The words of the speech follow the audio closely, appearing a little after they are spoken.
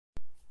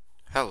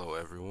Hello,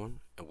 everyone,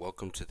 and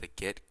welcome to the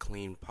Get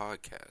Clean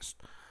podcast.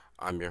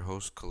 I'm your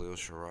host, Khalil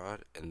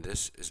Sharad, and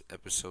this is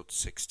episode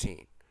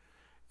 16.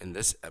 In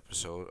this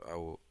episode, I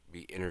will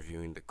be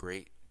interviewing the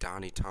great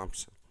Donnie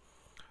Thompson.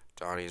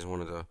 Donnie is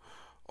one of the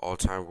all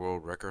time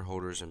world record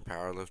holders in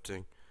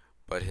powerlifting,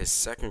 but his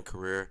second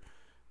career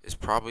is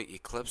probably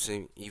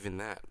eclipsing even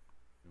that,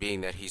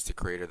 being that he's the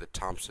creator of the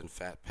Thompson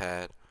Fat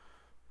Pad,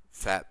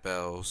 Fat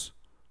Bells,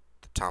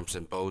 the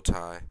Thompson Bow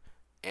Tie,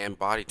 and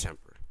Body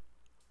Temper.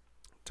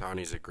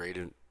 Donnie's a great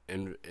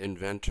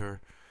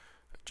inventor,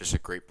 just a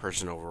great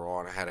person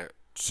overall, and I had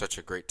such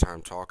a great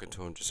time talking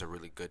to him. Just a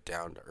really good,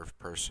 down to earth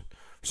person,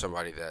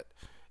 somebody that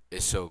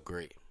is so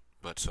great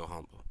but so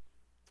humble.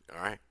 All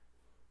right,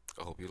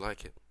 I hope you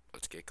like it.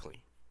 Let's get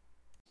clean.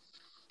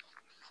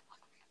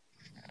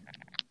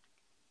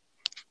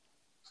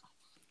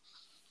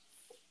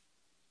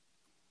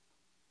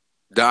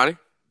 Donnie,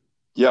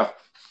 Yeah.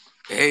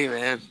 hey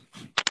man,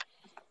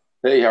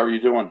 Hey, how are you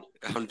doing?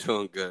 I'm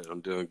doing good.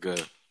 I'm doing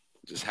good.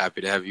 Just happy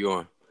to have you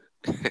on.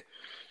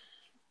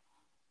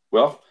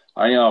 Well,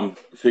 I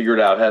figured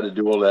out how to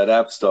do all that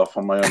app stuff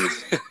on my own.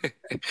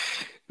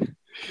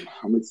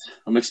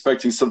 I'm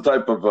expecting some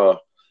type of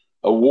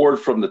award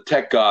from the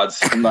tech gods.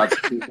 I'm not,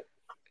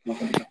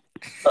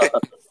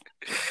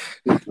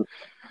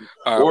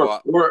 All right,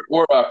 well,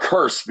 or a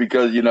curse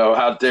because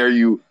how dare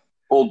you,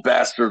 old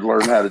bastard,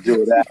 learn how to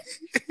do that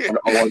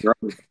on your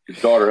own. Your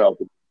daughter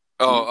helping.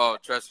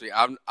 trust me,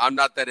 I'm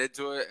not that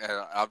into it, and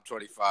I'm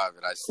 25,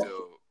 and I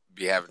still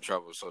be having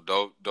trouble. So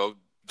don't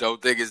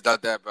think it's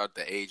not that about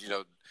the age.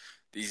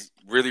 These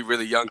really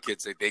really young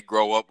kids, they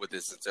grow up with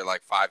this since they're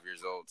like 5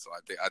 years old. So I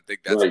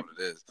think that's Right. what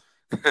it is.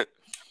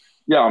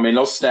 Yeah, I mean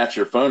they'll snatch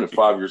your phone at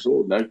 5 years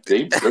old. They're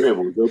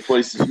able to go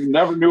places you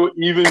never knew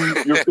even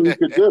your phone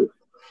could do.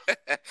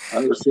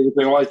 I've never seen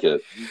anything like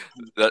it.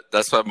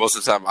 That's why most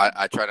of the time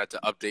I try not to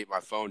update my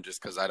phone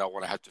just because I don't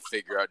want to have to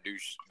figure out new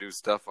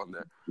stuff on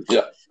there.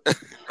 Yeah,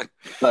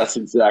 that's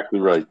exactly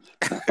right.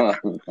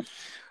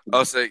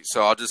 Oh, so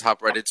I'll just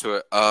hop right into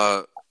it.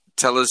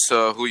 Tell us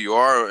who you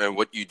are and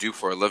what you do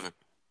for a living.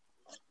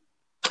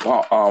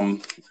 Well,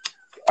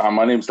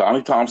 my name's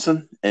Donnie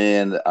Thompson,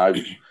 and I'm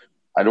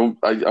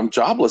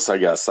jobless. I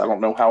guess I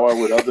don't know how I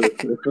would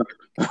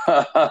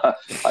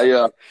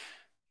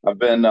I've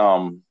been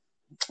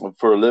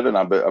for a living.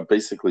 I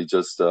basically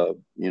just I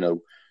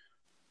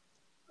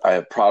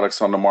have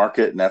products on the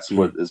market, and that's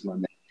what is my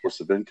main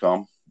source of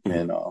income.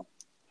 Mhm.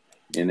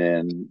 And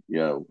then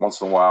once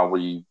in a while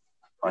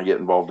I get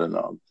involved in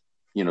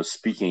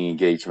speaking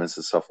engagements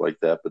and stuff like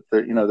that. But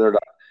they're not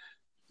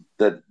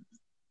that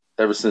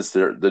ever since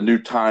the new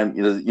time,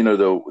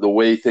 the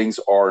way things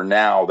are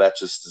now, that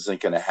just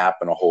isn't going to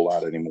happen a whole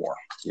lot anymore,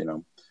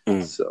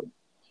 Mm. So,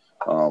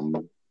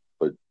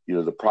 but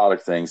the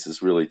product things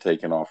has really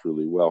taken off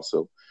really well.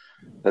 So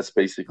that's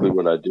basically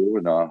what I do.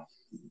 And, I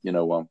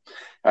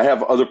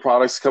have other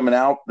products coming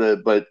out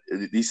but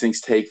these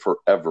things take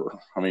forever.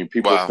 I mean,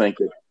 people Wow. think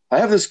that I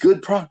have this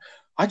good product.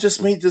 I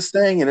just made this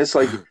thing, and it's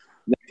like,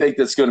 they think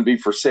that's going to be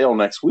for sale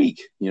next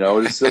week.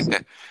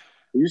 It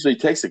usually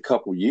takes a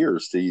couple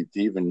years to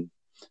even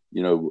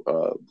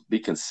be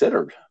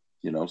considered,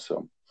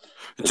 so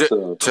to, it's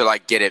to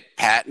like get it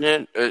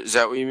patented, is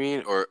that what you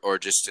mean, or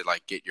just to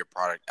like get your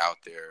product out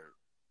there?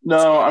 So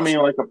no, I others. mean,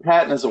 like, a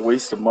patent is a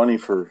waste of money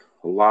for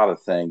a lot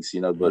of things,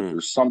 but Mm,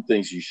 there's some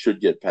things you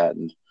should get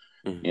patented,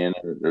 mm, and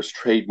there's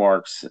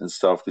trademarks and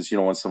stuff because you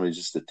don't want somebody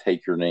just to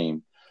take your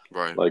name.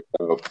 right. Like,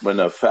 when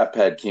the Fat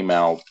Pad came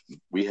out,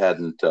 we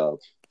hadn't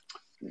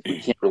we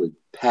can't really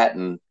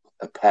patent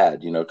a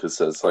pad, because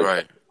it's like,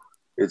 Right.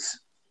 it's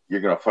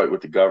you're going to fight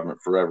with the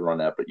government forever on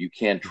that, but you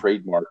can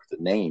trademark the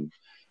name.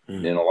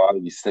 Mm, And a lot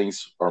of these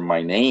things are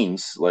my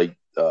names. Like,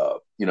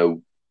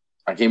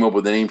 I came up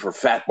with the name for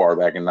Fat Bar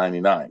back in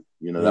 '99.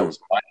 That mm, was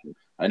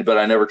mine, but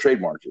I never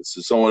trademarked it,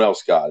 so someone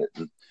else got it.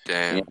 And,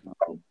 damn.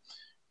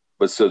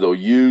 but so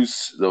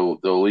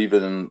they'll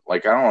even,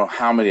 like, I don't know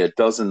how many, a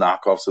dozen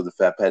knockoffs of the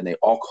Fat Pad, and they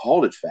all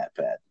called it Fat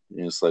Pad.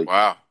 And it's like,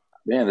 Wow.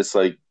 man, it's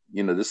like,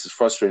 this is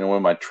frustrating.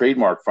 When my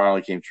trademark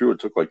finally came through, it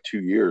took like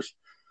 2 years.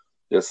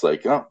 It's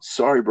like, oh,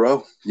 sorry,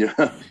 bro,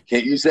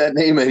 can't use that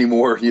name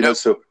anymore. No,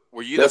 So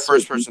were you the that's what.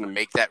 first person to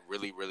make that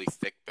really really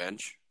thick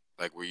bench?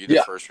 Like, were you the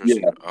Yeah, first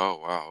person? yeah, Oh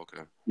wow.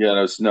 Okay.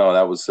 yeah. No,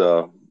 that was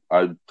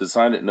I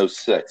designed it in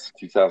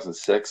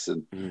 2006,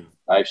 and Mm,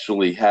 I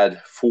actually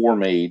had four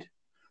made,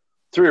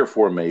 three or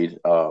four made.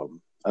 I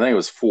think it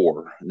was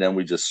four, and then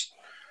we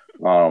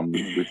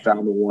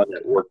found the one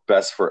that worked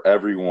best for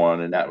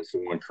everyone, and that was the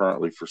one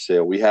currently for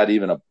sale. We had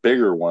even a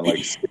bigger one,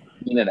 like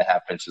 16 and a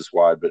half inches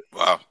wide, but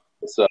wow.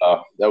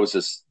 that was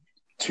just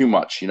too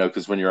much,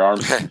 because when your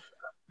arms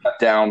got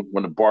down,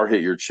 when the bar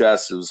hit your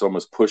chest, it was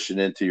almost pushing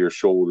into your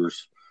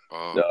shoulders.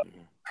 Oh. Uh,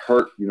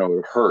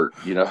 it hurt.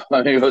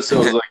 I mean,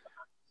 so it was like,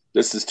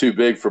 this is too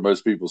big for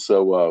most people.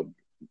 So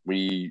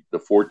the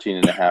 14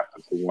 and a half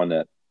was the one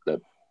that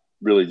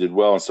really did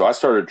well. And so I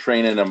started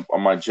training on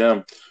my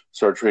gym,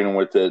 started training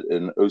with it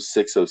in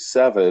 '06,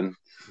 '07.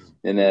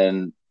 And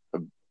then,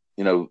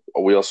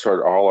 we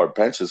all our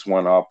benches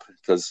went up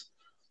because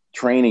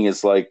training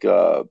is like,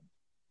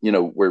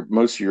 where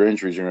most of your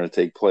injuries are going to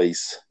take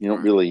place. You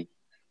don't really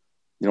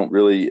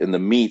in the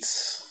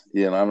meets. I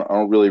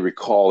don't really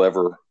recall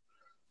ever.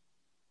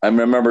 I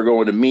remember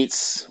going to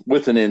meets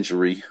with an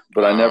injury,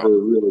 but I never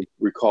really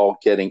recall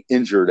getting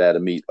injured at a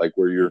meet, like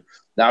where you're.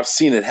 Now I've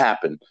seen it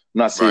happen. I'm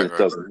not saying it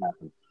doesn't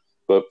happen,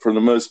 but for the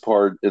most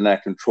part, in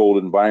that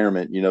controlled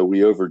environment,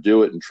 we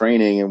overdo it in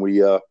training, and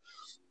we,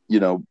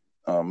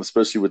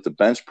 especially with the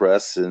bench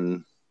press,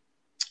 and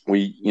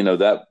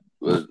that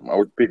my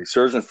orthopedic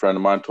surgeon friend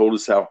of mine told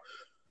us how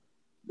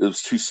it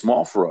was too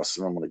small for us.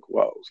 And I'm like,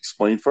 well,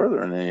 explain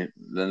further. And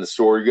then the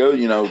story goes,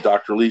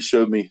 Dr. Lee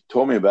told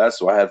me about it.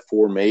 So I had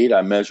 4 made.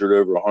 I measured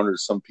over 100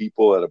 some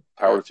people at a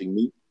powerlifting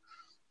meet.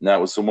 And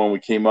that was the one we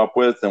came up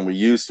with. And we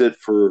used it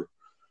for,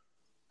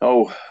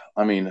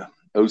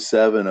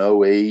 '07,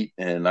 '08.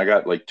 And I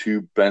got like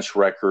 2 bench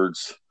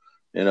records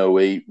in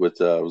 '08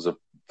 with, was a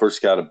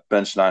first guy to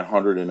bench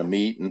 900 in a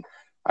meet. And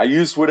I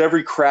used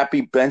whatever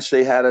crappy bench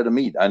they had at a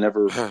meet. I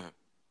never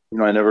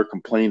I never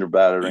complained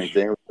about it or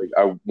anything. Like,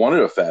 I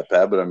wanted a fat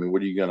pad, but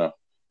what are you gonna?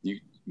 You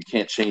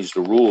can't change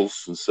the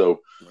rules, and so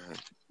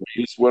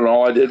when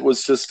all I did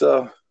was just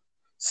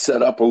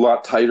set up a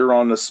lot tighter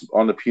on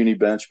the puny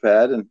bench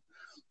pad, and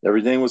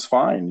everything was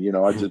fine.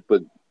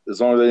 But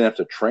as long as I didn't have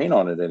to train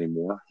on it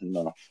anymore.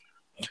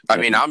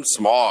 I'm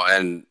small,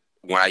 and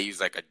when I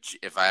use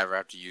if I ever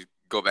have to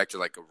go back to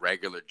like a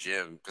regular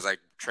gym, because I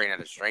train at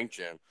a strength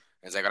gym,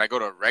 it's like when I go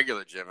to a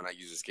regular gym and I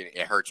use this,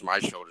 it hurts my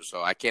shoulder,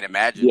 so I can't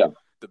imagine. Yeah.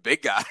 The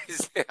big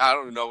guys, I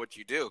don't know what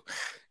you do.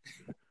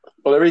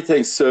 Well,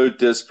 everything's so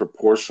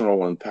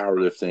disproportional in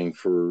powerlifting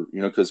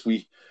because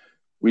we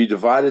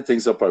divided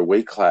things up by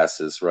weight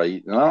classes,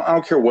 right? And I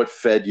don't care what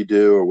fed you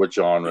do or what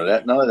genre,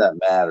 none of that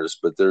matters.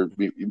 But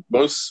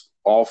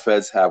all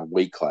feds have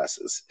weight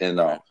classes, and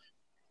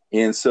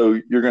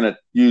so you're going to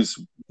use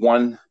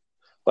one,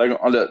 like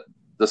on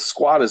the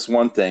squat is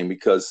one thing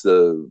because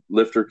the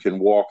lifter can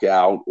walk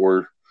out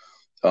or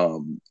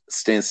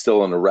stand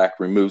still in the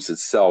rack, removes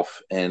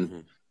itself,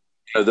 and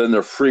then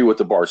they're free with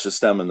the bar. It's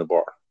just them and the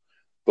bar.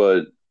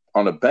 But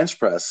on a bench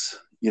press,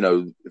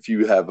 if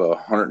you have a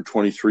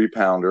 123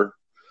 pounder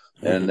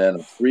and then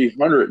a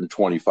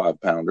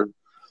 325 pounder,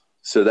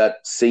 so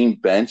that same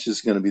bench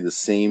is going to be the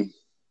same.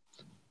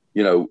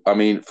 For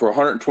a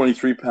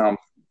 123 pound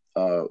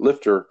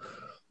lifter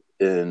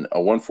in a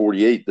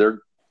 148,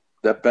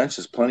 that bench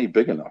is plenty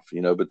big enough,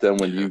 But then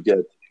when you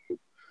get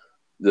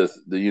the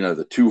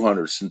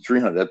 200s and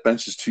 300, that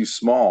bench is too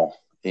small.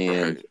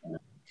 And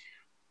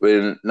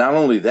not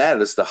only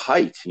that, it's the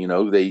height.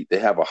 They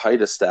have a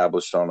height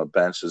established on a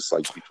bench. It's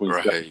like between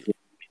 17 and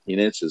 18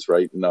 inches,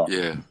 right? No.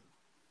 Yeah.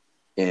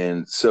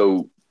 And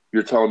so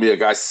you're telling me a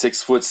guy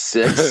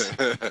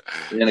 6'6"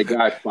 and a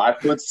guy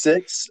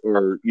 5'6",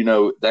 or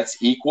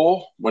that's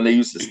equal when they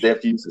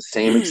have to use the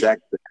same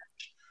exact bench.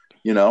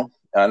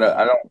 I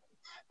don't.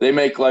 They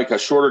make like a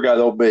shorter guy.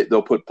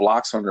 They'll put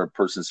blocks under a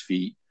person's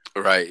feet.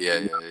 Right.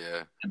 Yeah.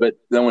 But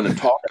then when they're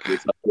talking,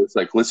 it's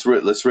like let's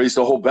raise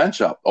the whole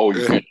bench up. Oh,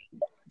 you can't.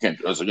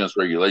 That's against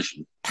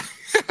regulation.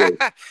 So,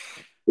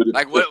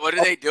 what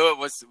do they do?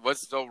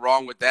 What's so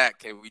wrong with that?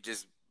 Can we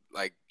just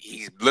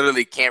he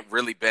literally can't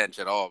really bench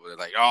at all? But they're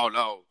like, oh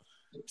no,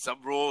 some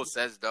rule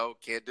says no,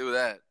 can't do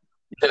that.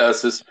 Yeah,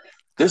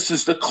 this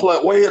is the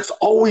way it's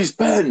always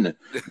been.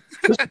 This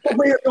is the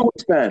way it's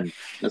always been.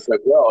 It's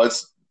like, well,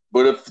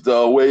 but if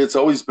the way it's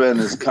always been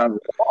is kind of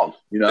wrong,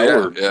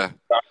 or not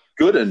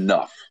good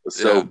enough.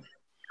 So,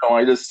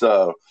 I just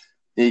and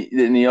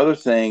the other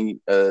thing,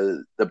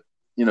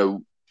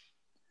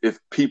 if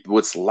people,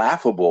 what's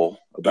laughable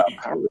about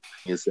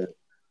powerlifting is that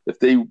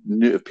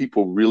if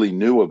people really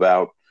knew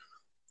about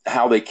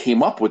how they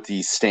came up with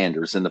these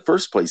standards in the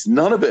first place,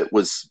 none of it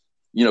was,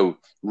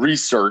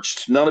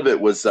 researched. None of it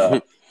was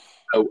a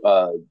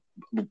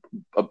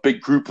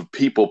big group of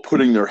people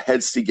putting their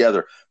heads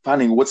together,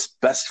 finding what's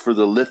best for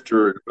the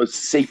lifter, what's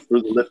safe for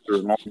the lifter,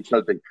 and all these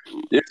other things.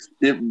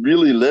 It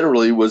really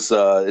literally was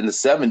in the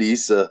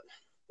 70s.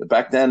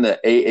 Back then, the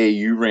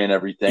AAU ran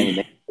everything, and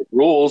they had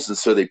rules, and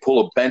so they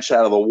pull a bench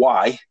out of the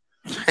Y.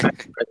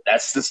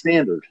 That's the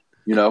standard,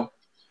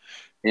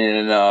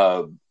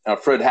 And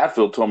Fred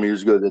Hatfield told me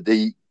years ago that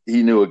he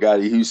knew a guy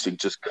who used to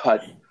just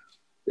cut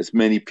as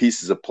many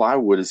pieces of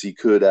plywood as he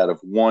could out of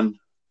one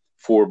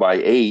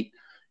 4x8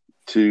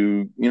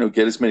 to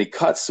get as many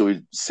cuts, so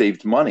he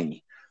saved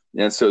money.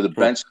 And so the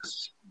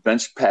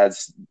bench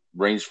pads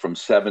range from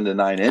 7 to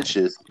 9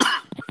 inches.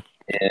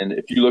 And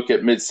if you look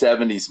at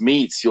mid-70s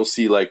meets, you'll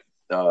see like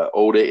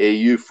old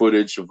AAU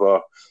footage of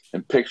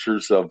and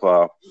pictures of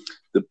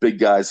the big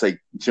guys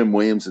like Jim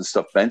Williams and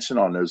stuff benching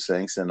on those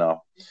things, and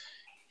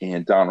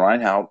Don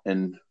Reinhout.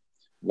 And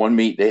one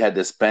meet, they had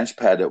this bench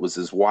pad that was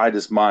as wide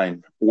as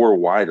mine or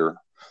wider,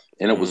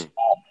 and it was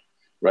small,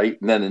 right?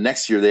 And then the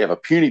next year they have a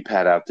puny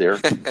pad out there,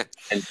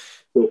 and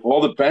so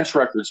all the bench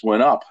records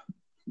went up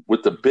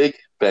with the big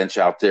bench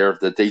out there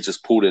that they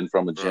just pulled in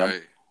from a gym.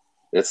 Right.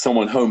 That's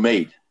someone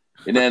homemade.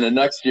 And then the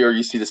next year,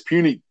 you see this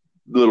puny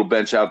little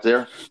bench out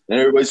there, and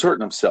everybody's hurting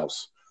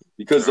themselves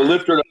because the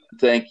lifter doesn't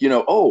think,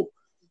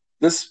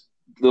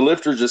 the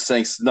lifter just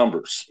thinks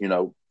numbers. I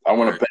want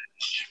to Right.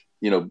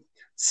 bench,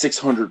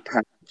 600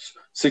 pounds,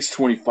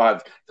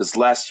 625. Because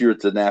last year at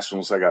the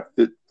Nationals, I got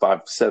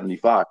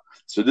 575.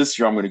 So this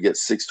year I'm going to get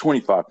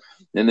 625.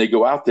 And they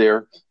go out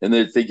there and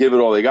they give it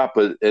all they got,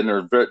 and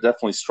they're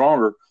definitely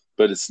stronger,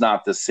 but it's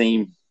not the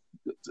same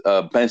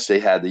bench they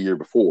had the year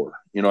before.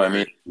 You know what I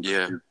mean?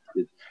 Yeah.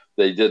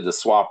 They did the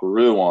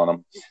swapperoo on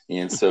them.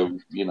 And so,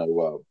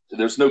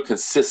 there's no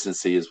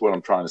consistency is what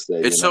I'm trying to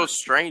say. It's so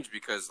strange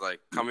because, like,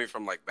 coming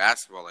from, like,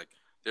 basketball, like,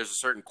 there's a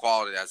certain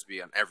quality that has to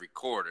be on every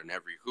court and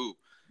every hoop.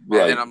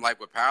 Right. And then I'm like,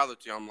 with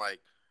powerlifting, I'm like,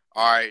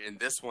 all right, in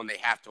this one, they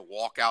have to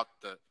walk out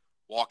the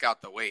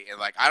weight. And,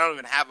 like, I don't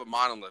even have a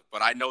monolith,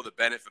 but I know the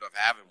benefit of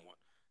having one.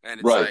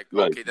 And it's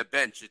okay, the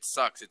bench, it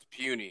sucks. It's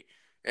puny.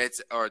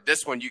 Or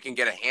this one, you can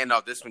get a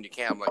handout. This one, you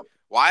can't. I'm like,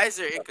 why is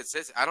there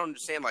inconsistent? I don't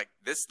understand. Like,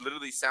 this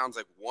literally sounds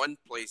like one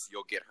place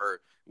you'll get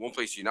hurt, one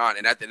place you're not.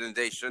 And at the end of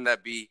the day, shouldn't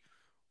that be,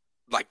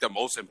 like, the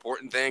most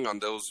important thing on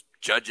those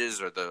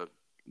judges or the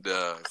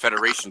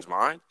federation's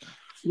mind?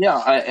 Yeah,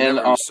 I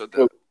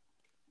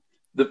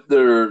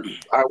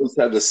always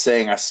have this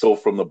saying I stole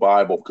from the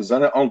Bible because I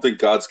don't think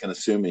God's going to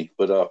sue me.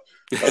 But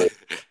there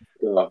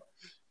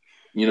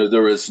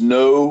is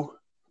no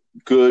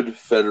good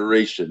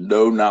federation,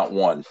 no, not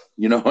one.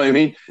 You know what I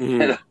mean?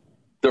 Mm-hmm. And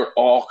they're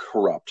all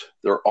corrupt.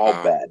 They're all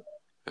bad.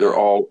 They're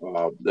all.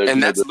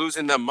 And that's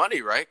losing them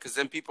money, right? Because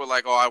then people are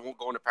like, "Oh, I won't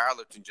go into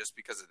powerlifting just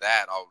because of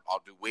that.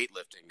 I'll do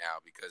weightlifting now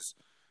because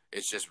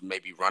it's just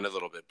maybe run a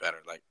little bit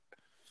better." Like,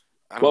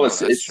 I don't know.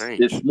 That's strange.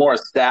 It's more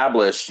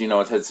established.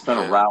 It's been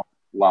around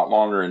a lot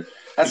longer, and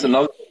that's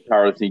another thing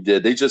powerlifting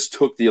did. They just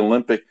took the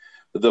Olympic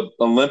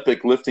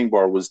lifting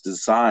bar was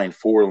designed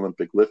for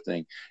Olympic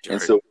lifting,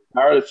 and so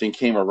powerlifting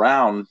came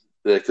around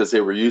because they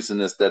were using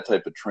that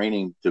type of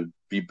training to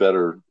be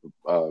better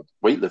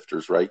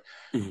weightlifters, right?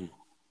 Mm-hmm.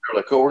 They're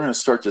like, oh, we're going to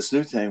start this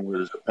new thing where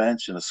there's a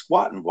bench and a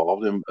squat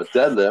involved and a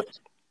deadlift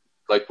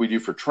like we do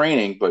for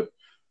training, but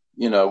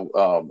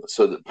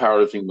so that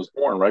powerlifting was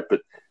born, right?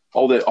 But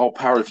all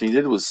powerlifting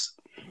did was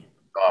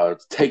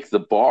take the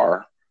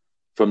bar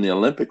from the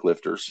Olympic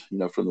lifters,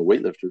 from the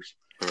weightlifters,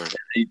 and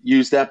they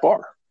used that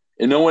bar.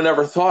 And no one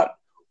ever thought,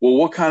 well,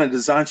 what kind of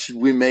design should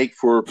we make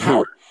for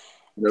power?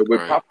 We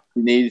probably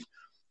need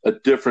a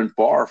different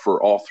bar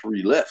for all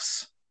three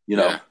lifts,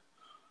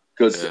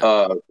 because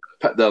the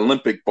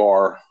Olympic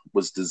bar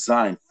was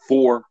designed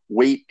for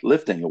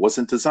weightlifting. It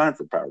wasn't designed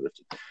for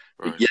powerlifting.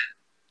 Right. Yet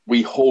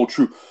we hold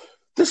true.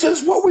 This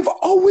is what we've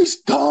always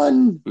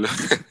done.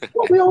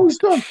 What we always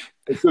done.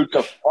 And so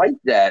to fight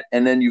that,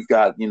 and then you've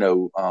got,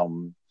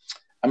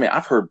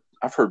 I've heard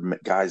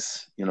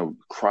guys,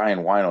 cry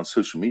and whine on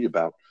social media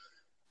about,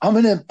 I'm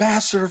an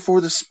ambassador for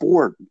the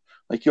sport.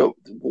 Like,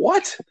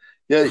 what?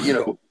 Yeah,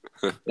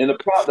 and the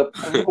problem,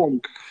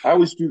 I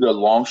always do the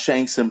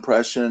Longshanks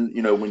impression,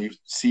 when you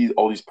see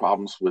all these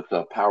problems with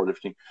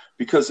powerlifting,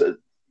 because it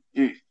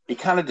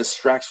kind of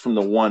distracts from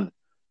the one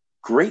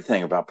great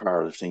thing about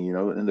powerlifting,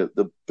 and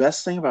the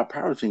best thing about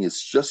powerlifting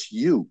is just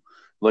you.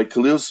 Like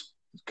Khalil's,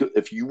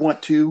 if you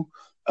want to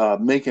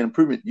make an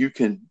improvement, you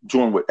can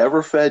join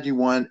whatever fed you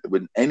want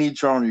with any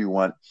genre you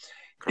want.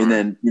 Correct. And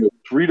then,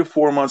 3 to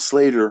 4 months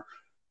later,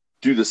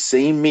 do the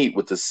same meet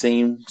with the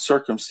same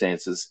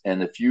circumstances.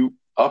 And if you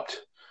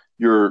upped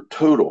your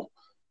total,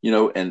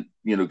 and,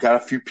 got a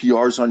few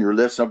PRs on your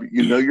lifts,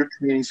 your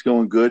training's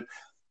going good.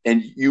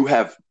 And you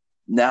have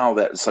now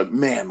that it's like,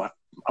 man,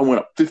 I went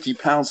up 50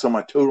 pounds on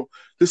my total.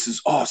 This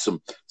is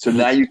awesome. So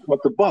now you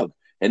caught the bug.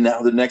 And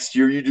now the next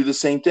year you do the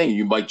same thing.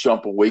 You might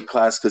jump a weight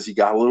class because you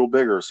got a little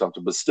bigger or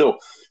something, but still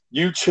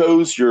you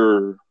chose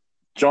your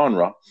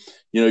genre,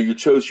 you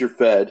chose your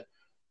fed,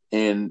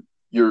 and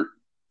you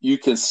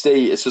can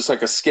stay. It's just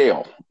like a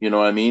scale, you know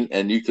what I mean?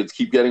 And you could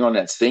keep getting on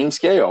that same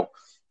scale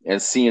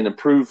and see an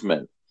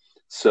improvement.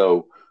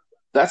 So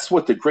that's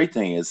what the great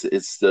thing is.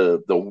 It's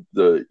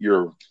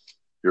your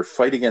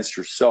fight against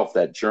yourself,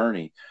 that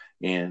journey,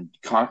 and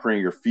conquering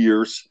your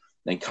fears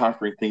and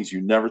conquering things you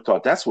never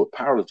thought. That's what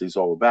powerlifting is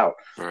all about.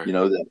 Right.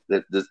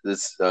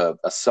 This a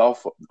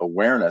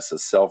self-awareness, a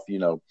self,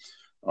 what's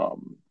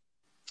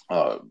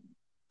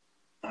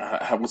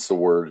the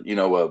word?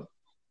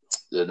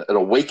 An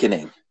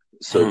awakening,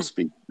 so to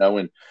speak.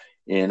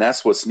 And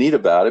that's what's neat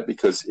about it,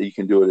 because you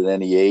can do it at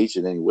any age,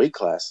 in any weight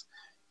class.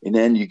 And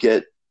then you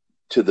get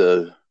to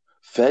the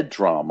fed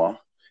drama,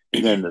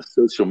 and then the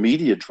social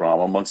media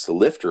drama amongst the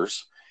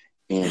lifters.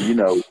 And,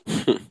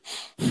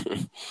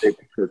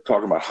 they're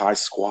talking about high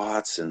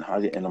squats and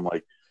I'm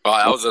like, well,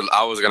 I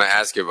was going to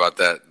ask you about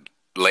that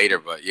later,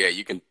 but yeah,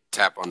 you can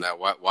tap on that.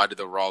 Why did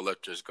the raw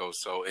lifters go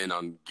so in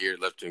on gear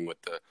lifting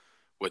with the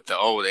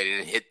they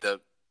didn't hit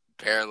the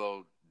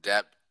parallel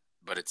depth,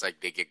 but it's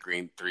like they get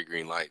 3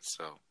 green lights.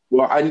 So,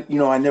 well, I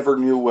never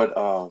knew why,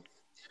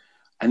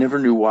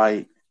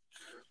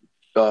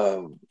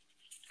 it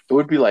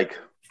would be like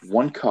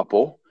one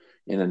couple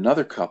and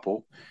another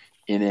couple,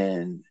 and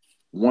then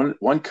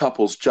one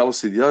couple's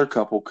jealous of the other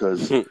couple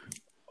because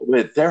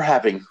they're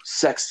having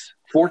sex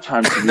 4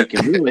 times a week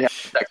and we only have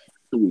sex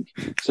a week.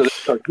 So they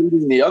start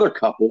hating the other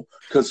couple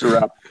because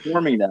they're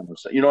outperforming them or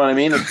something. You know what I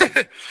mean?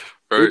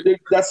 Right.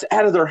 That's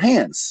out of their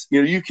hands.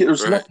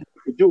 There's Right. nothing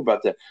you can do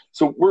about that.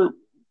 So we're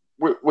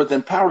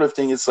within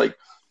powerlifting. It's like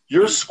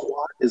your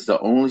squat is the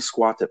only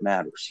squat that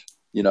matters.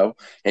 And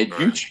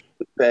you chose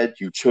the bed,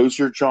 you chose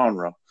your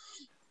genre,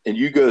 and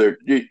you go there.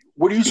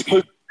 What are you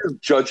supposed to do?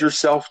 Judge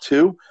yourself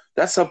too?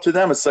 That's up to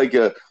them. It's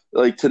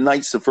like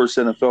tonight's the first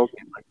NFL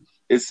game.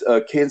 It's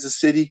Kansas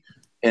City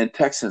and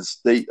Texans.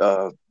 They're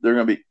going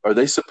to be. Are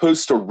they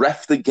supposed to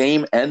ref the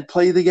game and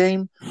play the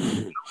game?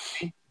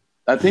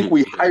 I think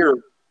we hire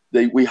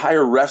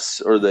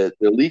refs, or the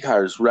league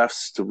hires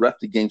refs to ref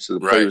the game so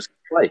the players can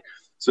play.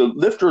 So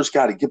lifters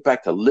got to get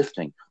back to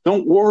lifting.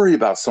 Don't worry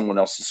about someone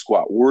else's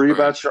squat. Worry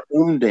about your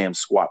own damn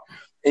squat.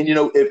 And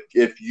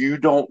if you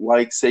don't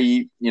like,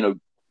 say,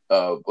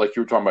 like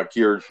you were talking about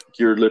gear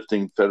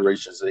lifting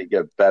federations, they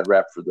get a bad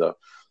rap for the,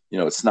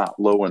 it's not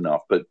low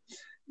enough. But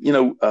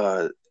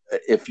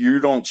if you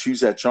don't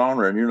choose that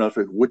genre and you're not,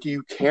 what do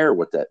you care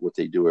what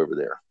they do over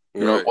there?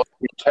 The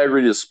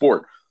integrity of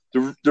sport.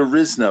 There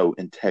is no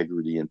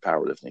integrity in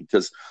powerlifting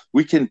because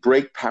we can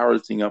break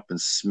powerlifting up and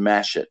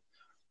smash it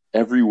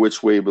every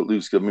which way but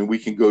loose. I mean, we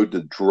can go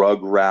the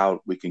drug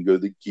route, we can go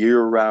the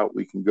gear route,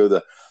 we can go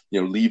the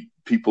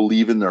people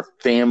leaving their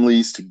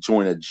families to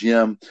join a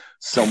gym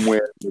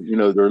somewhere.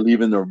 They're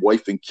leaving their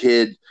wife and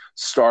kid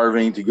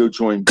starving to go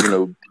join.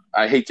 I'm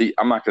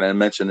not going to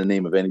mention the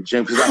name of any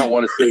gym because I don't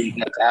want to say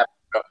that's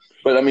happening.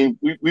 But I mean,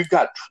 we've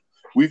got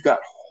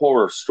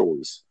horror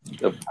stories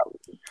of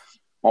powerlifting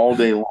all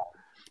day long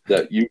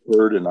that you've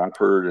heard and I've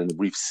heard and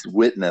we've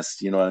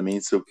witnessed. You know what I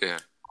mean? So,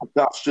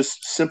 gosh,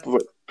 just simple.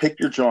 Pick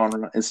your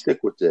genre and stick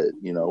with it.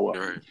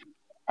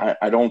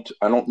 I don't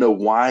know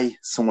why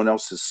someone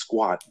else's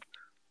squat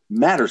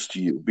matters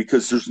to you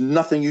because there's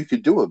nothing you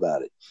could do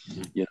about it.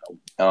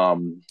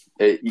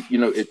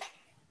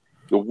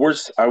 The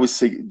worst. I always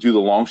say do the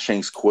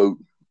Longshanks quote.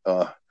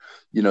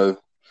 You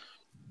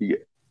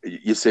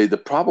say the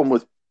problem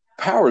with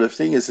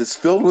powerlifting is it's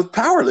filled with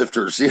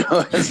powerlifters.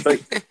 It's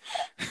like,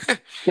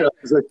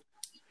 it's like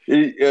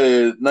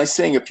nice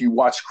saying. If you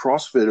watch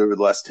CrossFit over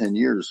the last 10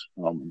 years,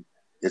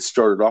 it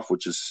started off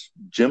with just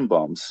gym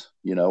bums,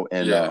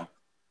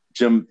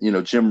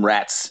 gym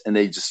rats, and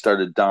they just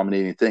started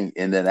dominating thing.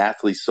 And then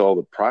athletes saw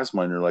the prize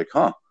money and they're like,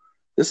 huh,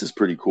 this is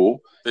pretty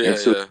cool. And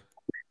so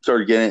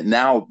started getting it.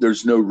 Now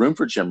there's no room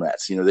for gym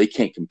rats. They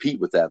can't compete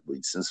with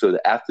athletes. And so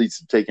the athletes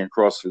have taken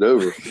CrossFit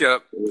over.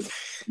 Yep.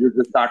 You're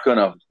just not going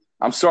to,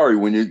 I'm sorry,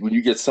 when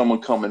you get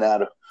someone coming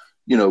out of,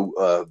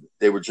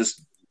 they were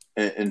just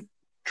in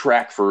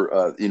track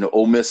for,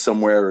 Ole Miss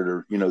somewhere,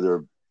 or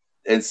they're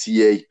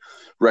NCAA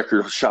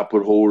record shot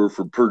put holder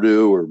for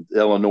Purdue or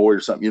Illinois or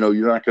something.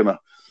 You're not going to,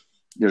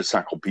 it's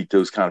not going to beat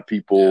those kind of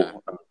people. Yeah.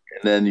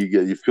 And then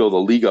you fill the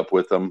league up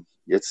with them.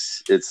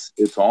 It's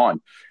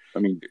on. I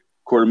mean,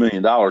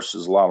 $250,000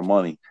 is a lot of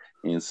money.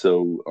 And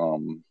so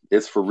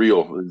it's for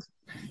real.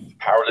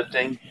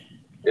 Powerlifting,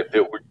 if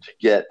it were to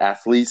get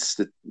athletes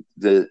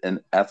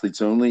and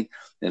athletes only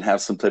and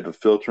have some type of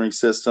filtering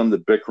system, the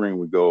bickering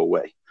would go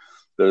away.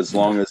 But as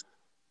long as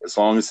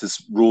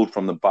it's ruled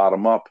from the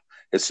bottom up,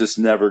 it's just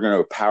never going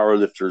to.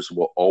 Powerlifters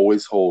will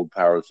always hold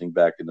powerlifting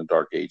back in the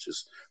dark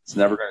ages. It's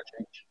never going to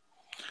change.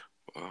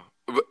 Wow.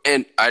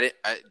 And I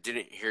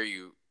didn't hear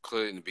you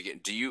clearly in the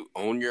beginning. Do you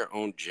own your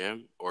own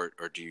gym, or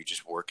do you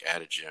just work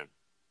at a gym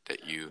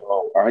that you?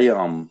 Well,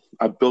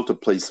 I built a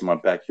place in my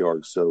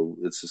backyard, so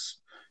it's just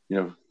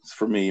it's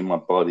for me and my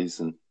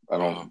buddies, and I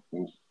don't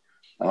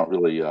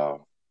really. I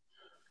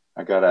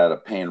got out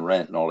of paying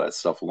rent and all that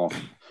stuff along.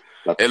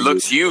 It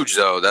looks huge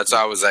though. That's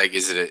why I was like,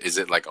 is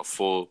it like a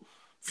full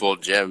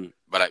gym?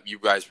 But you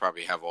guys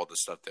probably have all the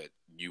stuff that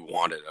you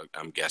wanted,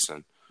 I'm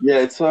guessing. Yeah,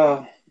 it's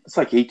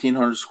like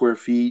 1,800 square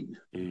feet,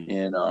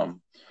 and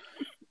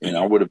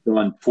I would have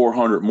done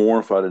 400 more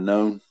if I'd have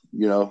known,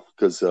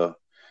 because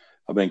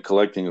I've been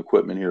collecting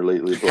equipment here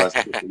lately the last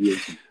couple of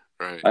years.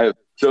 Right. I have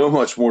so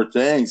much more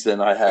things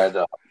than I had.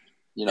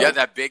 Yeah,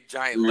 that big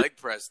giant leg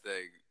press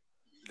thing.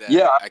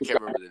 I can't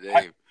remember the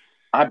name.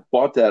 I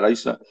bought that. I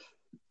used to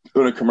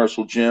own a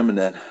commercial gym, and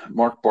then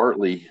Mark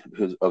Bartley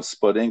of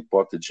Spud Inc.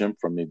 bought the gym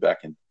from me back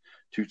in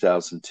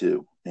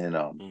 2002,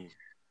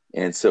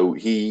 and so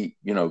he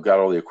got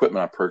all the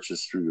equipment I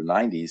purchased through the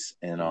 90s,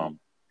 and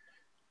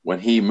when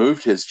he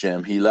moved his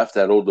gym, he left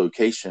that old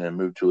location and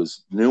moved to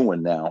his new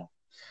one now.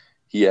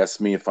 He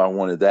asked me if I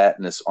wanted that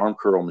and this arm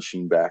curl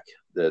machine back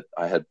that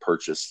I had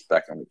purchased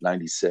back in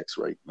 96,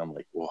 right? And I'm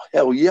like, well,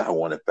 hell yeah, I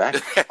want it back.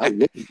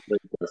 And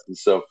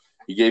so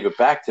he gave it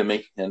back to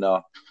me, and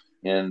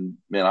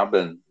man, I've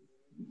been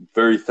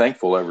very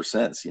thankful ever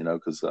since,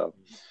 because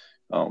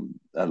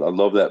I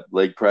love that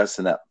leg press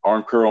and that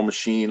arm curl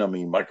machine. I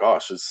mean, my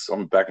gosh,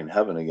 I'm back in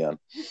heaven again.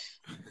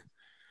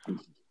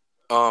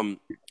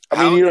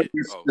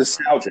 It's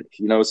nostalgic.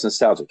 It's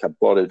nostalgic. I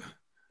bought it,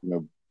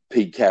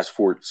 paid cash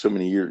for it so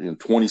many years,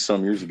 20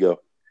 some years ago,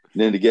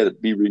 and then to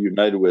be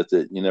reunited with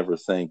it, you never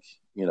think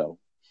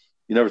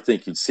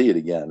you'd see it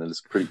again, and it's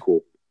pretty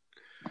cool.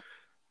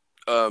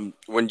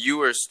 When you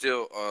were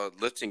still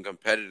lifting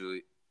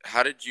competitively,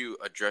 how did you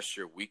address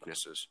your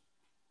weaknesses?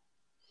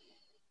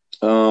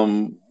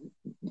 Um,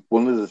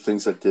 One of the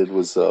things I did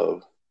was,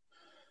 well,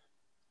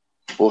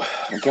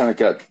 I kind of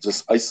got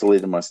just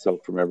isolated myself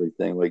from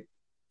everything. Like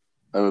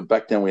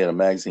back then, we had a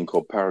magazine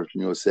called Power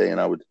USA,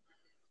 and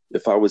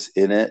if I was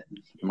in it,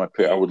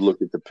 I would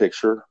look at the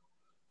picture.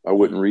 I Mm-hmm.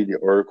 wouldn't read the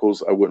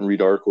articles. I wouldn't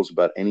read articles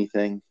about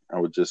anything. I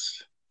would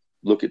just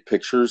look at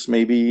pictures,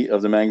 maybe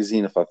of the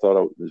magazine if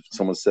if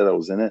someone said I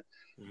was in it,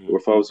 Mm-hmm. or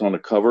if I was on the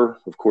cover.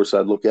 Of course,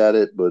 I'd look at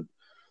it, but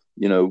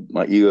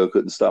my ego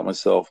couldn't stop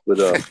myself. But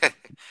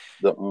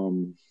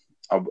the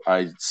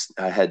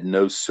I had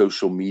no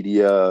social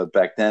media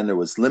back then. It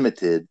was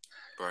limited,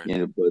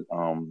 Right. but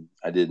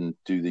I didn't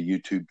do the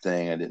YouTube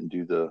thing.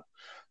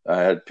 I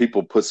had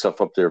people put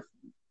stuff up there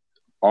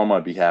on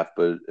my behalf,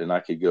 and I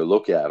could go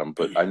look at them,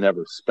 but I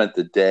never spent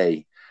the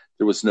day.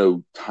 There was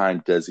no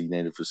time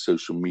designated for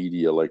social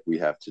media like we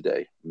have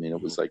today. I mean, it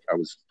Mm-hmm. was like I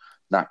was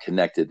not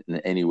connected in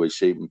any way,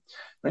 shape. And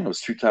I think it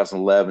was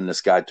 2011.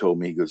 This guy told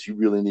me, he goes, "You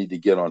really need to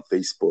get on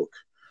Facebook."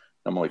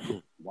 I'm like,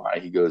 "Why?"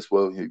 He goes,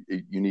 "Well,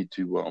 you need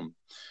to,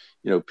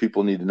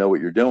 people need to know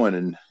what you're doing,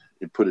 and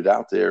you put it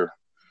out there."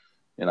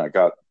 And I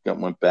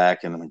went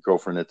back, and my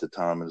girlfriend at the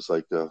time was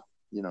like, you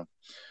know,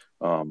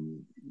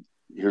 um,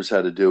 here's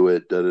how to do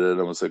it. Da, da, da. And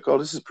I was like, oh,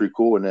 this is pretty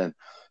cool. And then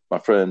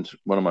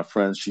one of my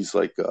friends, she's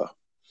like,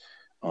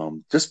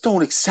 just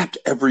don't accept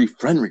every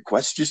friend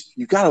request. Just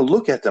you got to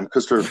look at them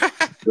because they're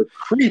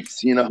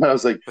creeps, And I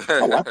was like,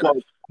 oh, I thought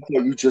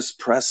you just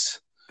press,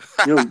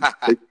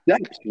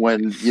 accept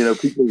when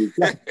people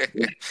reject.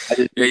 I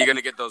didn't Yeah, know. you're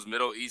gonna get those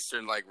Middle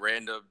Eastern like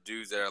random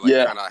dudes that are like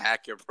Yeah, trying to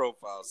hack your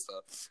profile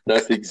stuff.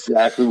 that's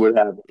exactly what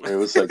happened. It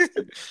was like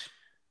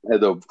I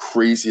had the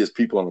craziest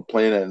people on the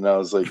planet, and I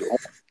was like, oh,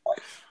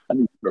 I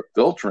need to start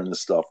filtering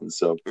this stuff. And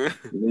so,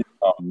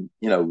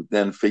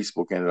 then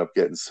Facebook ended up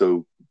getting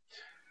so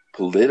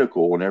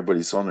political when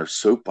everybody's on their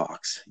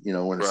soapbox,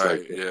 when it's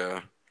like, Right.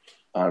 Yeah.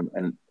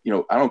 and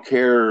I don't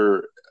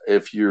care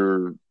if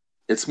you're.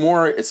 It's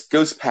more. It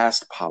goes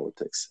past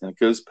politics and it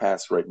goes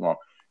past right and wrong.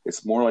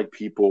 It's more like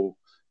people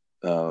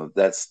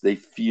they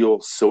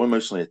feel so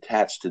emotionally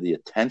attached to the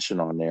attention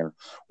on there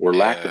or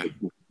lack of Yeah.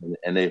 it,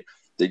 and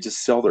they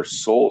just sell their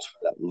souls for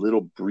that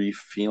little brief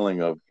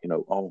feeling of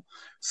oh,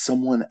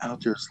 someone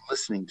out there is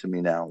listening to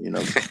me now.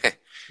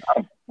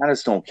 I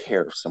just don't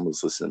care if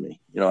someone's listening to me.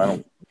 I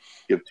don't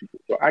give two.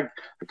 So I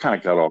kind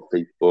of got off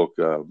Facebook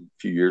a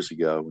few years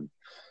ago, and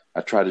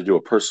I tried to do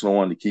a personal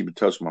one to keep in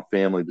touch with my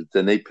family, but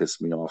then they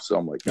pissed me off. So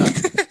I'm like, ah,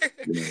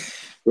 they're That's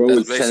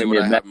always basically sending me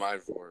what a I message. have mine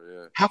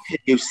for. How can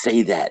you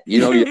say that?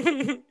 Yeah.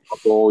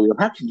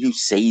 How can you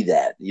say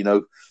that?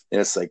 And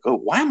it's like, oh,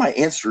 why am I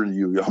answering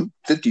you? I'm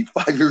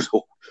 55 years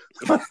old.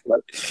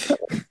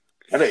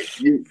 And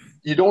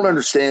you don't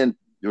understand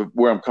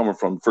where I'm coming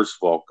from. First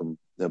of all,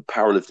 the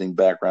powerlifting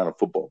background, a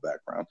football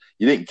background.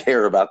 You didn't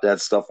care about that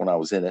stuff when I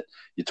was in it.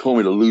 You told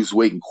me to lose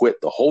weight and quit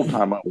the whole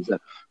time I was in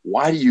it.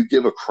 Why do you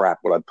give a crap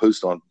what I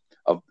post on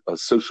a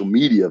social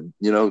media?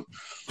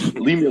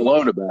 Leave me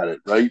alone about it,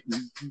 right?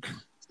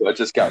 So I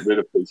just got rid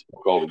of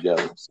Facebook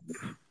altogether.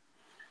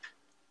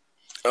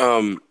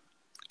 um.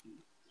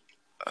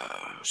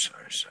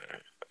 Sorry.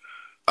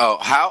 Oh,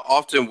 how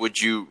often would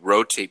you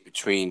rotate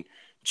between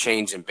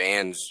chains and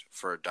bands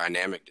for a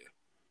dynamic day?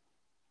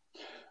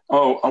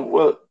 Oh,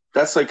 well,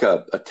 that's like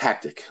a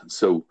tactic.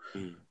 So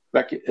Mm.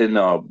 back in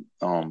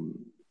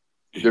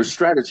there's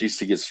strategies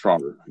to get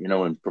stronger,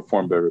 and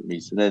perform better at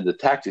meets. And then the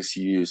tactics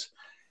you use,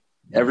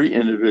 every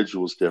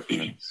individual is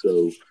different.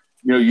 So,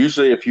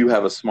 usually if you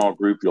have a small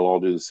group, you'll all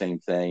do the same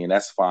thing, and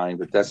that's fine.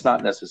 But that's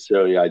not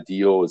necessarily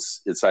ideal.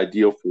 It's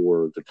ideal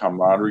for the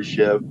camaraderie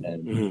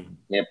and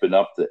Mm-hmm. amping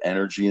up the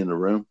energy in the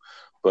room.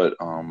 But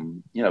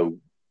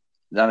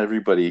not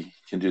everybody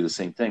can do the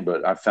same thing.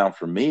 But I found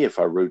for me, if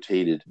I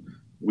rotated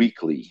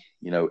weekly,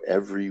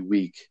 every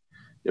week,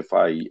 if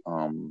I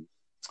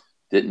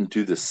didn't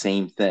do the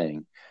same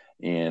thing,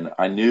 and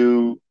I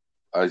knew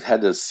I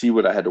had to see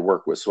what I had to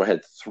work with. So I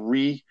had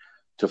 3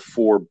 to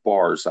 4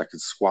 bars I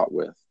could squat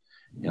with,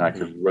 and I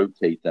could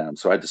rotate them.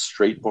 So I had the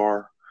straight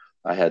bar,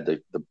 I had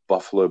the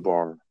buffalo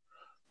bar,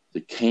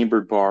 the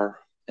cambered bar,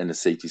 and the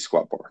safety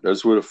squat bar.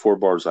 Those were the 4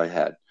 bars I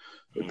had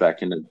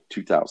back in the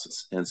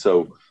 2000s. And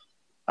so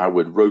I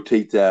would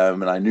rotate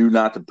them, and I knew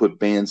not to put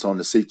bands on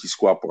the safety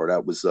squat bar.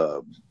 That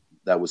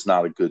was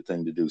not a good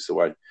thing to do. So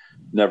I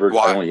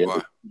Why? only Why?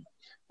 ever,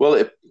 well,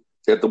 if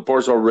the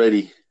bar's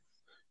already,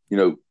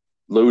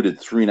 loaded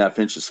 3.5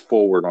 inches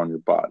forward on your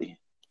body,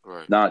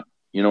 Right. not,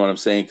 you know what I'm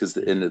saying? Because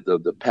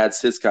the pad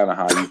sits kind of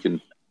high. You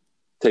can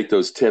take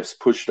those tips,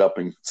 push it up,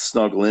 and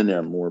snuggle in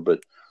there more. But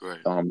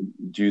Right.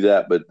 do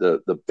that. But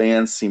the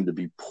bands seem to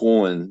be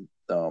pulling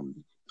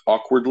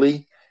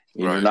awkwardly,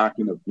 and Right.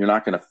 you're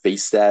not gonna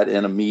face that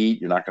in a meet.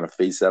 You're not gonna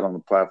face that on the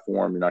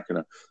platform. You're not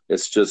gonna.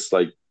 It's just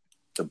like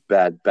a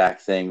bad back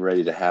thing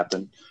ready to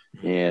happen,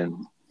 and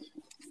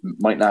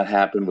might not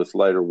happen with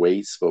lighter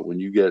weights. But when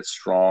you get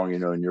strong,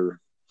 and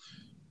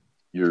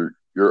you're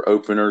your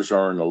openers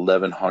are in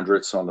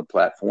 1100s on the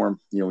platform.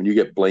 When you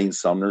get Blaine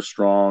Sumner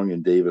strong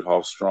and David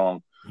Hoff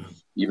strong,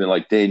 even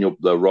like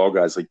the raw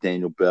guys like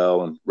Daniel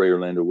Bell and Ray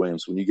Orlando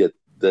Williams, when you get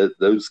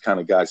those kind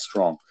of guys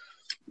strong,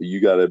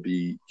 you got to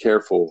be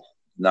careful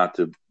not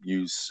to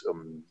use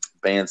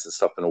bands and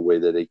stuff in a way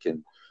that they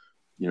can,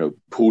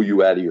 pull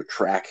you out of your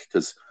track,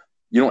 because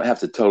you don't have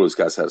to tell those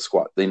guys how to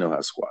squat. They know how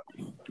to squat.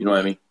 You know what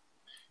I mean?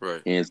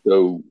 Right. And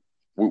so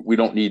we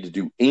don't need to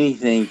do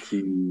anything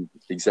to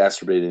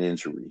exacerbate an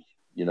injury,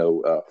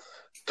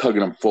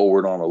 tugging them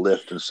forward on a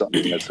lift or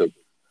something.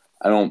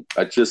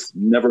 I just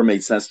never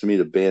made sense to me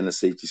to ban the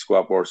safety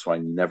squat bar, so I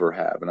never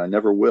have, and I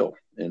never will.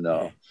 And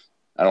I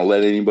don't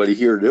let anybody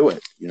here do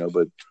it,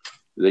 but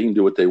they can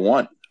do what they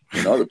want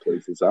in other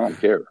places. I don't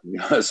care.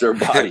 It's their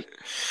body.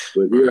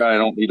 But here I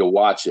don't need to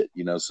watch it,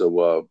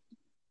 So,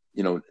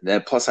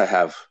 then plus I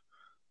have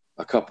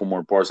a couple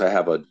more bars. I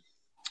have a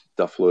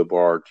Duffalo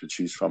bar to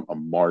choose from, a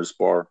Mars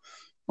bar,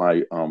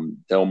 my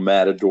El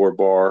Matador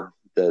bar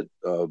that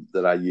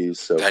I use.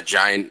 So that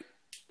giant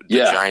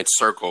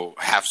circle,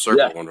 half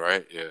circle one,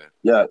 right? Yeah.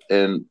 Yeah,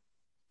 and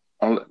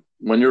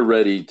when you're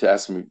ready to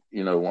ask me,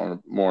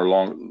 more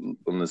along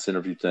on this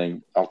interview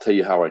thing, I'll tell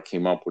you how I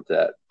came up with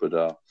that.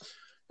 But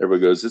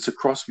everybody goes, it's a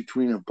cross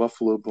between a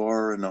Buffalo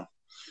bar and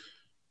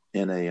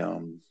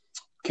a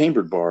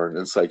Cambridge bar, and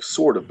it's like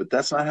sort of, but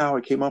that's not how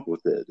I came up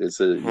with it. It's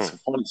a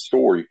funny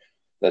story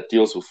that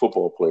deals with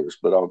football players,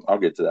 but I'll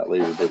get to that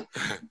later. But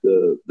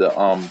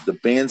the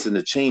bands and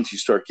the chains you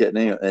start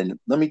getting in, and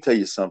let me tell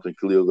you something,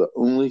 Khalil. The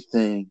only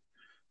thing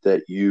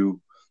that you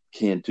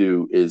can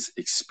do is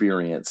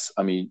experience.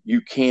 I mean,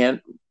 you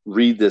can't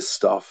read this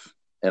stuff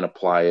and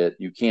apply it.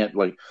 You can't,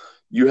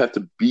 you have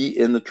to be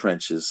in the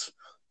trenches,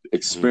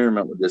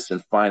 experiment with this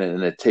and find it.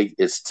 And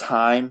it's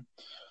time,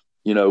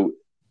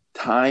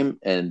 time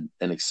and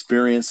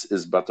experience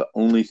is about the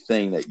only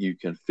thing that you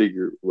can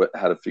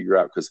how to figure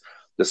out, because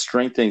the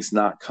strength thing's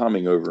not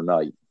coming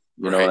overnight.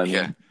 You know what I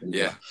mean?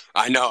 Yeah.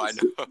 I know.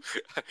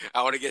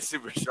 I want to get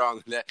super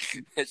strong. That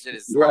shit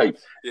is slow, right.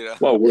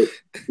 Well,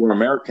 we're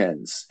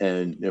Americans,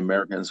 and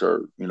Americans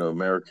are,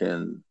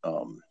 American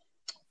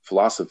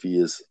philosophy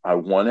is I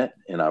want it,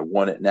 and I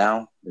want it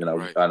now, and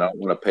I don't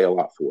want to pay a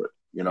lot for it.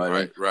 You know what I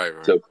mean? Right.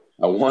 So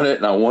I want it,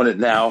 and I want it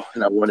now,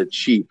 and I want it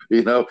cheap.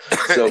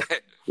 So.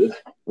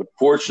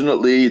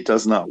 Unfortunately, it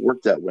does not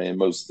work that way in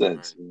most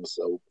things. Right.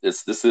 So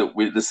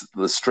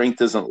the strength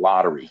isn't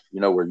lottery,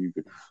 where you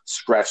could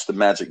scratch the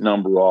magic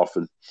number off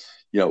and,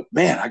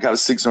 man, I got a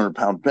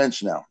 600-pound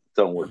bench now. It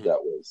doesn't work that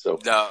way. So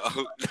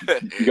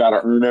you got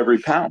to earn every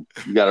pound.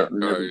 You got to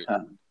earn every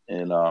pound.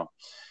 And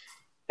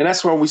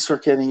that's when we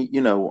start getting,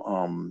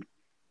 when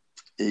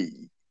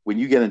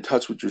you get in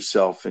touch with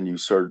yourself and you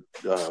start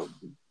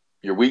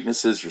your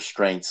weaknesses, your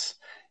strengths.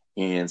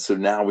 And so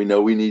now we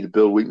know we need to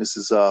build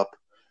weaknesses up.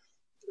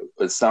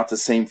 It's not the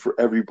same for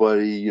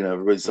everybody.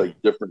 Everybody's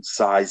like different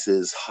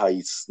sizes,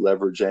 heights,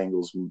 leverage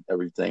angles, and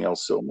everything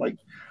else. So I'm like,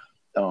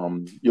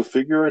 you'll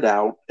figure it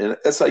out. And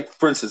it's like,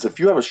 for instance, if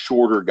you have a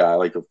shorter guy,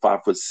 like a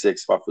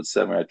 5'6",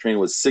 5'7", I train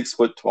with 6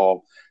 foot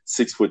tall,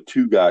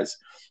 6'2" guys,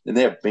 and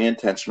they have band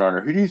tension on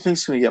there. Who do you think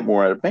is going to get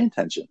more out of band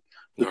tension?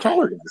 The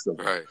taller guys, though.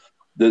 Right.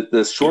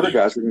 The shorter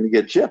guys are going to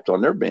get gypped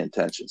on their band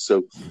tension.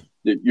 So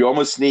you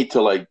almost need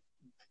to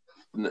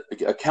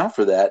account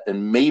for that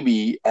and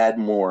maybe add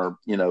more,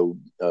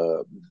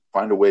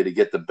 find a way to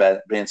get the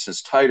band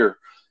tensions tighter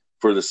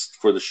for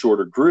the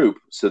shorter group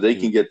so they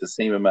can get the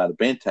same amount of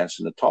band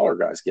tension the taller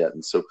guys get.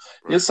 And so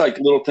it's like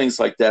little things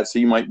like that. So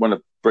you might want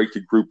to break the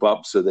group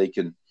up so they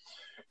can,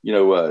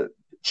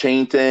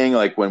 chain thing.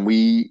 Like when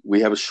we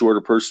have a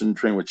shorter person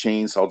train with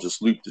chains, I'll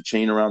just loop the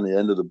chain around the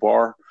end of the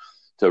bar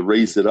to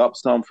raise it up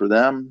some for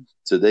them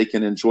so they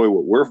can enjoy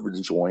what we're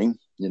enjoying.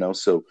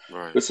 So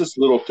it's just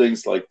little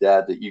things like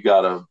that you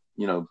got to,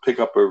 pick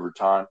up over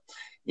time.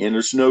 And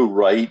there's no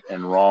right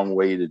and wrong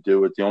way to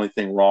do it. The only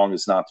thing wrong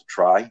is not to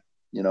try,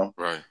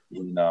 Right.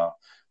 And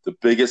the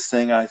biggest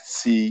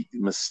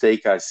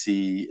mistake I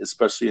see,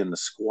 especially in the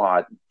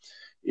squat,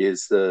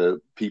 is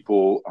the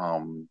people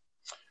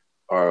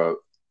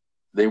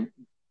there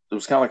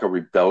was kind of like a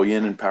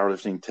rebellion in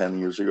powerlifting 10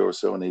 years ago or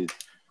so, and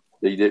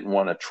they didn't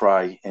want to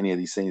try any of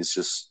these things.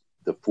 Just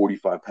the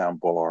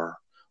 45-pound bar,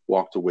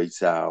 walk the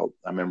weights out.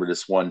 I remember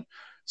this one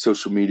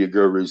social media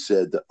guru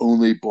said, the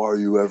only bar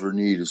you ever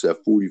need is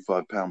that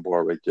 45-pound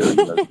bar right there.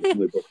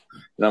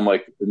 And I'm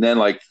like, and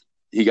then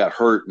he got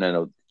hurt, and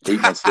then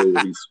 8 months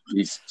later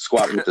he's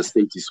squatting with the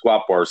safety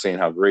squat bar saying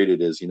how great it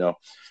is,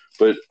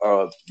 But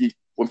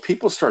when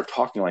people start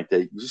talking like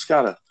that, you just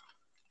gotta,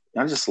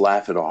 I just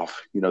laugh it off,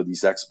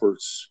 these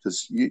experts,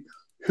 because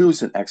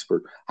who's an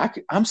expert?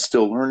 I'm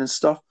still learning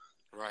stuff.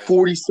 Right.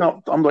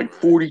 40-something. I'm like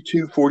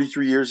 42,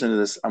 43 years into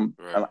this. I'm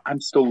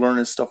still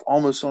learning stuff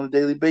almost on a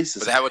daily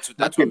basis. But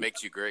that's what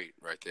makes you great,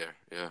 right there.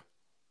 Yeah.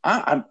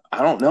 I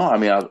don't know. I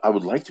mean, I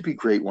would like to be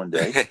great one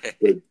day.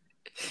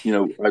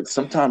 But,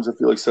 sometimes I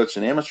feel like such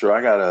an amateur.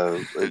 I got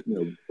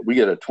we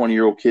get a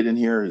 20-year-old kid in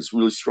here who's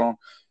really strong.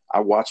 I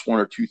watch one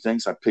or two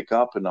things I pick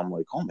up, and I'm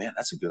like, oh man,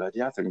 that's a good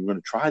idea. I think I'm going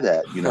to try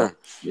that.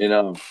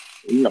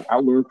 I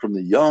learn from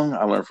the young,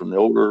 I learn from the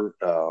older,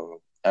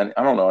 and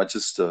I don't know.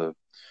 It's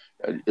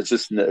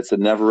a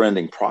never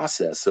ending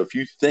process. So if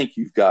you think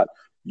you've got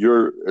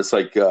it's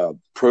like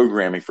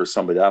programming for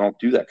somebody. I don't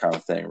do that kind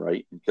of thing,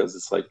 right? Because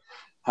it's like,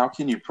 how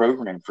can you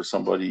program for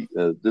somebody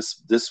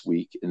this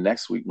week and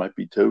next week might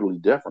be totally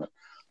different,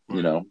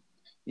 you know?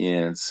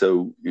 And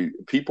so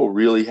people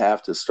really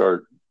have to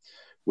start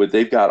with,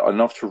 they've got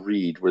enough to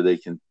read where they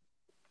can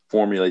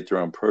formulate their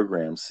own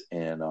programs.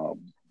 And,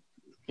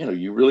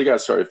 you really got to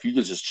start, if you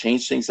could just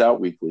change things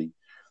out weekly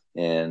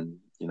and,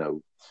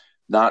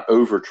 not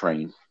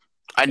overtrain.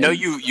 I know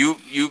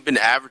you've been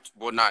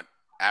not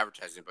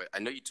advertising, but I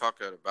know you talk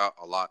about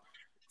a lot.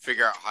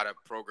 Figure out how to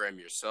program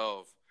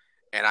yourself,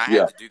 and I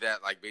had to do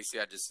that. Like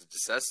basically, I just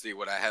necessity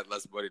when I had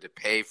less money to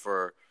pay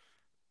for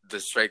the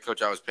strength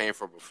coach I was paying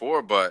for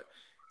before. But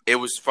it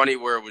was funny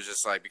where it was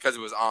just like, because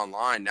it was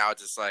online. Now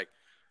it's just like,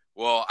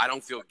 well, I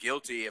don't feel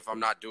guilty if I'm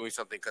not doing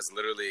something because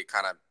literally it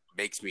kind of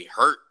makes me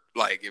hurt.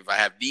 Like if I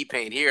have knee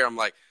pain here, I'm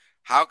like,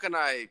 how can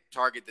I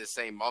target this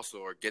same muscle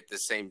or get the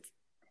same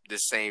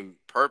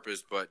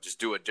purpose, but just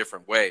do it a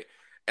different way?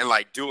 And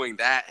like doing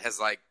that has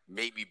like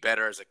made me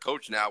better as a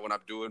coach now when I'm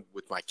doing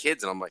with my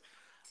kids. And I'm like,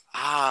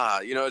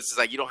 it's just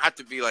like, you don't have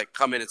to be like,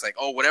 come in. It's like,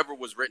 oh, whatever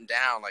was written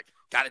down, like,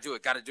 got to do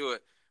it.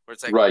 Where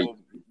it's like, right. Well,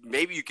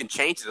 maybe you can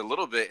change it a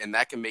little bit and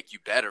that can make you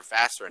better,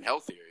 faster, and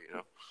healthier,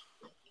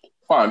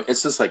 Fine.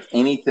 It's just like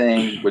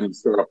anything when you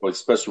start off,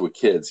 especially with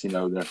kids,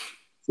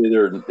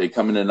 they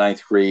come into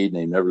ninth grade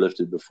and they never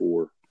lifted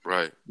before.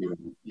 Right.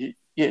 We're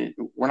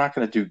not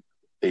going to do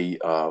a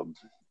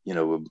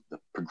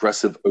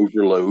progressive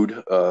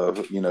overload,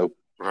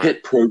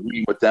 hit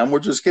program with them. We're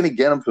just going to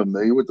get them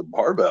familiar with the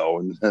barbell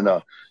and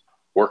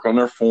work on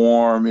their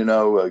form,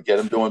 get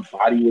them doing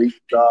body weight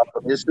stuff. I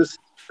mean, it's just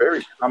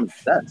very common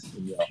sense.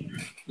 And,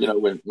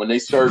 when they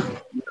start,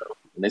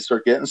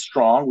 getting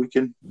strong, we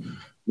can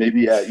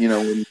maybe add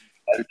a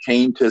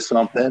chain to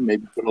something,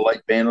 maybe put a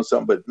light band or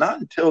something, but not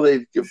until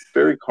they get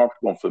very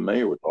comfortable and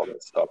familiar with all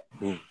that stuff.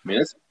 I mean,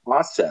 it's a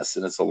process,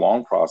 and it's a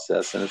long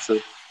process, and it's a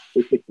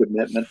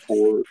commitment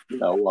for,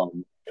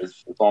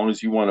 as long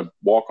as you want to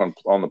walk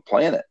on the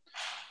planet.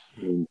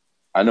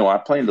 I know I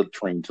plan to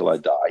train till I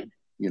die,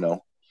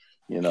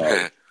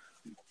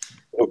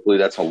 hopefully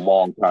that's a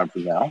long time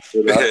from now.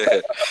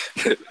 But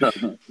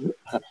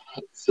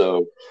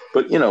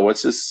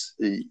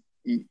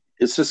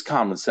it's just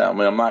common sense. I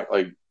mean, I'm not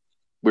like,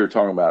 we were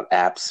talking about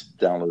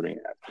downloading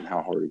apps and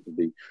how hard it can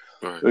be.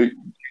 Right. You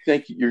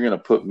think you're going to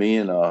put me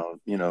in a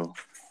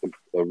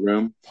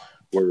room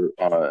where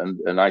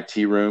an IT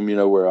room,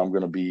 where I'm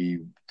going to be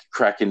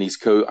cracking these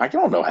codes? I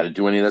don't know how to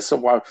do any of that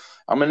stuff.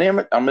 I'm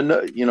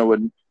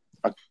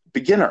a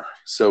beginner.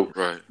 So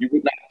right. You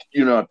would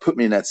not, put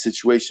me in that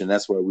situation.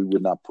 That's why we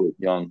would not put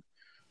young,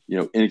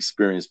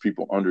 inexperienced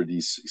people under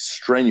these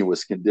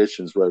strenuous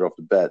conditions right off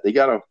the bat. They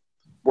got to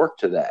work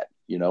to that.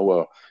 You're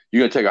going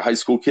to take a high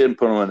school kid and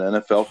put him on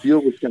an NFL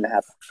field. What's going to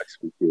happen to a high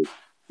school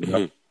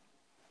kid?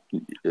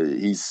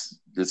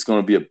 It's going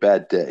to be a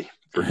bad day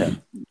for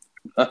him.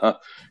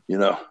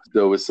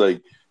 So it's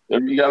like,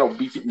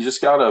 you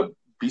just got to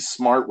be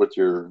smart with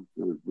your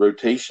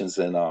rotations.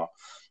 And,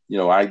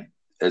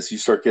 as you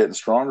start getting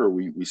stronger,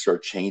 we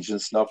start changing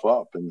stuff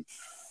up. And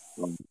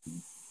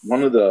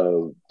one of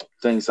the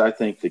things I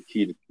think the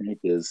key to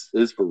strength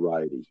is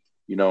variety.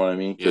 You know what I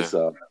mean? Because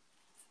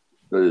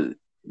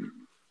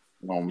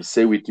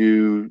say we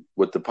do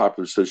what the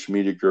popular social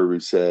media guru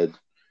said,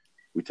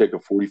 we take a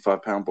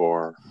 45-pound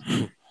bar,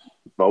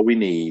 all we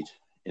need,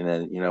 and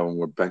then,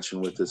 we're benching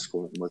with it,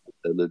 squatting with it,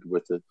 deadlift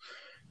with it.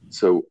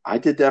 So I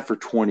did that for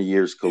 20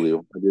 years,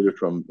 Khalil. I did it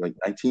from like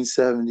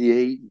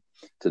 1978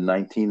 to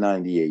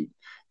 1998.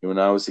 And when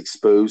I was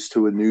exposed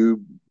to a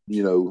new,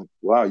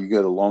 wow, you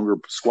got a longer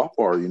squat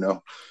bar,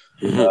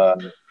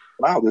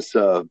 wow, this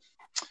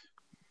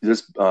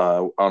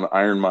on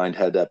Iron Mind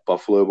had that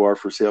Buffalo bar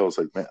for sale. I was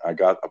like, man, I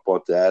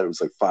bought that. It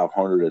was like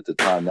 500 at the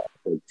time. Now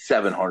it's like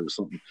 700 or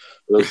something.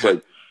 But I was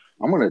like,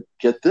 I'm going to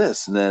get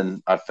this. And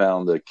then I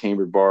found the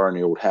Cambridge bar and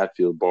the old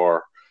Hatfield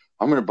bar.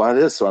 I'm going to buy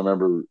this. So I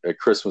remember at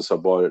Christmas I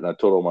bought it, and I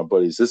told all my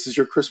buddies, this is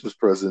your Christmas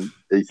present.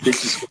 They think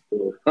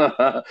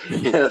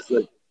it's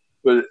like,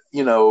 but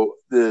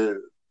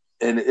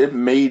and it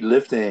made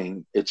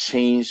lifting, it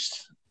changed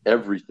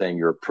everything,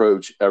 your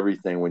approach,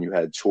 everything when you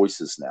had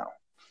choices now.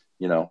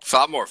 It's a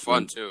lot more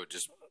fun too.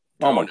 Just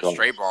going to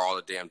straight bar all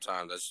the damn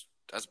time.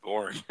 That's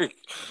boring.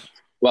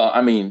 Well,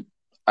 I mean,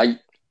 I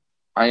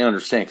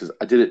understand because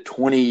I did it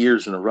 20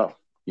 years in a row.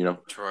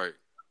 That's right.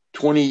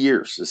 20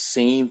 years, the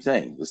same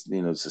thing. It's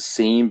the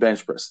same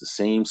bench press, the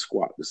same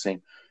squat, the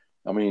same.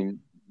 I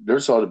mean,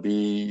 there's ought to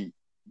be,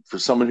 for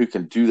someone who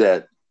can do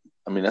that.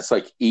 I mean, that's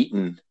like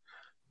eating,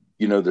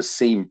 the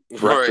same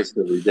breakfast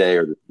every day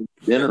or the same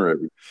dinner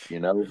every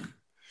day.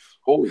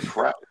 Holy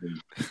crap!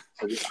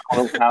 I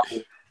don't know how.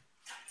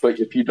 But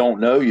if you don't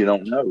know, you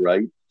don't know,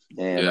 right?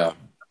 And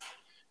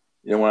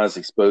when I was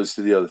exposed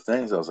to the other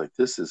things, I was like,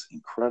 this is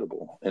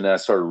incredible. And then I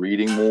started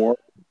reading more.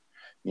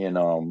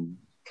 and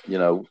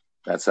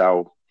that's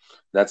how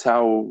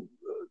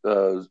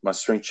my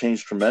strength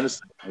changed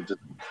tremendously. I just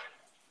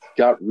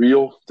got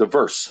real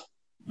diverse.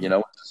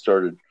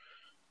 Started.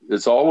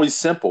 It's always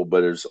simple,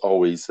 but there's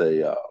always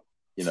a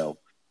you know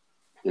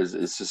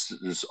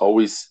it's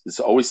always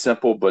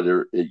simple, but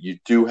you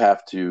do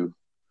have to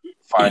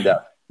find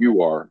out who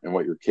you are and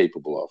what you're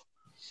capable of.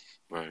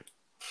 Right.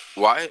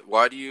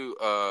 Why do you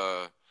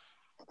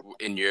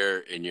in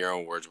your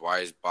own words, why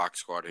is box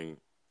squatting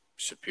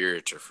superior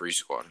to free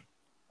squatting?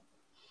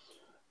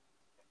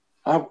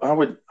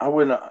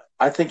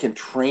 I think in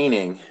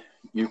training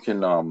you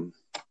can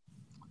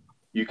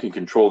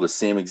control the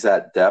same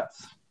exact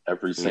depth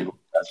every single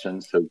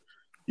session. So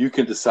you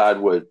can decide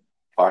what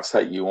box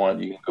height you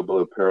want. You can go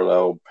below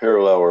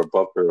parallel or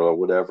above parallel,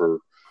 whatever.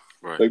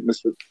 Right. Like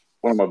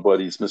one of my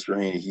buddies, Mr.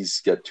 Haney,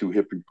 he's got 2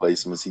 hip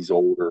replacements. He's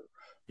older,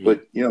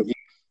 but he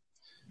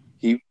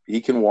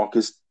can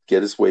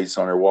get his weights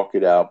on or walk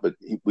it out. But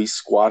we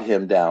squat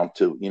him down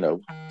to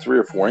 3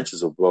 or 4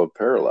 inches above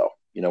parallel.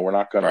 We're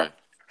not gonna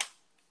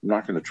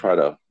try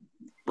to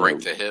break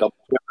the hip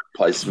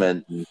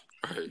replacement and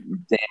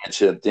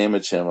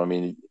damage him. I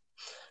mean,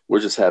 we're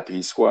just happy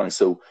he's squatting.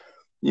 So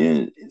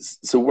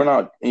we're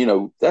not.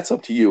 That's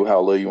up to you how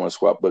low you want to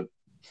squat. But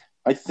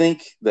I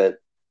think that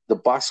the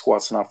box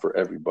squat's not for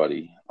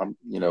everybody.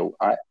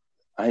 I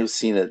have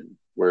seen it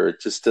where it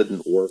just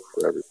didn't work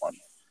for everyone,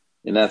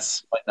 and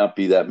that's might not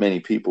be that many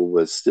people,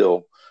 but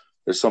still,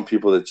 there's some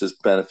people that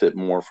just benefit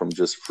more from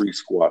just free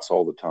squats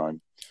all the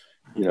time.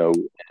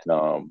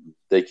 And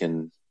they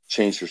can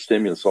change their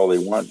stimulus all they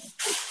want,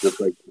 just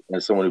like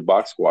someone who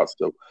box squats.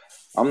 So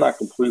I'm not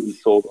completely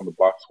sold on the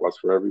box squats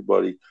for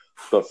everybody,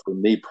 but for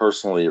me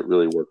personally, it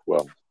really worked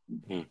well.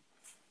 Mm-hmm.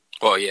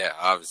 Well, yeah,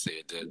 obviously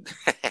it did.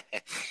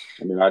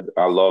 I mean,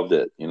 I loved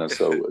it,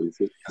 so it's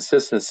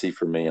consistency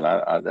for me, and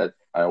I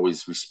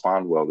always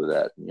respond well to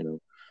that,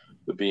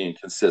 but being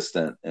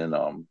consistent and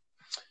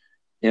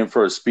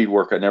for a speed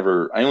work, I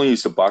only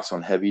used to box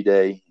on heavy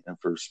day and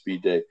for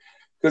speed day,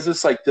 because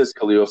it's like this,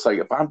 Khalil. It's like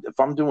if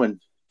I'm doing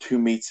 2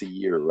 meets a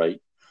year,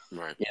 right?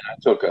 Right. And I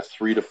took a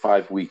 3 to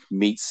 5 week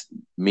meet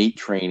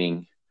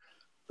training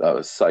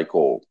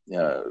cycle,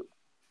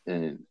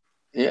 and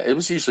it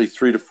was usually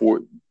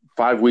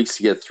 5 weeks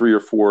to get 3 or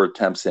 4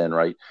 attempts in,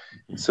 right?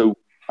 Mm-hmm. So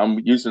I'm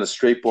using a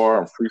straight bar,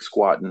 I'm free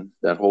squatting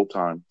that whole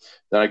time.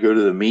 Then I go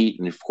to the meet,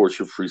 and of course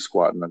you're free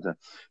squatting.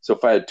 So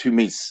if I had 2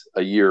 meets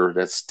a year,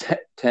 that's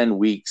 10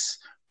 weeks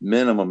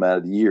minimum out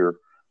of the year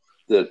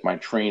that my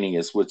training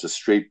is with a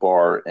straight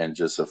bar and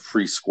just a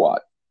free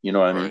squat. You know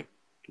what I mean?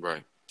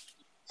 Right.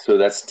 So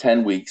that's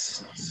 10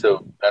 weeks.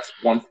 So that's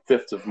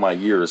 1/5 of my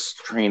year's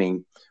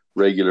training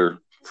regular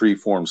free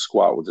form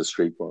squat with a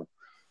straight bar.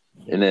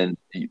 And then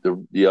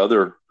the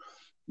other,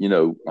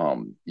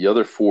 the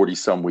other 40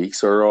 some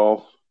weeks are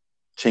all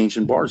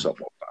changing bars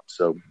up all the time.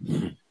 So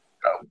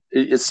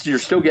you're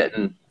still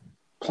getting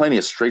plenty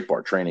of straight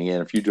bar training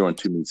in if you're doing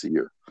 2 meets a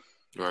year.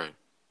 Right.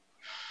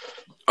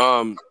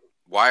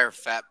 Why are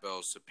fat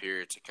bells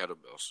superior to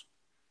kettlebells?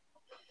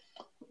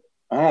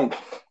 I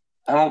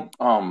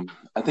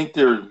think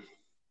they're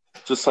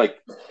just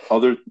like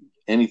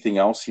anything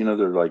else,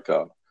 they're like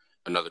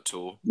another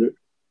tool.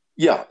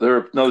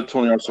 They're another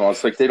tool in the arsenal.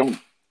 It's like they don't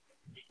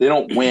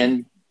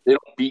win. They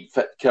don't beat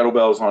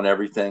kettlebells on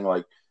everything.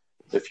 Like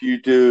if you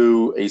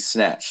do a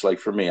snatch, like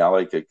for me, I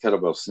like a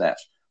kettlebell snatch.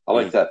 I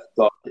like that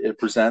thought it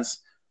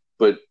presents,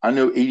 but I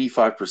know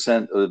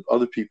 85% of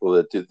other people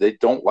that do, they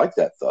don't like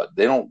that thought.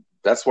 They don't.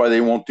 That's why they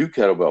won't do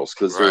kettlebells,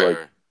 because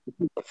they're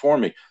like for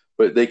me.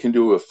 But they can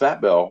do a fat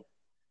bell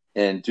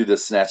and do the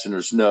snatch, and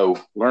there's no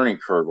learning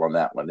curve on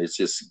that one. It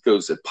just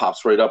it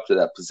pops right up to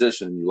that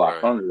position, and you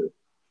lock under it.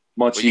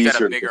 Much easier. You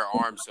got a bigger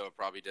arm, so it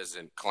probably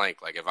doesn't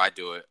clank. Like if I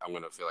do it, I'm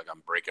gonna feel like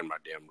I'm breaking my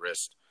damn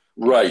wrist.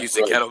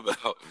 Using a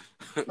kettlebell.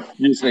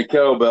 Using a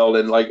kettlebell,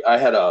 and like I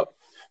had a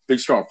big,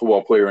 strong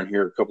football player in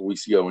here a couple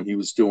weeks ago, and he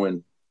was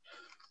doing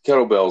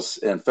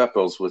kettlebells and fat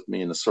bells with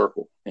me in a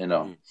circle,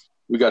 and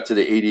we got to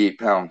the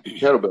 88-pound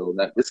kettlebell,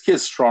 and this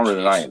kid's stronger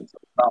than I am. So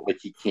it's not like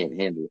he can't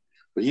handle it,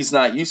 but he's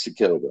not used to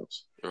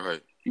kettlebells.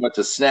 Right. He went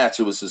to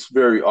snatch. It was just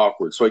very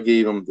awkward. So I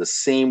gave him the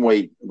same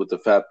weight with the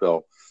fat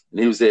bell, and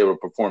he was able to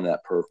perform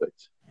that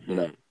perfect.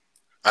 I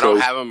don't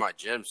have him in my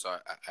gym, so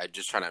I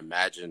just trying to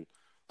imagine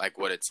like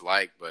what it's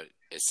like, but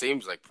it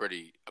seems like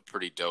a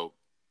pretty dope.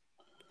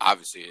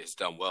 Obviously, it's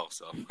done well.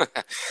 So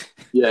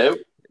yeah,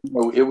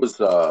 it was.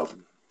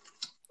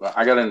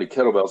 I got into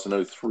kettlebells in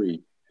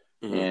 2003,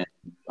 and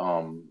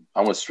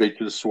I went straight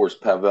to the source,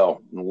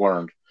 Pavel, and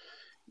learned.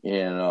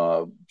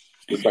 And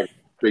it's like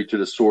straight to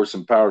the source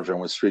and power gym. I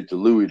went straight to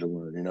Louis to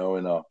learn,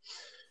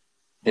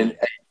 and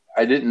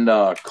I didn't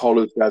call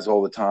those guys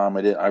all the time.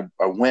 I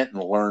went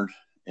and learned,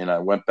 and I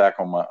went back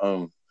on my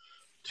own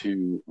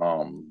to,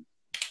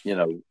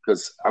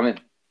 because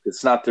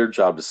it's not their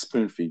job to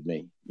spoon feed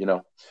me,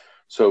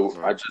 So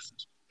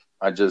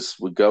I just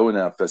would go, and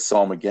if I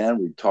saw them again,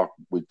 we'd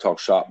talk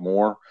shop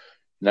more,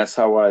 and that's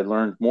how I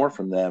learned more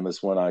from them,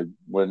 is when I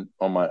went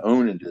on my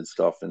own and did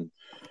stuff, and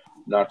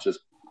not just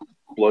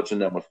bludgeon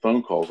them with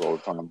phone calls all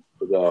the time.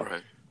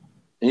 But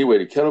anyway,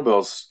 the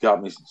kettlebells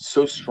got me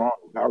so strong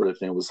in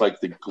powerlifting. It was like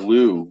the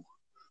glue,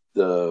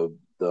 the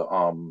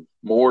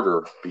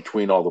mortar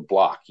between all the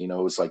block. You know,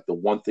 it was like the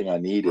one thing I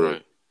needed.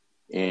 Right.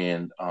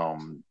 And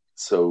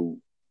so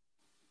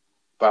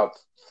about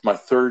my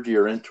third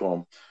year into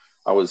them,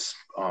 I was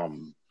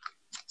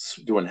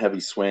doing heavy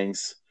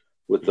swings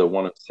with the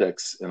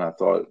 106, and I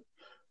thought,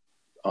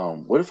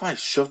 what if I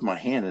shoved my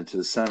hand into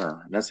the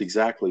center? And that's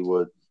exactly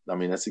what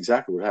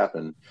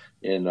happened.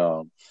 And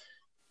I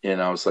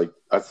was like,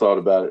 I thought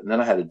about it, and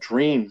then I had a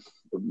dream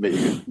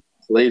maybe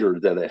later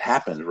that it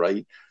happened,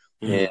 right?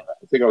 And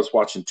I think I was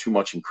watching too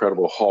much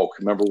Incredible Hulk.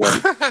 Remember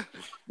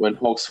when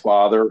Hulk's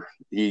father,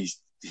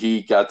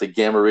 he got the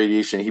gamma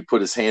radiation, he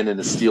put his hand in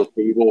the steel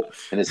table,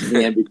 and his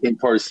hand became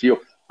part of steel.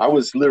 I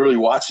was literally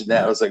watching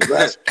that. I was like,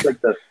 that's like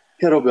the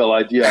kettlebell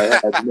idea I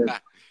had.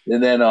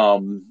 And then I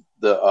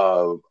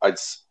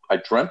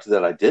dreamt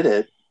that I did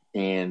it,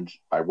 and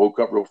I woke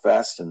up real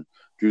fast and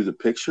drew the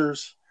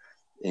pictures,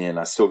 and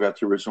I still got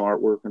the original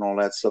artwork and all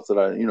that stuff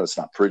that it's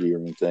not pretty or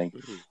anything.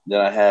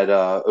 Then I had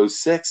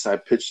 06, I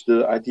pitched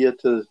the idea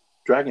to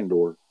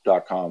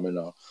dragondoor.com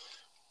and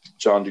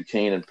John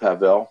Duquesne and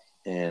Pavel,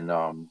 and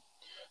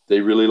they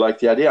really liked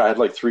the idea. I had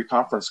like 3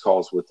 conference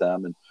calls with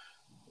them,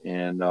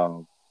 and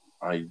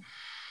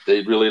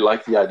they really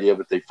liked the idea,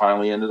 but they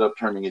finally ended up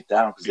turning it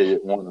down because they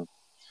didn't want to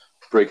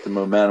break the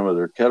momentum of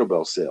their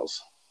kettlebell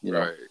sales.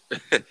 Right.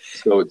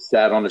 So it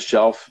sat on the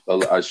shelf.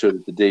 I showed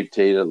it to Dave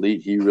Tate at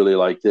Elite. He really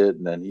liked it,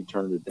 and then he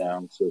turned it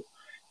down. So he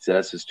said,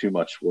 that's just too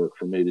much work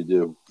for me to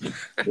do.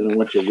 Then I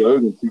went to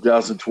Rogue in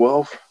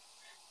 2012,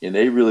 and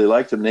they really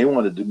liked them. They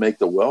wanted to make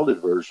the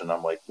welded version.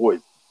 I'm like,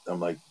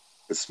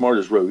 as smart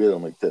as Rogue is,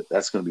 I'm like,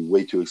 that's going to be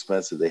way too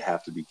expensive. They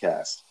have to be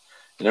cast.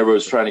 And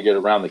everybody's trying to get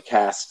around the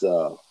cast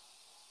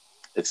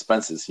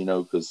expenses,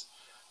 because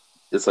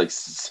it's like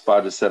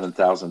 $5,000 to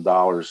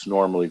 $7,000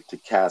 normally to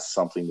cast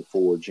something to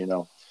forge, and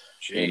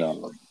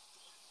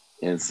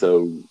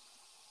so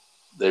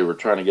they were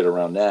trying to get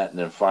around that. And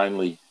then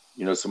finally,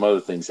 some other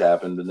things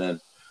happened, and then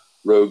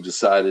Rogue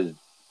decided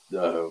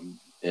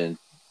in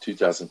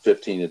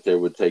 2015 that they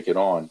would take it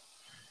on.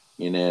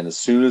 And then as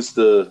soon as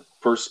the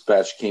first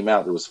batch came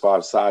out, there was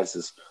 5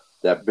 sizes.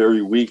 That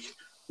very week,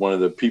 one of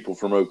the people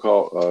from Rogue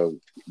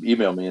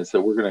emailed me and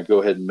said, we're going to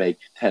go ahead and make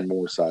 10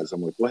 more sizes.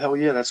 I'm like, well, hell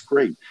yeah, that's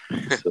great.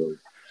 So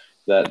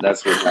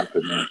that's what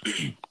happened.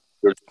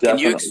 There's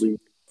definitely.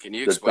 Can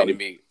you explain to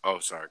me? Oh,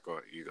 sorry. Go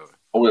ahead. You go ahead.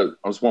 Oh,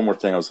 I was one more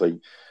thing. I was like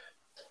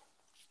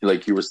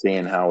you were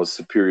saying, how it's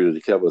superior to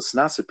the kettlebell. It's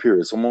not superior.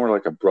 It's more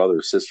like a brother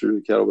or sister to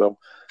the kettlebell,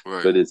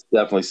 right. But it's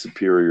definitely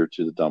superior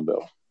to the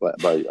dumbbell.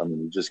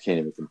 You just can't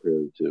even compare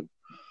the two.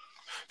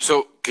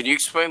 So, can you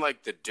explain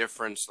like the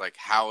difference, like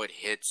how it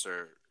hits,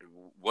 or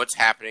what's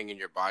happening in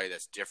your body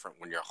that's different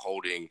when you're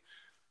holding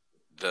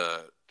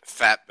the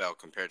fat bell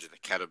compared to the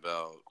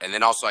kettlebell, and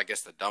then also I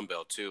guess the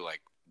dumbbell too?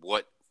 Like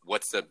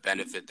what's the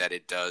benefit that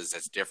it does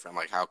that's different?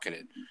 Like how can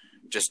it,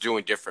 just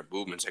doing different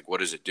movements, like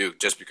what does it do?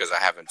 Just because I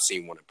haven't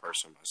seen one in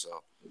person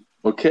myself.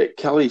 Okay,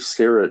 Kelly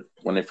Starrett,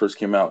 when they first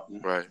came out,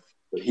 right?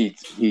 He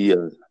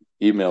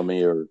emailed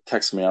me or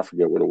texted me, I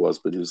forget what it was,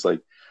 but he was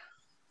like,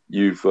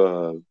 "You've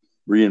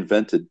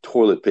reinvented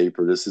toilet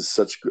paper. This is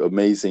such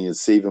amazing.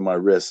 It's saving my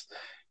wrist."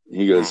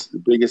 And he goes, "The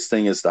biggest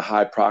thing is the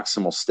high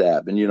proximal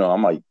stab." And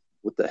I'm like,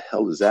 what the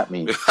hell does that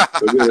mean?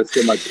 Let's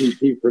get my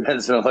PT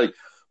friends, and I'm like,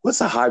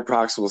 what's a high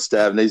proximal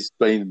stab? And they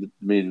explained to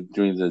me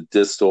doing the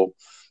distal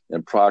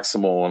and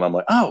proximal, and I'm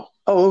like, oh,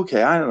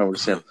 okay, I don't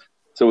understand.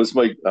 So it's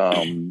like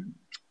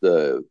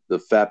the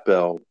fat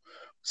bell,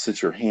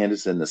 since your hand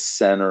is in the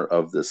center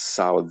of the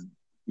solid,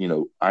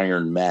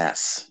 iron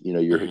mass,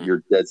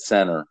 your dead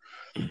center,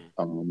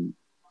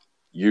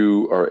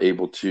 you are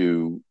able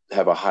to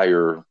have a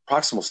higher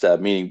proximal stab,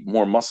 meaning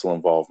more muscle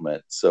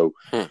involvement. So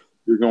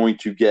you're going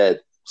to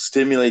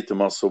stimulate the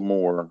muscle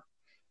more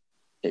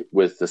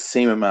with the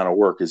same amount of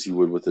work as you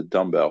would with a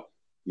dumbbell,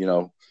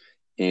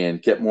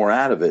 and get more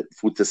out of it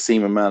with the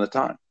same amount of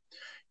time.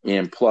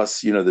 And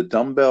plus, the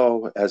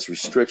dumbbell has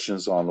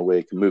restrictions on the way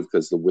it can move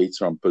because the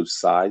weights are on both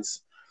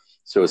sides.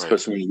 So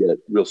especially when you get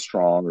real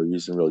strong or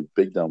using really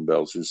big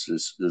dumbbells,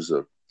 there's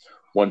a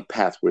one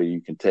pathway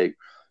you can take.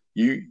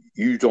 You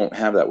don't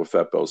have that with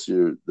fat bells.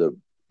 The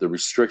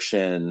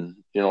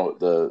restriction,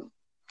 the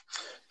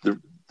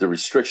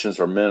restrictions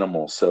are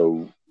minimal.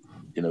 So,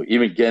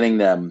 even getting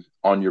them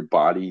on your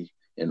body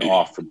and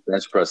off from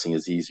bench pressing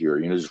is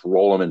easier. Just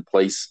roll them in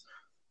place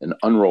and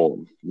unroll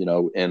them,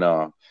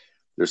 and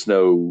there's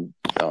no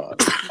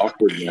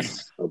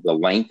awkwardness of the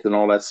length and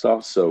all that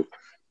stuff. So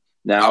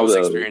now I was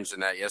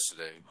experiencing that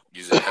yesterday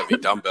using heavy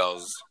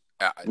dumbbells.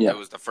 It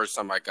was the first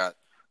time I got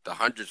the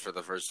hundreds for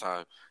the first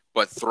time,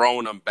 but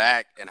throwing them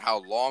back and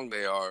how long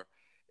they are,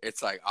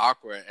 it's like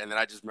awkward. And then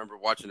I just remember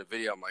watching the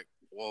video. I'm like,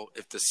 well,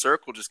 if the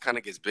circle just kind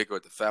of gets bigger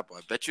with the fat ball,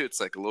 I bet you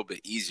it's like a little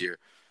bit easier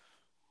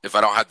if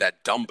I don't have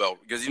that dumbbell,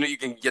 because you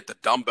can get the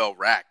dumbbell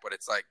rack, but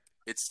it's like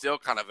it's still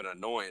kind of an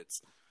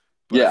annoyance.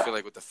 But I feel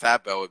like with the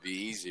fat bell, it'd be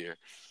easier.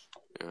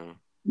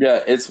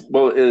 Yeah,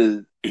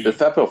 the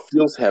fat bell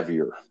feels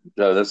heavier.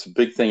 That's a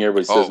big thing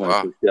everybody says when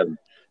it feels heavy.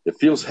 it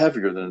feels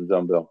heavier than a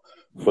dumbbell.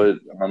 But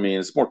I mean,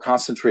 it's more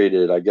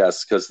concentrated, I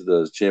guess, because of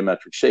the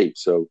geometric shape.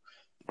 So,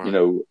 you Right.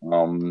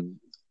 know,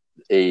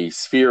 a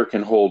sphere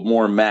can hold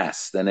more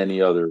mass than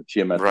any other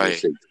geometrical Right.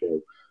 shape.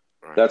 So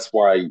Right. that's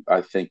why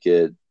I think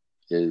it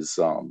is,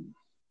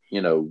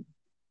 you know,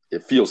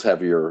 it feels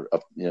heavier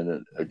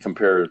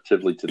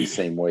comparatively to the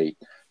same weight.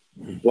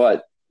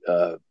 But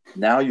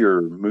now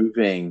you're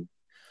moving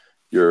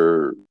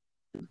your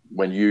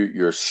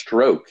your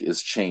stroke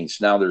is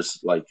changed. Now there's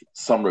like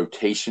some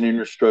rotation in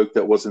your stroke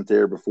that wasn't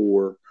there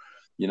before.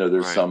 You know,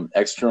 there's Right. some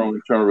external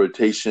internal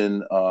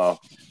rotation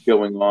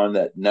going on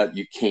that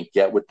you can't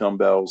get with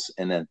dumbbells,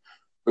 and then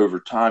over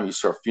time you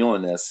start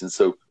feeling this. And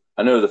so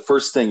I know the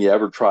first thing you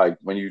ever tried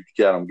when you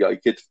get them, you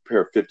get a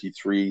pair of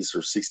 53s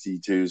or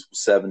 62s,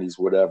 70s,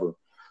 whatever,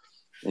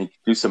 and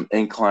do some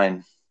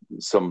incline,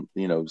 some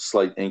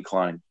slight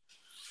incline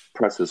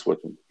presses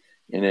with them.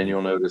 And then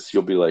you'll notice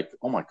you'll be like,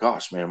 oh my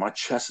gosh, man, my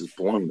chest is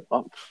blown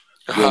up.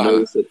 You'll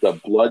notice that the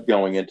blood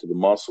going into the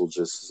muscle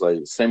just is like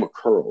same with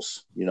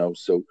curls,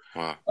 So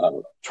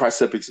Wow.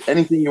 triceps,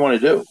 anything you want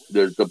to do,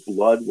 the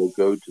blood will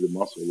go to the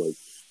muscle like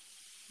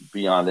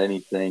beyond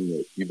anything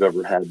that you've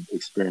ever had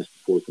experience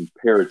before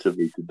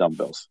comparatively to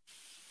dumbbells.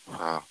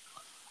 Wow.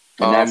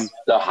 And that's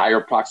the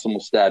higher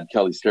proximal stab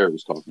Kelly Starrett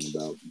was talking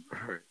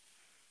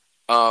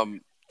about.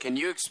 Can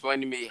you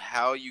explain to me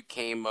how you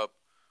came up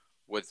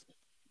with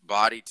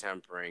body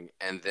tempering,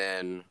 and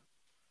then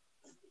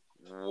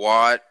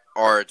what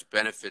are its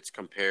benefits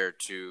compared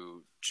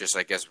to just,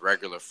 I guess,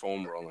 regular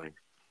foam rolling,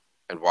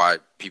 and why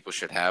people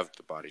should have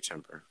the body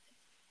temper?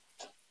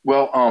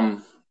 Well,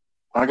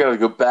 I got to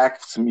go back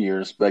some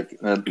years, back in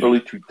the early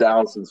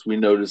 2000s. We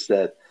noticed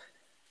that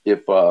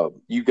if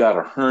you got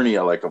a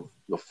hernia, like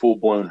a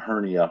full-blown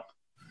hernia,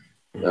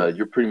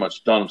 you're pretty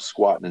much done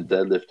squatting and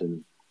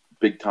deadlifting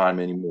big time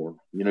anymore.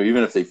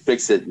 Even if they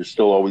fix it, you're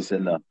still always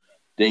in the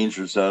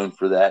danger zone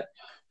for that.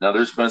 Now,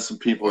 there's been some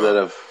people that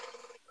have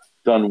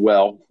done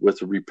well with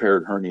the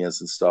repaired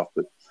hernias and stuff,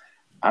 but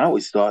I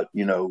always thought,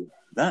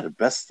 the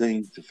best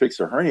thing to fix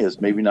a hernia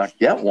is maybe not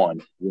get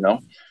one, and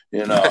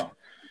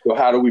so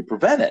how do we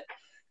prevent it?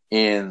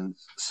 And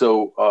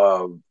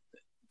so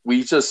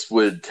we just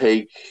would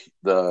take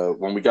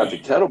when we got the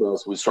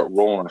kettlebells, we start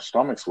rolling our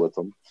stomachs with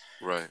them.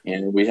 Right.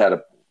 And we had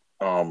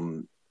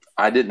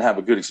I didn't have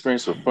a good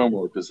experience with foam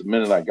roller because the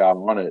minute I got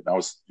on it, and I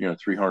was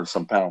 300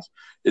 some pounds,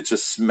 it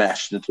just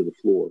smashed into the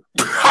floor.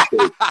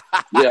 So,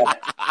 yeah.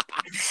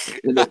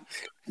 And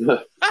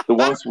the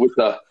ones with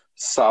the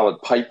solid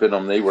pipe in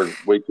them, they were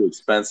way too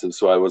expensive,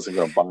 so I wasn't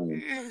going to buy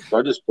them. So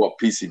I just bought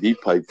PCB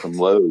pipe from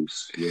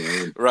Lowe's.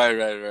 Right.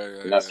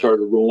 And I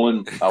started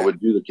rolling. I would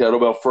do the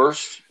kettlebell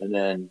first, and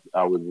then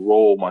I would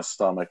roll my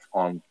stomach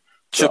on.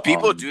 Should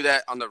people do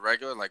that on the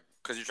regular, like,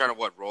 because you're trying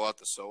to roll out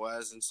the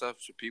psoas and stuff?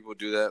 Should people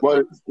do that?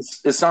 Well,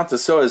 it's not the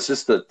psoas; it's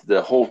just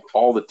the whole,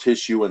 all the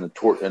tissue in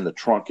the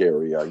trunk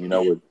area,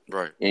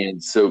 Right.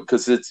 And so,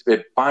 because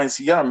it binds,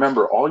 you got to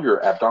remember all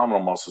your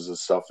abdominal muscles and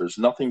stuff. There's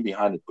nothing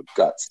behind it but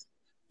guts.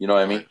 You know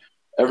what I mean?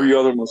 Every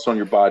other muscle on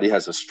your body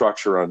has a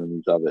structure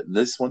underneath of it, and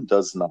this one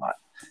does not.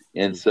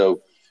 And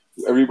so,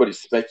 everybody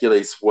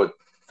speculates what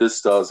this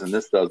does and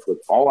this does, but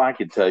all I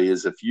can tell you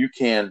is if you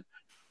can.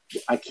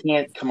 I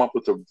can't come up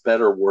with a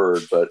better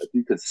word, but if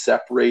you could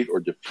separate or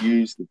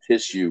diffuse the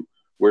tissue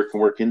where it can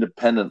work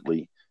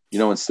independently,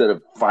 instead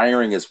of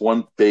firing as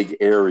one big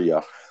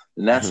area.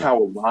 And that's how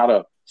a lot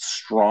of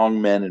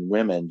strong men and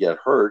women get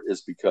hurt,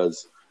 is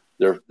because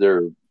they're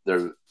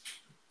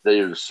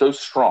so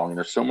strong and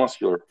they're so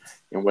muscular.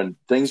 And when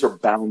things are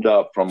bound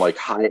up from like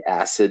high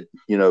acid,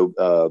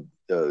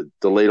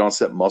 delayed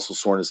onset muscle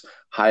soreness,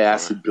 high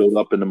acid build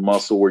up in the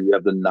muscle where you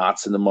have the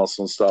knots in the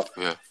muscle and stuff.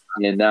 Yeah.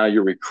 And now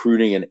you're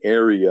recruiting an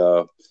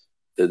area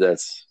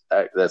that's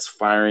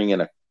firing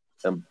in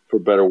for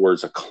better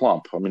words, a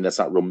clump. I mean, that's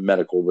not real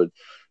medical, but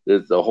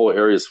the whole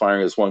area is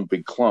firing as one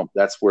big clump.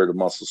 That's where the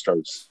muscle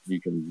starts.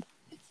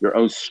 Your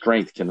own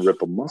strength can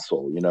rip a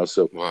muscle,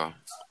 So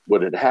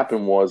what had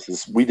happened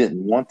is we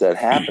didn't want that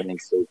happening.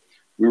 So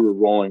we were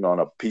rolling on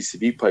a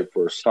PCB pipe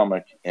for our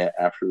stomach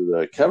after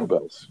the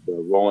kettlebells,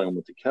 rolling them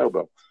with the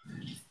kettlebell.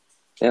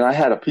 And I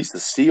had a piece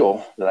of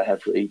steel that I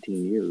had for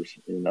 18 years,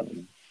 and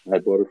I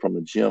bought it from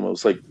the gym. It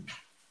was like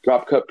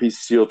drop cut piece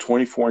of steel,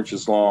 24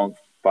 inches long,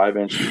 5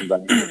 inches in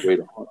diameter, weighed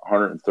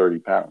 130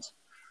 pounds.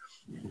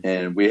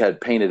 And we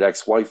had painted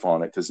ex-wife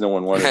on it because no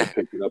one wanted to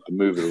pick it up and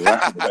move it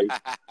around.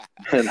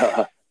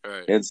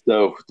 Right? And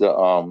so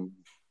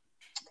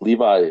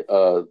Levi,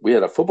 we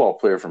had a football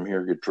player from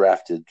here get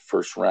drafted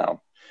first round.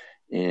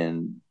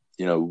 And,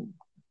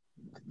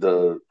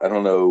 I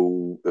don't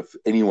know if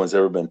anyone's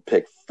ever been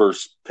picked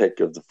first pick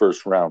of the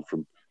first round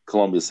from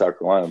Columbia, South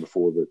Carolina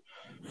before, but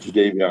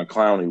Jadeveon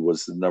Clowney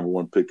was the number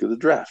one pick of the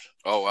draft.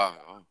 Oh,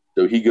 wow.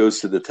 So he goes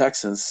to the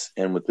Texans,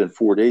 and within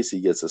 4 days,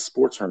 he gets a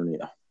sports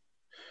hernia.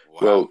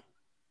 Wow.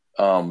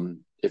 Well,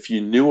 if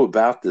you knew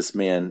about this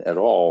man at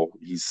all,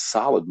 he's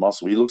solid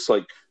muscle. He looks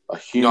like a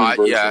human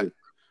version.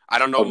 I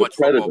don't know much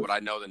football, but I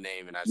know the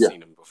name, and I've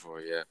seen him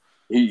before, yeah.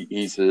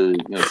 he's a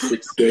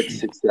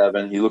 6'6",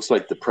 6'7". He looks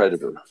like the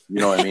Predator. You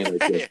know what I mean?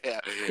 Like Yeah,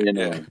 and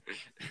yeah.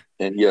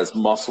 and he has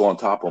muscle on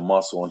top of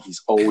muscle, and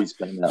he's always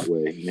been that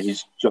way. I mean,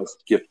 he's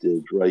just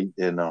gifted, right?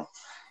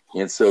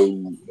 And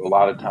so a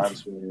lot of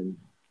times when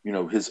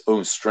his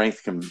own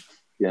strength can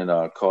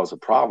cause a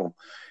problem,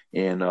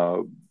 and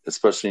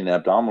especially in the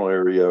abdominal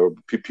area, or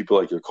people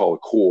like to call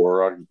it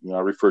core. I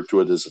refer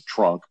to it as a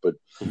trunk, but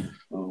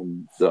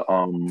um, the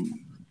um,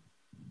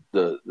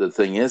 the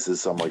thing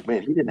is I'm like,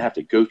 man, he didn't have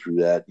to go through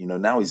that.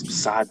 Now he's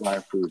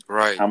sidelined for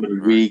Right, how many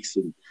right. weeks,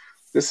 and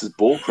this is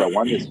bullcrap.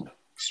 Why does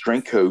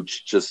strength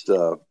coach just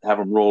have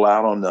him roll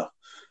out on the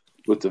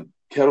with the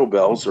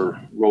kettlebells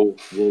or roll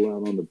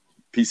out on the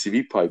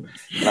PCV pipe?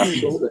 And I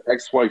saw the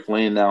ex-wife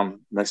laying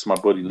down next to my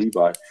buddy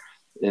Levi,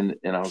 and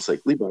I was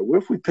like, Levi,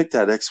 what if we pick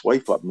that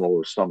ex-wife up and roll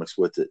her stomachs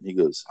with it? And he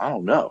goes, I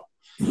don't know.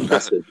 And I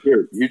said,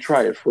 here, you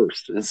try it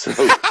first. And so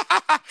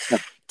I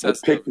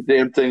Test picked of the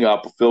damn thing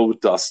up, filled with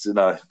dust, and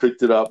I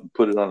picked it up and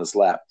put it on his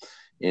lap.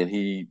 And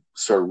he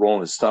started rolling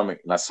his stomach,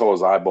 and I saw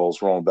his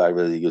eyeballs rolling back.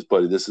 He goes,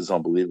 buddy, this is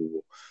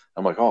unbelievable.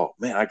 I'm like, oh,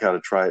 man, I got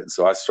to try it. And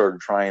so I started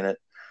trying it,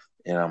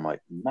 and I'm like,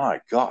 my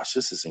gosh,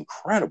 this is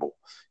incredible.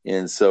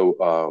 And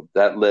so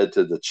that led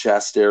to the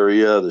chest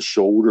area, the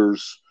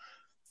shoulders,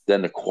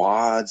 then the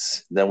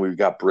quads. Then we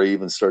got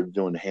brave and started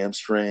doing the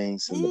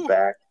hamstrings and the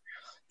back.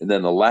 And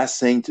then the last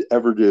thing to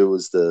ever do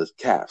was the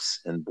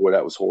calves. And boy,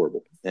 that was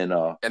horrible. And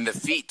the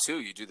feet too.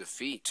 You do the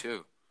feet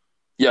too.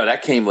 yeah,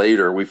 that came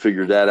later. We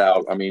figured that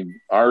out. I mean,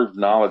 our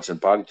knowledge and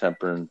body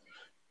temper in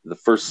the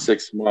first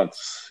 6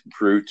 months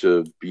grew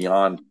to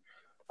beyond.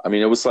 I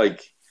mean, it was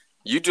like,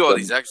 You do all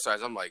these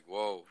exercises. I'm like,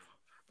 whoa.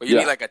 But you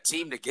need yeah, like a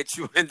team to get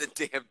you in the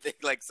damn thing.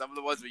 Like some of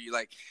the ones where you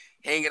like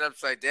hang it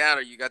upside down,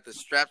 or you got the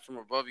straps from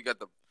above, you got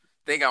the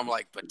thing. I'm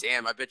like, but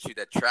damn, I bet you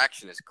that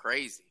traction is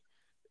crazy.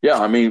 yeah.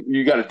 I mean,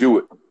 you got to do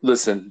it.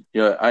 Listen,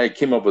 I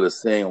came up with a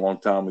saying a long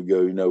time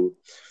ago. I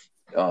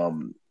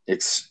don't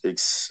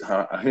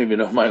even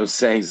know my own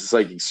sayings. It's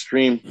like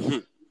extreme.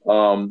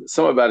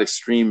 Something about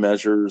extreme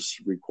measures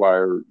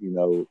require,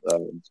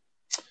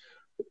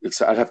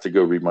 I'd have to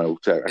go read my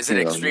old text. I Is it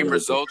can't even extreme remember it.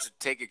 results to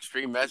take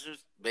extreme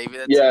measures? Maybe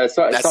that's it. Yeah, it's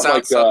That something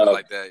like sounds something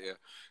like that. Yeah.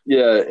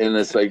 yeah, and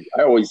it's like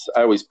I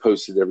always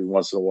post it every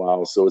once in a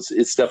while, so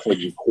it's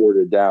definitely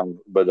recorded down.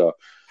 But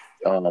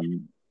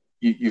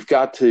you've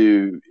got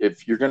to,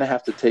 if you're going to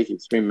have to take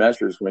extreme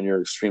measures when you're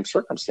in extreme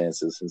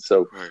circumstances, and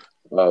so Right.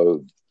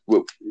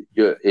 an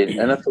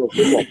NFL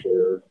football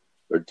player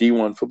or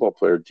D1 football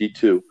player,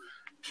 D2,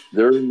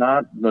 they're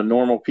not the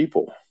normal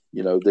people.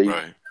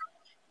 Right.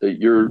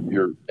 Your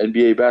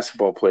NBA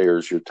basketball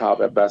players, your top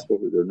basketball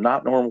players, they're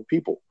not normal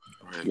people.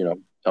 Right.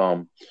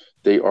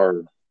 They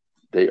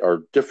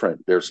are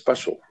different. They're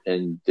special,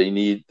 and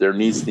their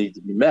needs need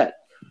to be met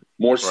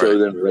more so Right.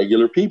 than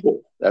regular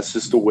people. That's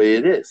just the way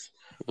it is.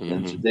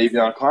 And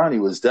Jadeveon Clowney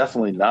was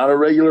definitely not a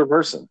regular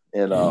person,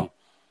 and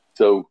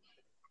so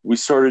we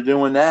started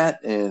doing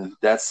that, and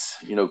that's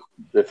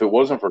if it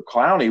wasn't for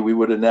Clowney, we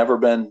would have never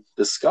been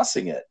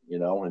discussing it.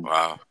 And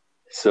Wow.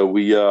 so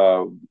we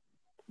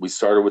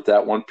started with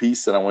that one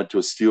piece, and I went to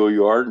a steel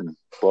yard and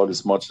bought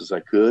as much as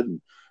I could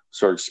and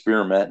started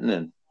experimenting,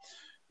 and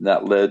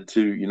that led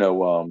to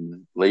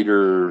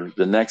later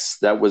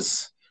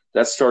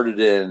that started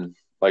in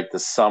like the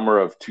summer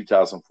of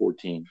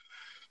 2014,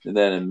 and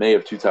then in May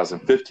of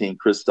 2015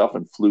 Chris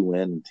Duffin flew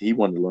in, and he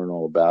wanted to learn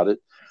all about it,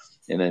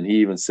 and then he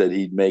even said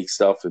he'd make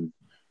stuff and You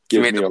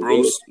give made me the a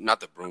brooms, not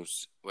the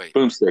brooms. Wait.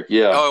 boomstick.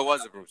 Yeah, Oh, it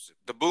was a broomstick.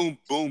 The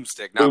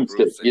boomstick, not boomstick.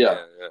 broomstick. Yeah.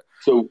 Yeah, yeah.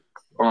 So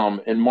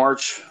in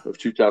March of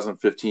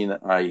 2015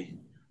 I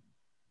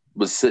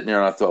was sitting there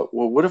and I thought,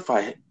 well, what if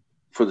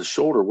for the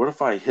shoulder, what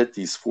if I hit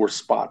these 4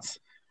 spots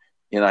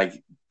and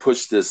I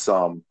push this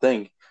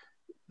thing,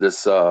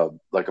 this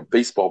like a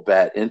baseball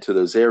bat into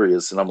those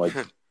areas? And I'm like,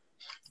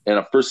 and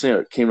the first thing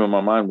that came to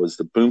my mind was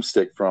the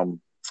boomstick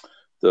from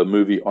the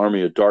movie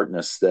Army of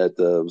Darkness. That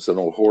was an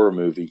old horror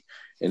movie,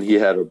 and he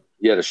had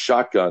a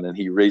shotgun, and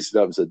he raised it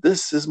up and said,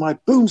 "This is my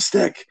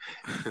boomstick."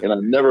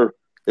 And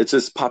it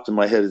just popped in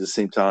my head at the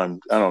same time.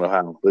 I don't know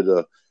how,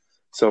 but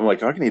so I'm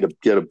like, I need to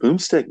get a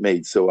boomstick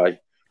made. So I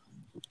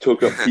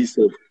took a piece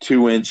of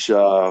 2-inch,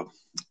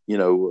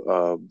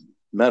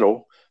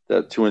 metal,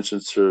 that 2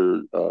 inches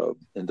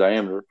in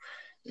diameter,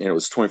 and it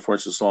was 24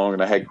 inches long.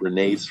 And I had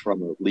grenades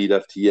from a lead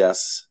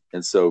FTS,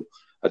 and so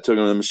I took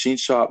them to the machine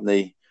shop, and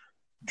they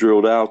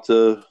drilled out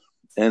the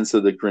ends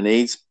of the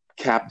grenades,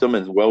 capped them,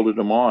 and welded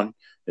them on.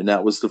 And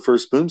that was the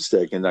first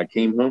boomstick. And I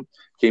came to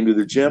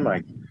the gym.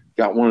 I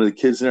got one of the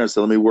kids in there and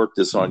said, let me work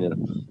this on you.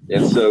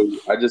 And so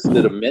I just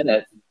did a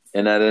minute,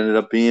 and that ended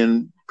up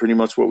being pretty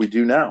much what we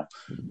do now.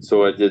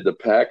 So I did the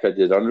pack, I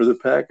did under the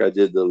pack, I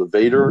did the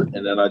levator,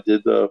 and then I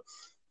did the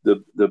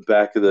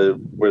back of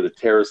where the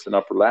terrace and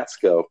upper lats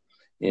go.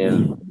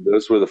 And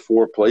those were the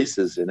 4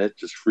 places, and it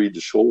just freed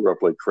the shoulder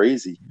up like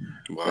crazy.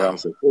 Wow. And I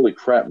was like, holy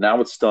crap, now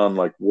it's done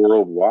like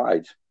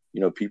worldwide.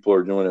 People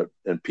are doing it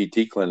in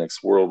PT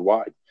clinics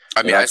worldwide.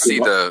 I mean, I see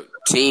the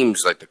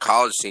teams, like the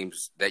college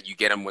teams, that you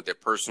get them with their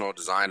personal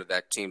design of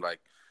that team, like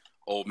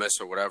Ole Miss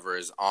or whatever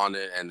is on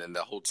it, and then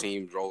the whole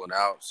team's rolling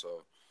out.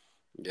 So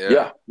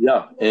Yeah.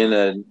 And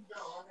then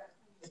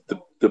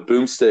the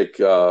boomstick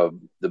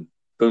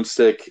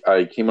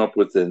I came up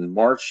with in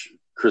March.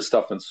 Chris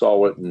Stuffin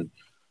saw it in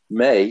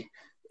May,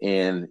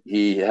 and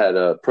he had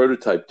a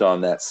prototype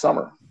done that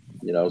summer.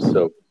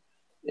 So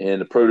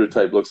and the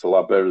prototype looks a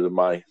lot better than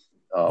my.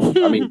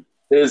 I mean,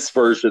 his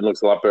version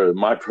looks a lot better than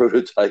my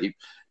prototype.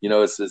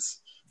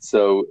 It's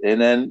so,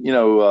 and then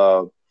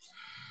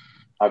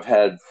I've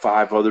had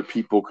 5 other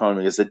people come to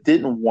me because I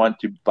didn't want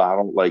to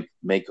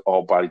make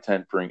all body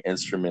tempering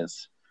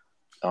instruments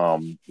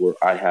where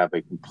I have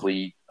a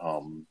complete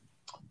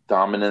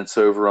dominance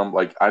over them.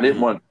 Like I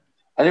didn't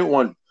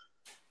want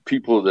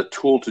people the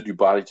tool to do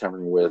body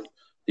tempering with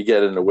to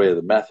get in the way of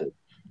the method.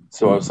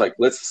 So I was like,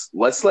 let's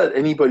let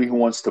anybody who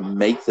wants to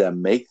make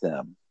them.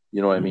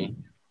 You know what I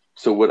mean?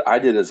 So what I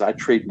did is I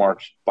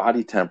trademarked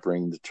body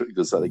tempering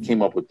because they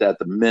came up with that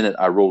the minute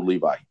I rolled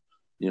Levi.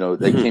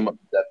 They came up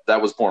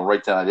that was born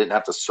right then. I didn't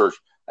have to search.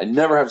 I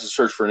never have to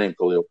search for a name,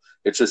 Khalil.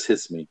 It just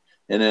hits me.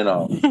 And then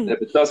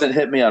if it doesn't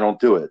hit me, I don't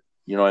do it.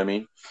 You know what I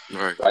mean?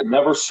 Right. I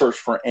never search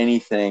for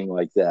anything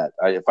like that.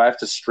 If I have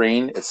to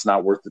strain, it's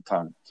not worth the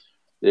time.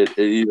 It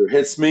either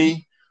hits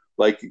me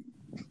like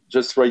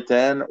just right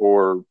then,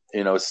 or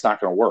it's not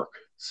going to work.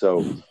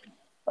 So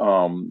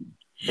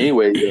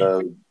anyway,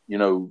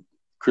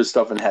 Chris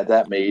Stuffin had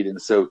that made,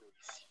 and so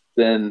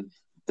then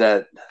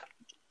that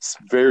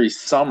very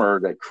summer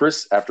that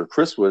after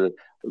Chris would it,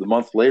 the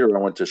month later, I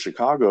went to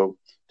Chicago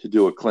to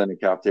do a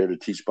clinic out there to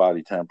teach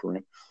body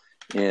tempering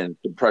and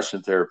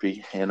compression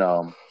therapy, and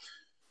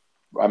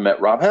I met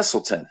Rob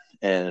Hesselton,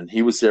 and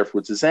he was there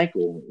with his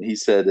ankle. He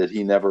said that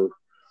he never,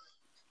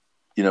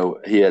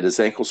 he had his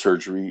ankle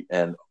surgery,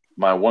 and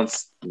my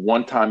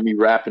one time me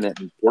wrapping it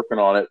and working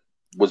on it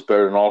was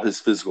better than all his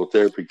physical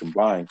therapy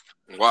combined.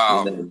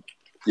 Wow. And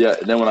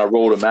then when I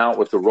rolled him out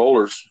with the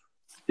rollers,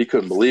 he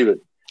couldn't believe it.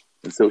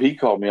 And so he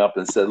called me up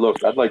and said,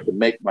 look, I'd like to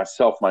make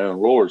myself my own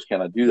rollers.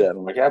 Can I do that? And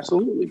I'm like,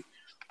 absolutely.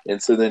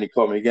 And so then he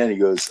called me again. He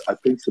goes, I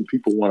think some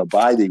people want to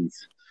buy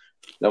these.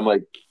 And I'm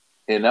like,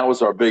 and that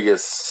was our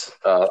biggest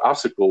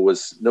obstacle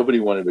was nobody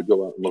wanted to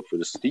go out and look for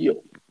the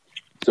steel.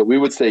 So we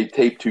would say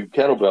tape 2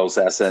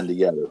 kettlebells ass end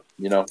together,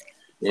 and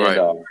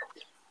right.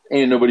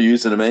 Ain't nobody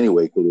using them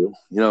anyway, Khalil.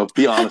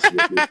 Be honest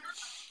with you.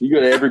 You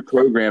go to every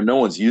program, no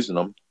one's using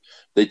them.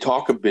 They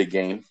talk a big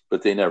game,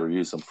 but they never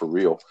use them for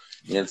real.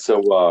 And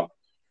so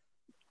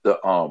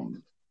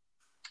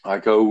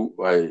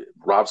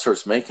Rob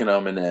starts making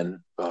them, and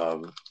then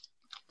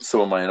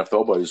some of my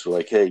NFL buddies were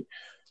like, hey,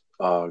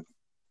 where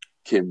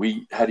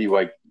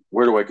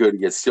do I go to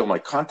get steel? I'm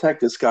like, contact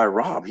this guy,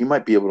 Rob. He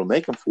might be able to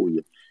make them for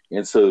you.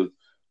 And so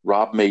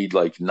Rob made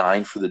like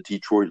 9 for the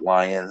Detroit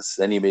Lions.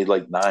 Then he made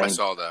like 9. I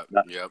saw that.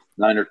 Yep.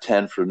 9 or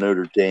 10 for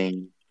Notre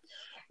Dame.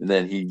 And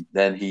then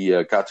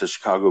he got to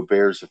Chicago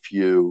Bears a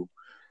few.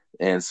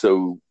 And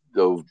so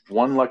the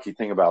one lucky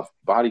thing about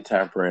body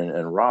tempering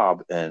and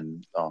Rob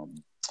and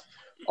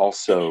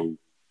also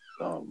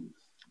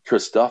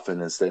Chris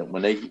Duffin is that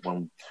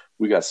when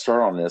we got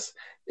started on this,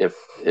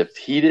 if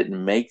he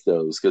didn't make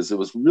those, because it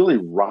was really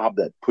Rob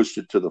that pushed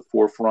it to the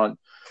forefront,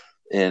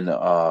 and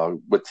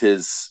with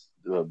his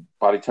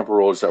body temper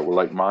rollers that were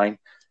like mine,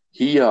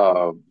 he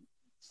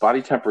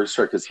body temper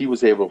started because he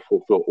was able to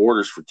fulfill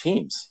orders for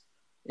teams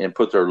and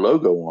put their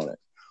logo on it,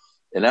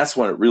 and that's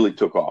when it really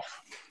took off.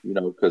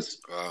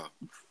 Because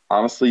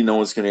honestly, no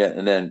one's going to get.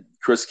 And then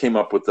Chris came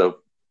up with the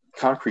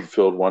concrete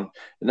filled one,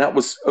 and that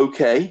was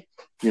okay.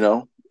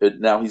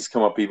 Now he's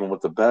come up even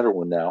with a better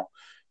one now.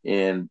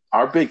 And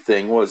our big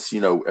thing was,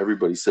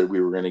 everybody said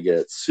we were going to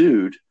get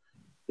sued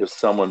if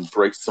someone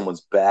breaks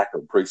someone's back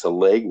or breaks a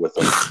leg with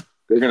them.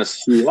 They're going to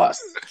sue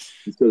us.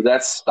 And so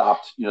that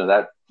stopped,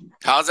 that.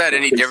 How's that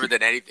any different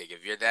than anything?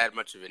 If you're that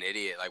much of an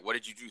idiot, like, what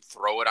did you do?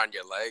 Throw it on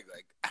your leg?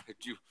 Like, how did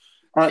you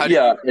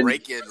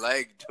break your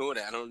leg doing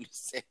it? I don't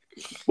understand.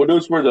 Well,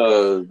 those were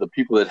the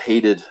people that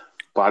hated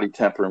body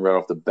tempering right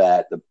off the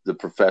bat, the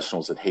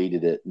professionals that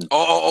hated it. And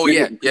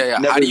yeah.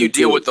 How do you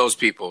deal with those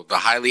people, the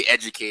highly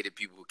educated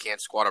people who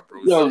can't squat a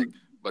broomstick,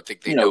 but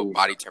think they know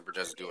body tempering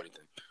doesn't do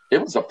anything?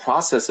 It was a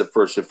process at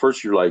first. At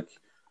first, you're like,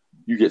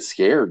 you get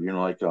scared.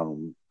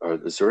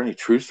 Is there any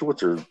truth to what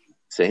they're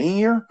saying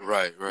here?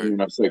 Right.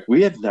 It's like,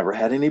 we have never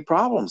had any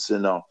problems.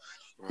 And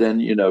then,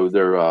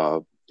 they're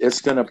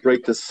it's going to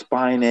break the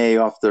spine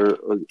off their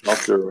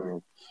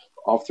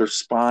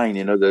spine.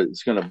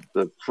 It's going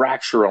to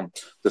fracture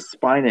the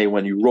spine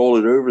when you roll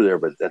it over there,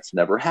 but that's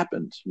never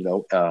happened.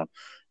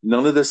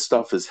 None of this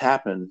stuff has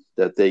happened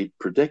that they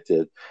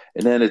predicted,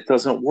 and then it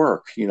doesn't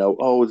work.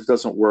 It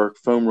doesn't work.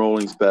 Foam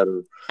rolling's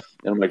better.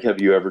 And I'm like,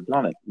 have you ever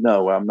done it?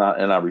 No, I'm not,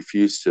 and I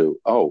refuse to.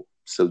 Oh,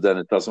 so then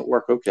it doesn't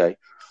work. Okay,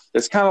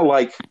 it's kind of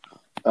like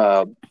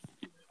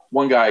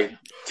one guy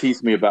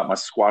teased me about my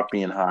squat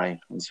being high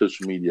on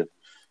social media,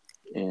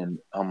 and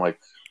I'm like,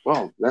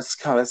 well, that's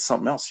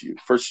something else.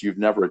 You've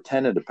never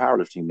attended a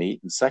powerlifting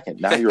meet, and second,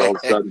 now you're all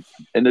of a sudden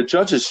in the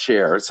judge's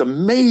chair. It's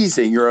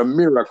amazing. You're a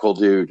miracle,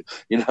 dude.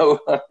 So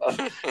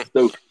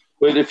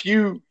But if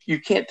you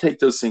can't take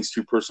those things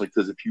too personally,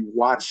 because if you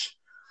watch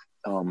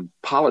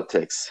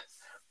politics,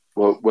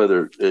 well,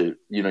 whether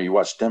you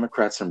watch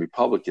Democrats and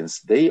Republicans,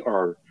 they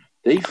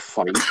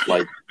fight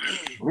like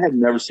I have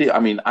never seen. I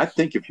mean, I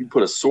think if you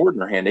put a sword in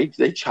their hand,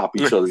 they chop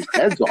each other's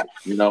heads off.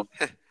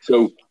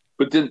 So,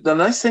 but the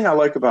nice thing I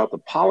like about the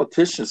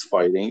politicians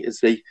fighting is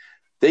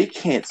they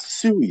can't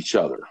sue each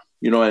other.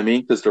 You know what I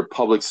mean? Because they're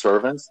public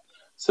servants.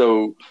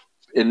 So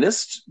in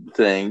this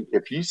thing,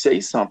 if you say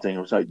something,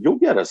 it's like you'll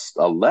get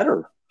a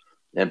letter,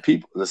 and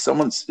if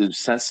someone is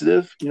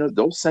sensitive,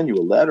 they'll send you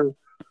a letter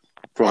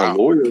from a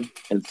lawyer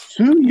and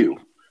sue you.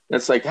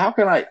 It's like, how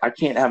can I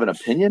can't have an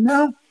opinion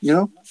now?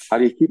 How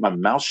do you keep my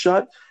mouth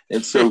shut?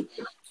 And so,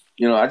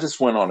 I just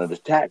went on an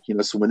attack,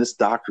 so when this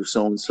doctor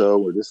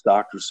so-and-so or this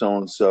doctor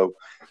so-and-so,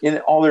 and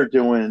all they're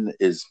doing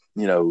is,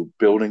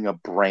 building a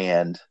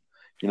brand,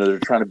 they're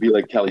trying to be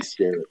like Kelly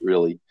Starrett,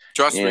 really.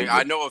 Trust me,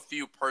 I know a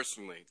few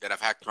personally that I've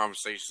had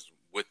conversations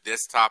with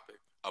this topic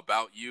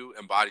about you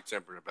and body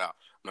temperament about.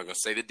 I'm not going to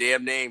say the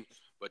damn name,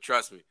 but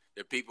trust me,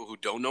 there are people who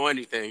don't know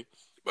anything.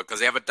 Because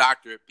they have a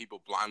doctorate,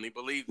 people blindly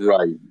believe them.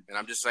 Right. And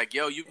I'm just like,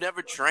 yo, you've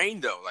never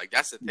trained, though. Like,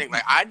 that's the thing.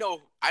 Like, I know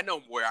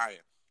where I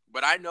am.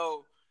 But I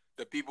know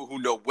the people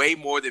who know way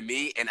more than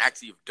me and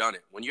actually have done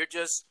it. When you're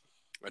just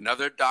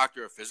another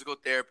doctor, a physical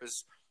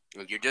therapist,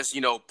 and you're just,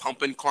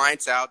 pumping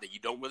clients out that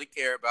you don't really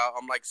care about,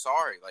 I'm like,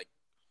 sorry. Like,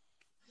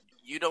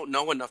 you don't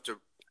know enough to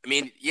 – I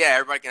mean, yeah,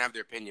 everybody can have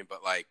their opinion,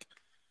 but, like,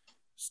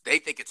 they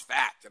think it's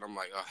fact. And I'm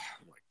like, oh,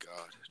 my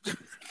God.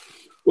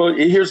 Well,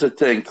 here's the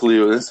thing,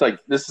 Cleo. It's like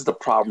this is the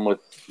problem with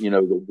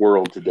the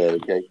world today.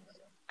 Okay,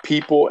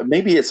 people,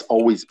 maybe it's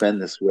always been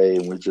this way,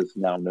 and we're just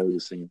now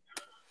noticing.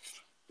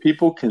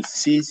 People can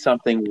see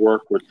something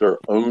work with their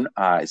own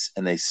eyes,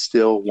 and they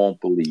still won't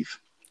believe.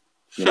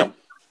 And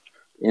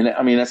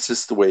I mean that's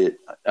just the way.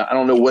 I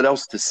don't know what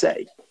else to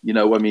say.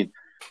 I mean,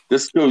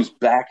 this goes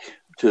back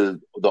to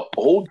the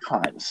old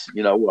times.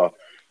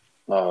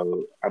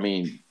 I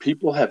mean,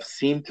 people have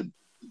seemed to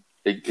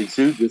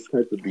exude this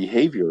type of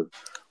behavior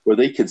where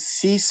they can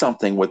see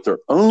something with their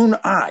own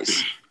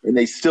eyes and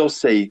they still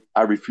say,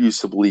 I refuse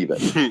to believe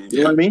it.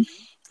 You know what I mean?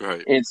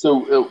 Right. And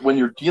so when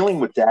you're dealing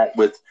with that,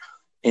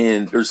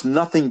 and there's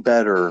nothing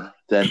better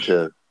than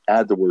to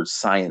add the word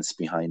science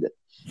behind it.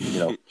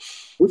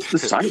 What's the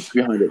science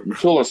behind it?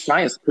 Until the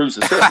science proves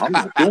it, I'm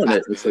not doing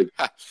it. It's like,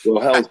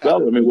 well, hell's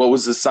belly. I mean, what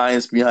was the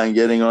science behind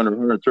getting under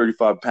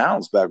 135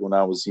 pounds back when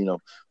I was,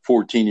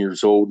 14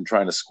 years old and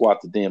trying to squat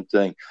the damn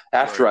thing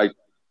after I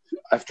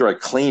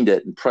cleaned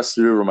it and pressed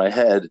it over my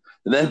head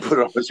and then put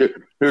it on.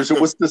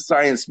 What's the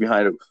science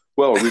behind it?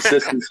 Well,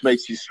 resistance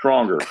makes you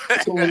stronger.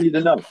 That's all I need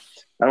to know.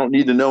 I don't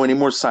need to know any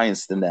more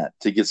science than that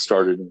to get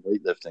started in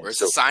weightlifting. Where's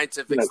the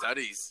scientific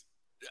studies?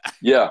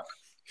 Yeah.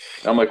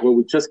 I'm like, well,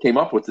 we just came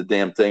up with the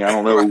damn thing. I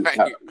don't know.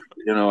 Right.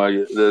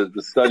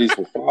 The studies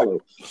will follow.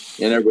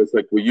 And everybody's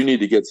like, well, you need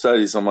to get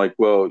studies. I'm like,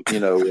 well, I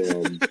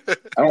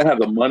don't have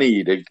the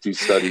money to do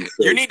studies.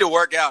 So. You need to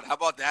work out. How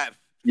about that?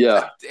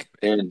 Yeah.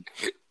 And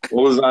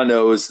all I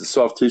know is the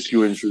soft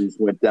tissue injuries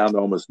went down to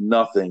almost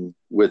nothing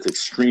with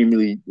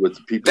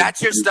people.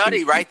 That's your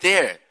study right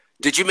there.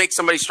 Did you make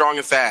somebody strong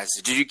and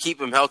fast? Did you keep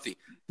them healthy?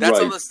 That's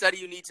all the study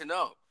you need to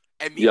know.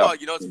 And meanwhile,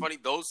 it's funny,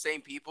 those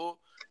same people,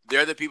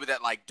 they're the people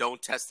that like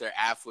don't test their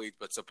athletes,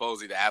 but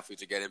supposedly the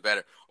athletes are getting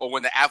better. Or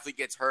when the athlete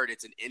gets hurt,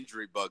 it's an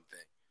injury bug thing.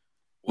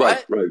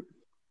 What?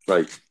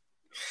 Right.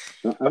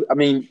 I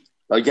mean,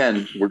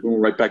 again, we're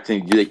going right back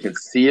to they can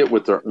see it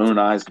with their own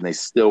eyes and they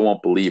still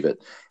won't believe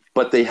it.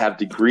 But they have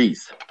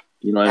degrees.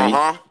 You know what I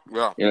mean?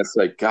 Yeah. And it's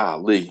like,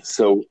 golly.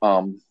 So,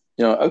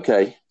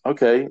 okay.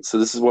 So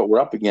this is what we're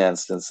up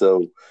against. And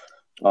so,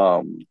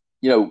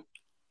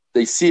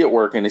 they see it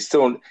working. They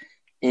still,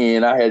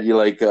 and I had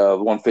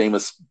one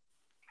famous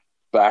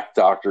back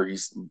doctor.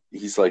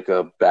 He's like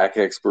a back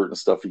expert and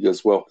stuff. He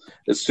goes, well,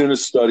 as soon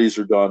as studies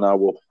are done, I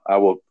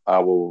will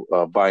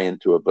buy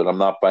into it, but I'm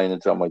not buying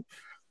into it. I'm like,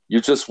 you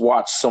just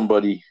watch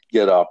somebody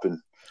get up and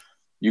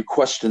you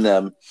question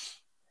them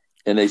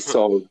and they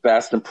saw a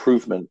vast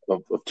improvement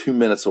of 2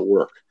 minutes of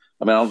work.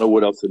 I mean, I don't know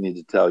what else I need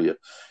to tell you.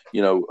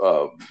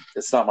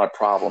 It's not my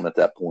problem at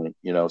that point.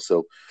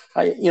 So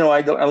I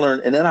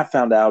learned, and then I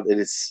found out that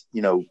it's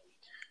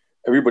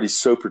everybody's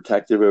so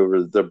protective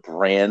over the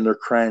brand they're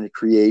trying to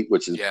create,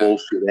 which is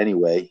bullshit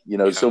anyway.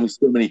 So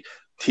many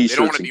T-shirts. They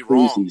don't want to be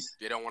wrong.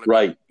 They don't want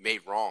to be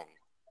made wrong.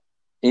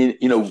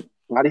 And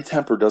body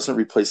temper doesn't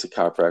replace a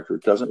chiropractor.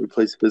 It doesn't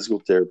replace physical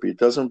therapy. It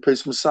doesn't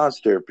replace massage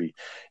therapy.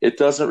 It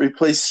doesn't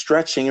replace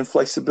stretching and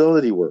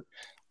flexibility work.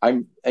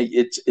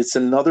 It's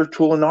another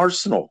tool in the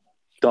arsenal,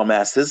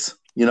 dumbasses.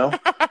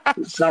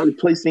 It's not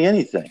replacing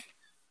anything.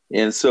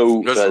 And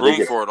so there's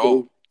room for it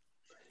all.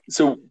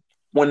 So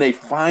when they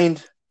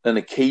find an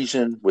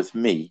occasion with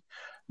me,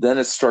 then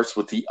it starts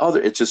with the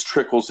other. It just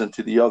trickles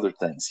into the other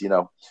things.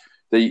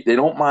 They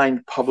don't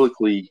mind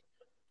publicly.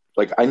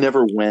 Like I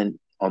never went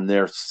on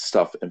their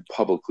stuff and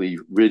publicly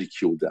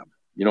ridiculed them.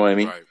 You know what I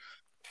mean? Right.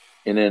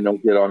 And then they'll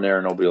get on there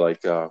and they'll be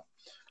like,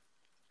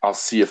 I'll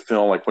see a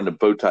film like when the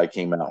bow tie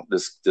came out,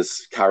 this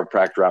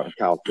chiropractor out in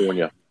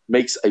California,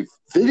 makes a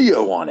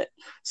video on it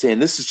saying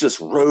this is just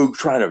Rogue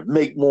trying to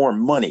make more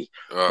money.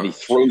 And he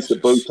throws the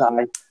bow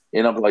tie.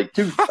 And I'm like,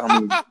 dude,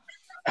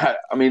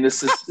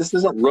 this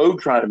isn't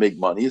Rogue trying to make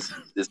money.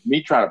 It's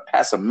me trying to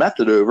pass a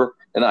method over,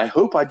 and I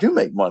hope I do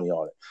make money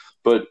on it.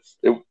 But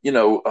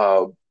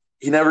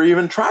he never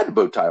even tried the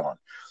bow tie on.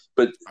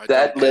 But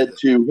that led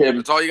to him.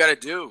 That's all you got to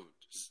do.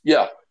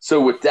 Yeah. So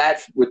with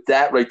that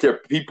right there,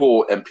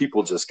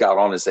 people just got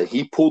on and said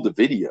he pulled the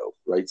video,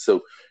 right?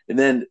 So and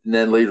then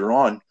later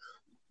on,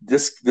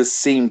 this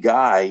same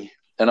guy,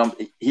 and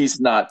it's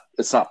not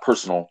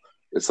personal.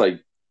 It's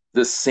like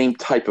this same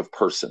type of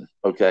person,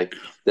 okay,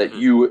 that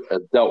you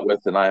have dealt with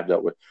and I have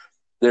dealt with.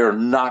 They're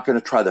not going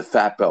to try the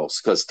fat belts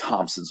because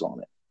Thompson's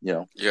on it.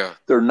 Yeah.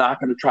 They're not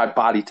going to try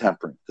body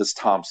tempering because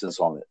Thompson's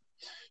on it.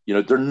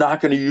 They're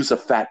not going to use a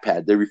fat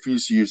pad. They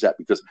refuse to use that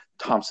because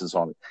Thompson's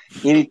on it.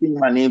 Anything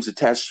my name's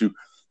attached to,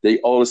 they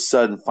all of a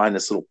sudden find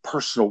this little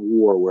personal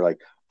war where, like,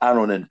 I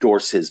don't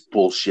endorse his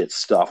bullshit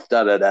stuff.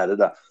 Da da da da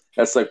da.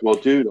 That's like, well,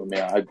 dude,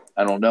 I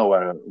don't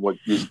know. What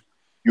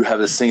you have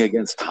this thing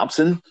against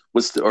Thompson?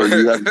 Or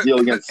you have a deal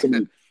against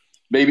somebody?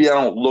 Maybe I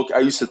don't look. I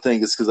used to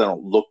think it's because I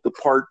don't look the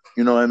part.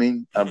 You know what I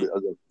mean? I'm a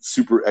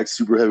super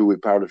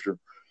heavyweight powerlifter,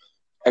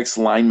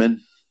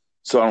 ex-lineman.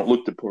 So I don't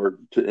look the part,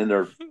 I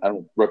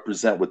don't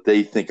represent what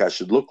they think I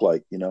should look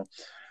like,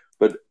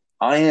 But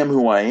I am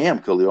who I am,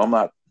 Khalil.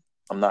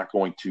 I'm not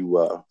going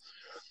to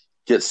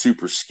get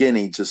super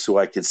skinny just so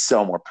I can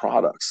sell more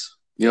products.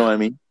 You know what I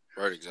mean?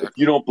 Right, exactly. If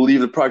you don't believe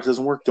the product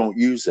doesn't work, don't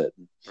use it.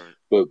 Right.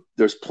 But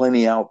there's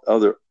plenty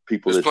other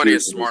people. There's plenty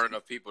of smart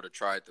enough people to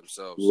try it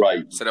themselves,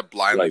 right? Instead of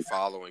blindly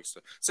following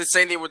stuff. It's the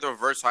same thing with the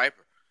reverse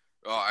hyper.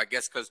 I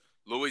guess because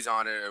Louis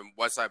on it and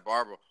Westside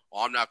Barbell,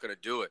 I'm not going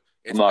to do it.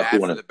 It's bad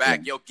for the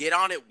back. Yo, get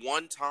on it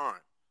one time.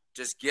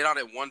 Just get on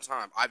it one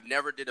time. I've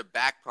never did a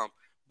back pump,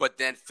 but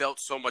then felt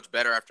so much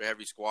better after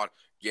heavy squat.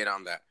 Get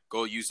on that.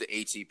 Go use the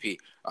ATP.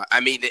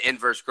 The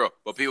inverse curl.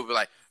 But people be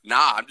like,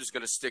 nah, I'm just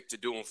going to stick to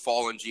doing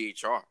fallen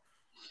GHR.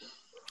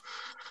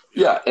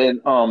 Yeah,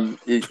 and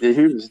here's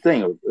the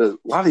thing. A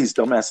lot of these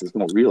dumbasses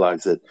don't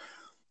realize that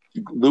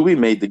Louis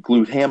made the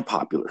glute ham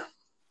popular.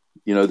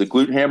 The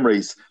glute ham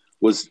race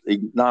was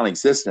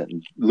non-existent.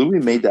 And Louis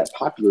made that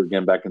popular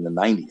again back in the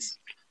 90s.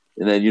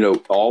 And then,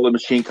 all the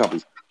machine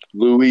companies,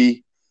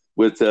 Louis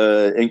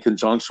in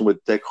conjunction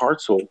with Dick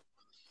Hartzell,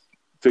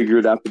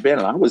 figured out the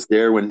band. And I was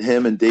there when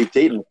him and Dave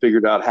Dayton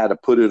figured out how to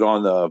put it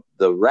on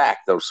the rack,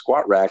 the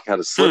squat rack, how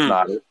to slip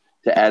knot it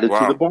to add it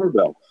to the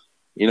barbell.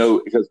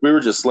 Because we were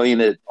just laying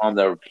it on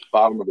the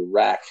bottom of the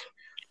rack.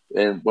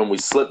 And when we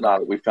slip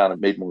knot it, we found it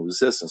made more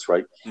resistance,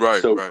 right?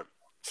 Right, so,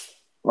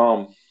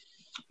 right.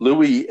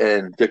 Louis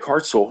and Dick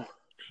Hartzell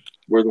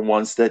were the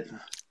ones that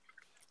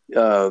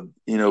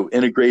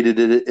integrated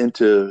it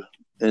into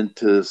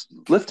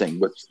lifting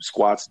with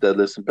squats,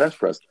 deadlifts, and bench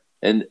press.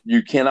 And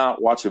you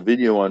cannot watch a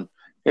video on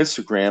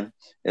Instagram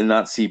and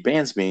not see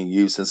bands being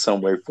used in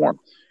some way or form.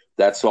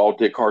 That's all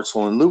Dick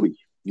Hartzell and Louis.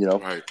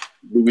 Right.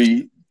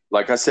 Louis,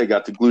 like I said,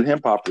 got the glute ham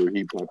popular.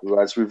 He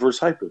popularized reverse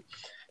hyper.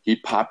 He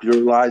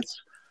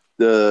popularized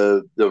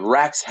the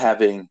racks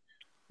having,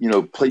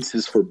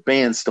 places for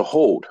bands to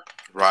hold.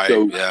 Right.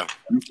 So yeah.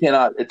 You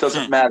cannot. It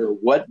doesn't matter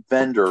what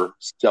vendor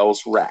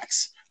sells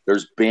racks.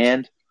 There's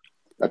band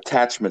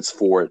attachments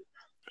for it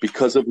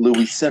because of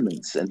Louis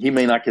Simmons, and he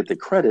may not get the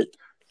credit.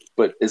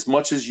 But as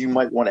much as you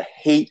might want to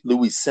hate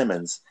Louis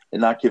Simmons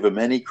and not give him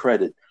any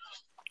credit,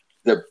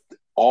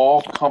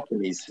 all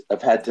companies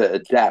have had to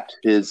adapt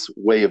his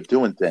way of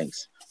doing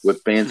things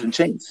with bands and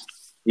chains.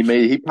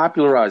 He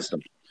popularized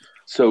them.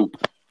 So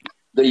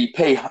they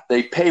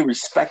pay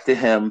respect to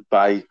him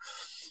by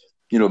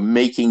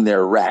making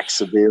their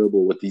racks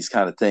available with these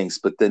kind of things,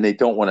 but then they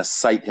don't want to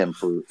cite him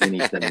for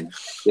anything.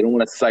 They don't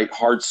want to cite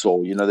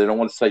Hartzell. They don't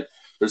want to cite.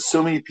 There's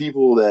so many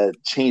people that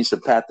change the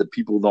path that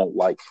people don't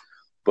like.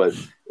 But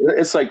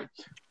it's like,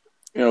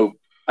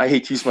 I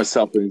hate to use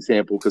myself as an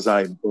example because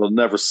I will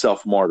never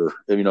self-martyr.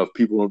 If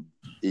people,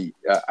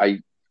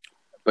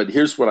 but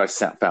here's what I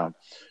found.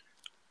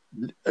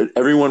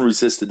 Everyone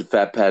resisted the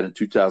fat pad in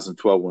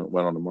 2012 when it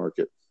went on the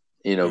market.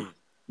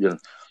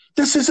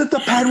 This isn't the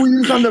pad we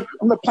use on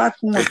the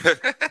platform.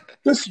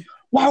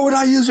 Why would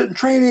I use it in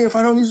training if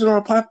I don't use it on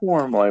a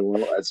platform? I'm like,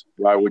 well, that's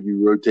why would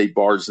you rotate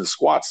bars and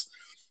squats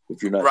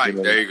if you're not right?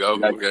 There you go.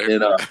 Okay.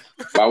 And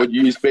why would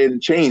you use band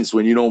and chains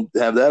when you don't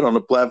have that on the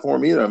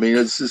platform either?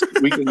 It's just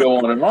we can go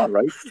on and on,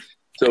 right?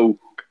 So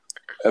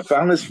I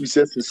found this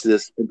resistance to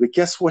this, but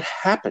guess what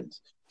happened?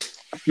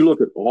 If you look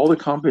at all the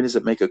companies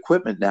that make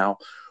equipment now,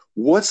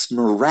 what's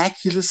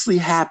miraculously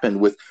happened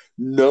with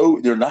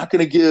they're not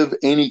going to give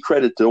any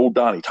credit to old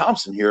Donnie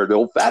Thompson here, the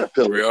old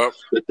Fatapiller, yep.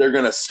 That they're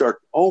going to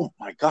start, oh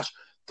my gosh,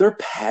 their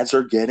pads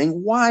are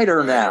getting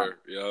wider now.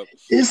 Yep.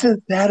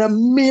 Isn't that a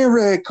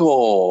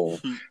miracle?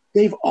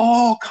 They've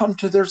all come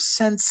to their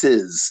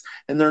senses,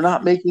 and they're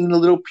not making the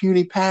little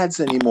puny pads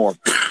anymore.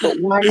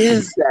 But why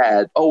is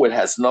that? Oh, it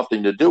has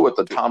nothing to do with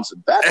the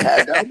Thompson fat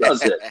pad now,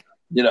 does it?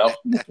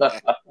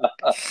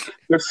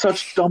 They're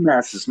such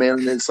dumbasses, man.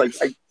 And it's like,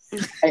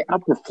 I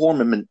outperform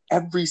them in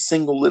every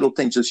single little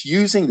thing, just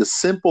using the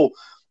simple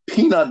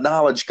peanut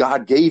knowledge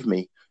God gave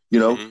me,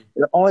 and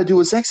all I do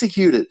is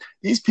execute it.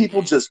 These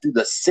people just do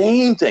the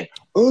same thing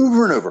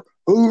over and over,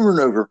 over and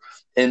over.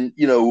 And,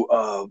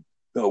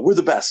 we're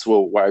the best.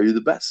 Well, why are you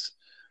the best?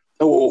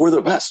 Oh, well, we're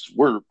the best.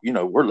 We're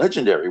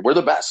legendary. We're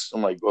the best.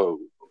 I'm like, well,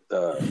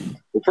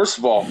 first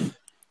of all,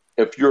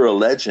 if you're a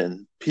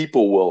legend,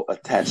 people will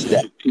attach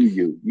that to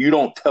you. You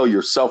don't tell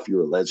yourself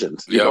you're a legend.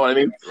 You know what I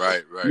mean?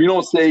 Right. You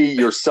don't say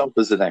yourself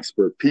as an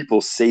expert. People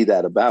say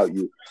that about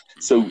you.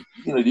 So,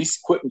 these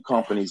equipment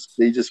companies,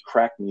 they just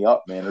crack me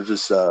up, man. They're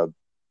just,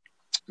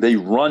 they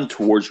run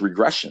towards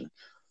regression.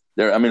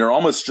 They're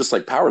almost just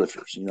like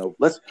powerlifters.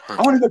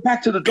 I want to go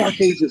back to the dark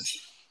ages.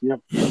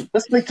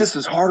 Let's make this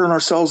as hard on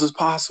ourselves as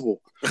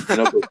possible.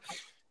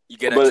 You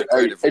get extra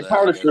credit for that.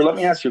 Powerlifter, let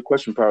me ask you a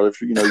question,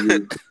 powerlifter.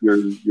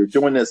 You're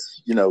doing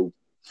this,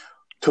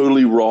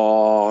 totally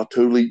raw,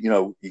 totally,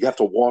 you have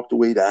to walk the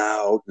weight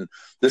out, and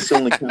this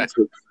only counts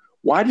for.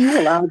 Why do you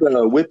allow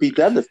the whippy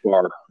deadlift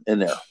bar in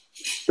there?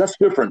 That's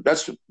different.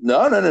 No.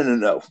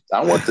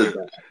 I want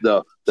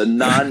the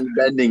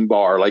non-bending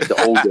bar like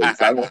the old days.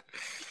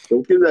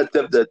 Don't give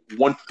that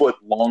 1 foot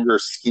longer,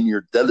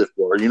 skinnier deadlift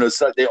bar.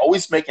 So they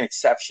always make an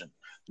exception.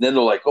 And then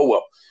they're like, oh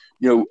well,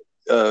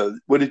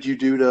 what did you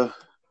do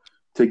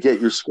to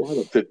get your squat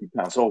up 50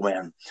 pounds? Oh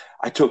man,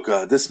 I took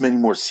this many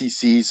more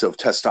cc's of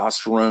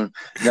testosterone,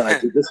 and then I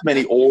did this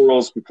many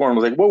orals before. And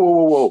I was like,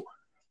 whoa.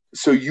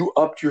 So you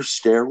upped your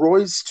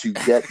steroids to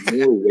get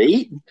more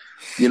weight?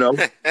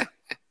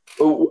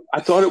 Oh, I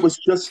thought it was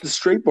just the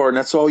straight bar, and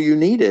that's all you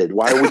needed.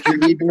 Why would you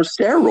need more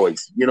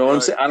steroids? You know what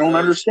I'm saying? I don't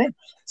understand.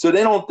 So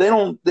they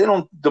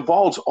don't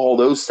divulge all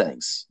those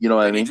things. You know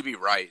what I mean? They need to be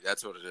right.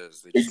 That's what it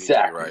is. They just need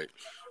to be right.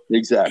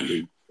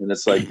 Exactly. And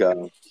it's like,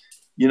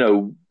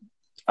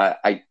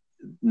 I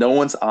no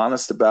one's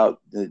honest about.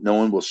 No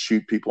one will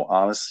shoot people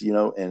honest.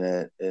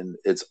 And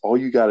it's all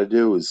you got to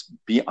do is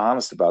be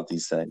honest about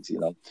these things.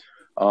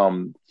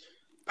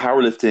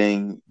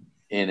 Powerlifting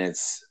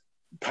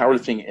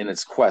in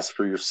its quest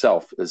for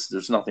yourself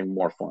there's nothing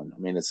more fun. I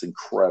mean, it's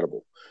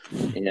incredible,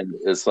 and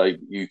it's like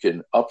you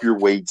can up your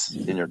weights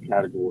in your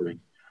category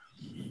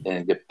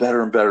and get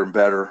better and better and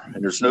better,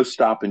 and there's no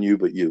stopping you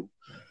but you.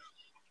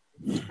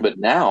 But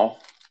now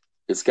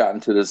it's gotten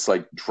to this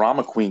like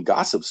drama queen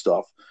gossip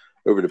stuff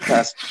over the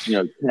past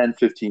 10,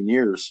 15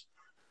 years.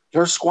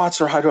 Their squats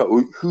are high.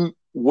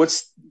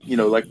 What's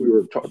like we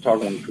were talking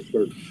when we first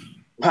started.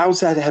 How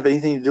does that have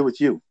anything to do with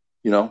you?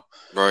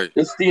 Right.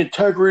 It's the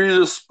integrity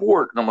of the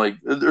sport. And I'm like,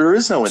 there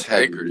is no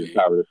integrity in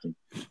powerlifting.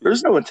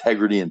 There's no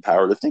integrity in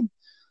powerlifting.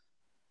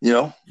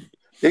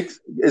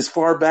 As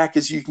far back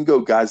as you can go,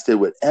 guys did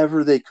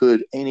whatever they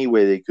could, any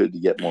way they could to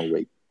get more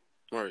weight.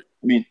 Right.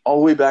 I mean, all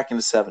the way back in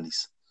the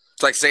 70s.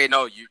 It's like saying,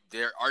 no,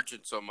 they're arching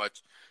so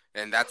much,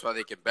 and that's why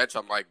they can bench.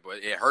 I'm like, but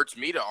it hurts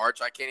me to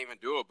arch. I can't even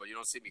do it, but you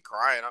don't see me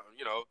crying.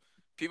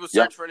 People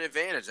search for an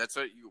advantage. That's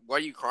why are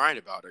you crying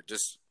about it?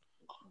 Just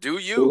do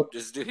you.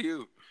 Just do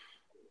you.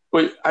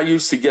 But I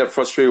used to get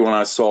frustrated when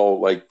I saw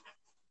like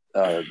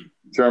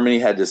Germany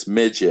had this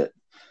midget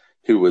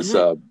who was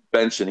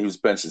benching. He was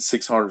benching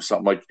 600 or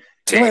something. Like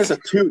he has a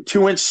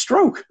 2-inch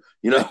stroke.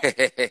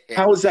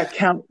 How does that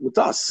count with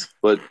us?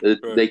 But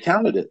they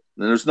counted it,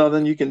 and there's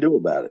nothing you can do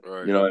about it.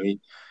 Right. You know what I mean?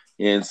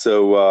 And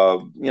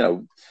so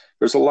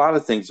there's a lot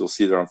of things you'll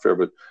see that are unfair.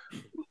 But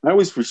I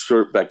always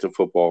resort back to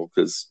football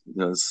because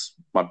it's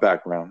my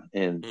background,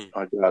 and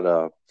I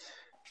got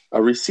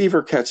a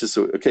receiver catches.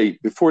 Okay,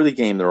 before the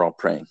game, they're all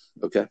praying.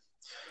 Okay,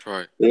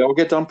 right. They all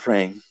get done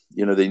praying.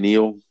 They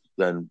kneel,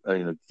 then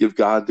give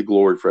God the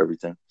glory for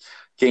everything.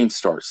 Game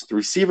starts. The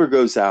receiver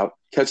goes out,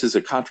 catches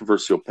a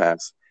controversial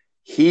pass.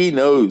 He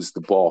knows the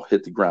ball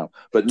hit the ground,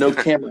 but no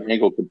camera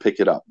angle can pick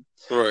it up.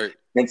 Right.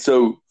 And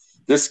so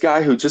this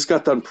guy who just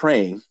got done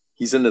praying,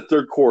 he's in the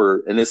third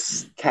quarter, and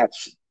this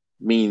catch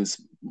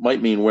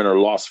might mean win or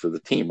loss for the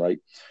team, right?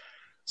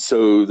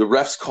 So the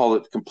refs call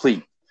it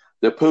complete.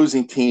 The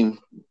opposing team,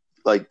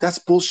 like, that's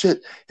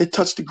bullshit. It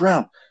touched the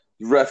ground.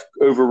 The ref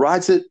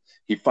overrides it.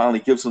 He finally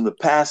gives them the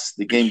pass.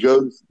 The game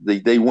goes.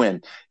 They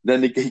win. Then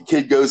the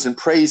kid goes and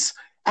prays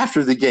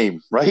after the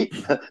game, right?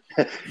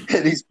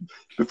 And he's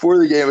before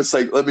the game, it's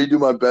like, let me do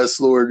my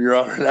best, Lord, Your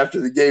Honor. And after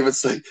the game,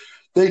 it's like,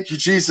 thank you,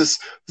 Jesus,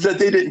 that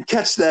they didn't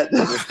catch that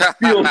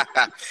field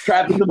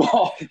trapping the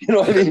ball. You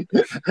know what I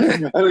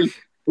mean?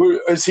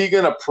 Is he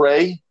going to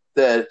pray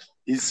that?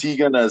 Is he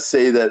going to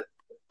say that,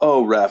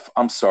 oh, ref,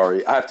 I'm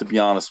sorry. I have to be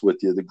honest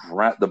with you.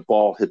 The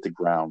ball hit the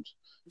ground.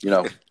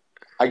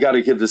 I got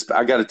to give this.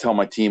 I got to tell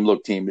my team,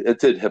 look, team, it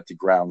did hit the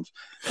ground.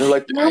 They're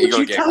like, why would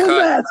you tell him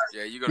that?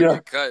 Yeah, you're going to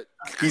get cut.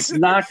 He's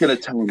not going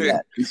to tell him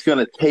that. He's going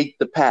to take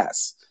the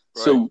pass.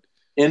 Right. So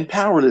in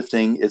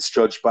powerlifting, it's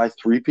judged by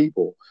 3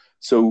 people.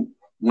 So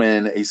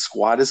when a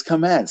squat is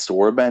commenced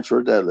or a bench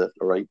or a deadlift,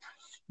 all right,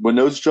 when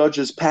those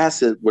judges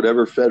pass it,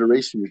 whatever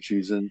federation you're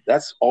choosing,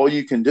 that's all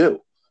you can do.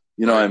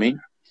 You know what I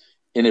mean?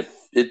 And if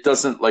it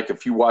doesn't, like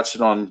if you watch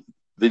it on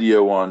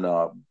video on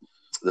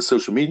the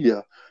social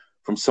media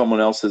from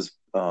someone else's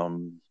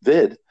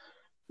vid,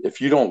 if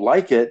you don't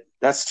like it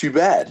that's too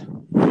bad.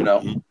 You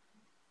know,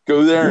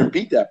 go there and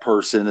beat that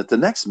person at the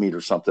next meet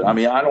or something. I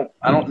mean, I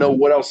don't know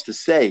what else to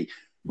say.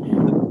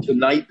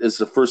 Tonight is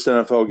the first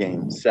NFL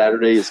game.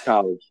 Saturday is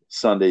college.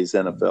 Sunday is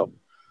NFL.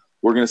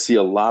 We're going to see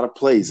a lot of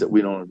plays that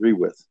we don't agree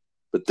with,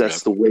 but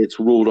that's the way it's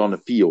ruled on the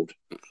field.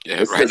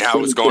 Yeah, right now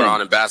what's going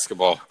on in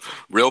basketball,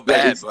 real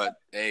bad, but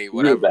hey,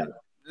 whatever.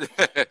 Real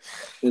bad.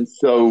 And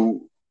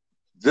so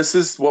this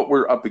is what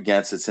we're up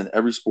against. It's in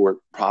every sport.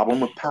 Problem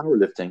with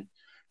powerlifting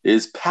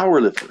is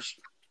powerlifters.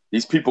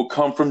 These people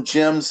come from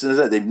gyms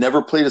and they've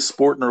never played a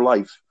sport in their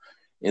life,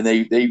 and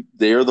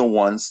they are the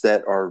ones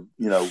that are,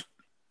 you know,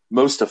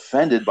 most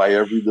offended by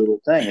every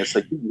little thing. It's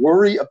like,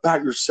 worry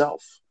about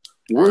yourself.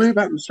 Worry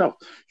about yourself.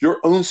 Your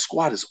own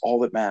squat is all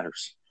that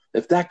matters.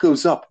 If that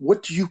goes up,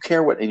 what do you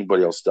care what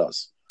anybody else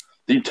does?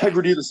 The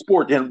integrity of the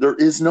sport, you know, there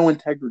is no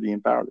integrity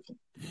in powerlifting.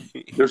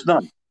 There's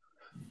none.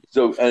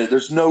 So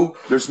there's no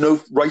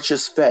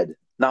righteous fed,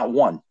 not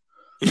one.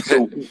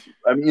 So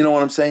I mean, you know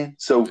what I'm saying?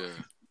 So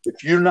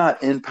if you're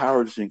not in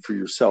powerlifting for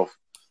yourself,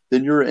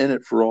 then you're in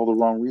it for all the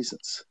wrong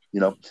reasons. You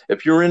know,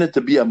 if you're in it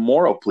to be a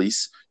moral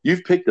police,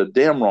 you've picked a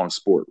damn wrong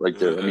sport right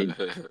there.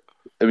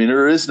 I mean,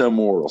 there is no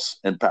morals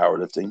in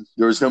powerlifting.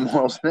 There is no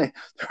morals.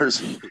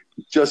 There's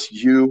just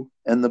you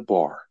and the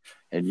bar,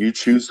 and you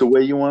choose the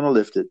way you want to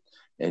lift it,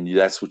 and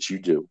that's what you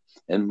do.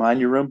 And mind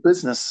your own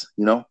business,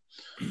 you know.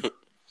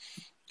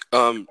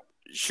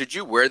 Should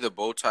you wear the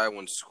bow tie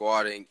when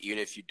squatting, even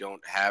if you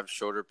don't have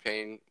shoulder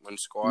pain when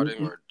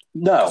squatting? Or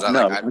no.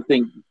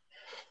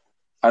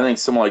 I think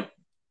someone like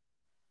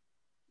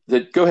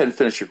that. Go ahead and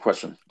finish your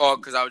question. Oh,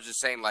 because I was just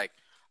saying, like,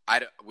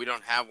 we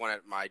don't have one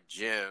at my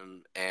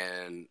gym,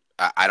 and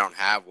I don't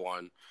have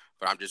one.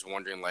 But I'm just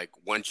wondering, like,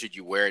 when should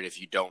you wear it if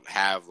you don't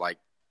have like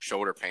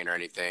shoulder pain or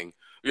anything?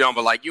 You know,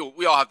 but like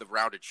we all have the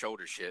rounded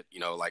shoulder shit. You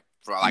know, like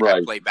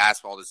I play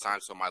basketball this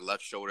time, so my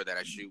left shoulder that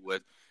I shoot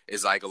with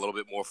is like a little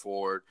bit more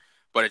forward.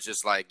 But it's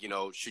just like, you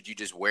know, should you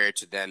just wear it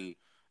to then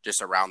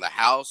just around the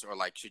house, or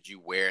like should you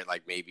wear it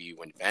like maybe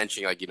when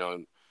benching? Like, you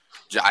know,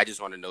 I just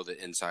want to know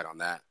the insight on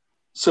that.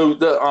 So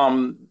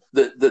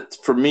the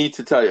for me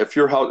to tell you, if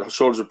your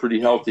shoulders are pretty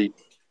healthy,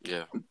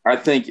 I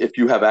think if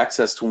you have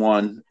access to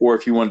one, or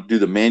if you want to do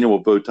the manual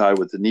bow tie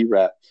with the knee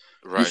wrap,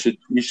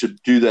 you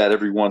should do that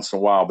every once in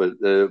a while. But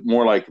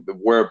more like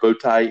wear a bow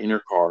tie in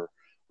your car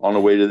on the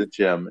way to the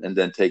gym, and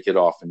then take it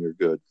off, and you're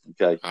good.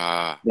 Okay.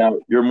 Now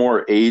you're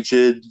more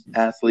aged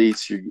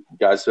athletes. You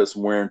guys have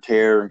some wear and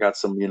tear, and got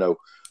some, you know,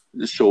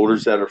 the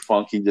shoulders that are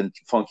funky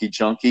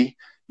junky.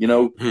 You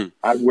know,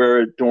 I'd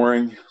wear it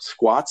during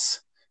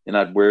squats, and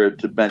I'd wear it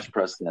to bench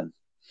press then.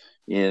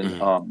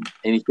 And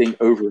anything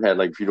overhead,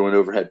 like if you're doing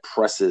overhead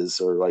presses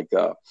or like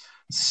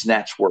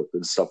snatch work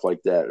and stuff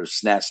like that, or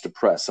snatch to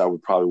press, I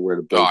would probably wear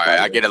the bow tie. All right,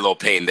 I get a little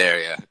pain there,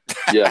 yeah.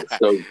 Yeah,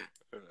 so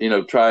you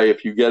know,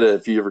 if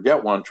you ever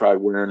get one, try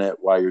wearing it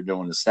while you're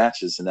doing the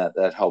snatches, and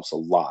that helps a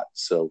lot.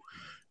 So,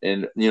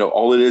 and you know,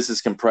 all it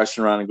is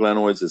compression around the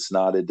glenoids. It's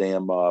not a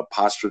damn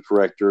posture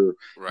corrector.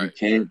 Right.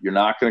 You're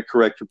not going to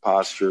correct your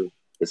posture.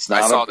 It's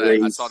not.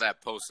 I saw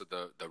that post of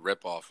the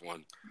rip off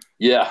one.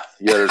 Yeah,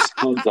 there's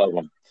tons of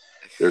them.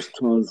 There's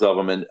tons of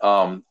them, and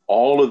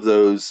all of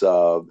those.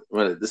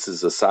 This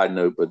is a side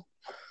note, but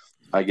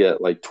I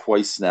get like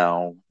twice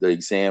now the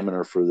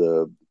examiner for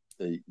the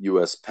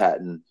U.S.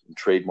 patent and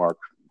trademark.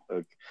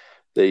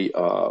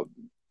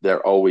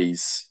 They're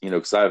always, you know,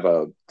 because I have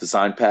a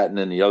design patent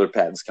and the other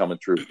patents coming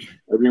through.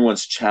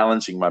 Everyone's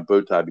challenging my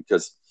bow tie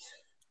because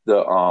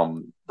the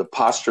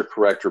posture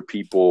corrector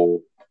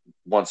people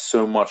want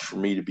so much for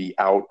me to be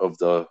out of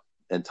the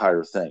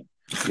entire thing.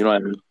 You know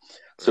what I mean?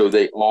 So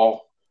they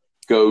all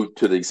go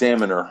to the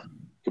examiner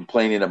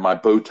complaining that my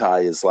bow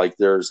tie is like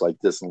theirs, like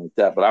this and like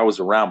that. But I was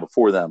around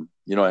before them.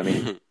 You know what I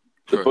mean?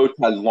 The bow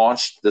tie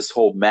launched this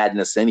whole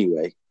madness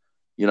anyway,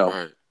 you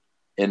know,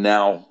 and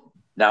now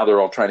they're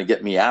all trying to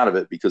get me out of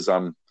it because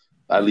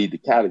I lead the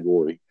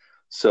category.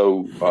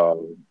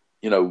 So,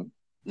 you know,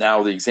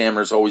 now the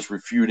examiner's always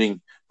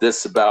refuting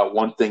this about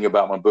one thing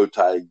about my bow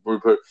tie.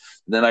 And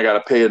then I got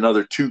to pay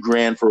another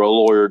 $2,000 for a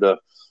lawyer to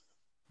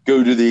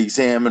go to the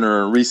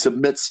examiner and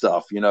resubmit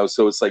stuff, you know?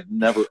 So it's like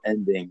never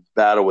ending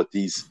battle with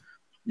these,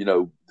 you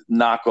know,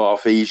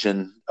 knockoff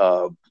Asian,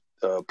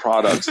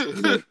 products,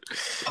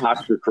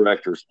 posture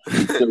correctors.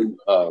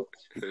 So,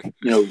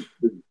 you know,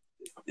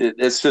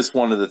 it's just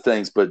one of the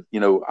things, but you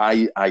know,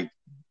 I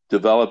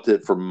developed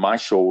it for my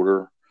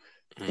shoulder,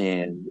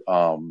 and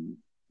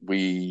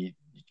we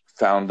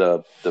found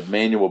the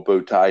manual bow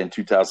tie in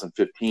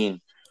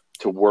 2015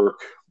 to work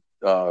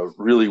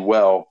really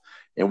well,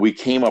 and we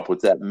came up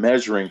with that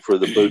measuring for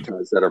the bow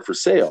ties that are for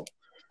sale.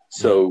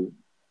 So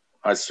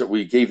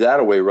we gave that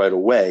away right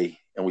away,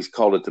 and we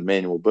called it the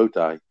manual bow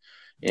tie.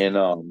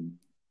 And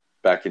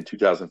back in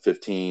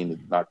 2015,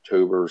 in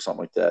October or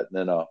something like that.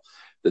 And then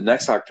the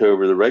next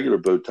October, the regular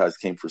bow ties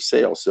came for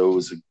sale. So it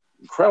was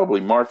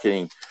incredibly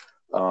marketing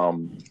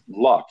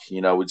luck.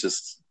 You know, we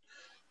just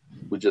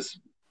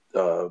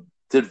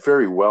did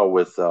very well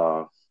with.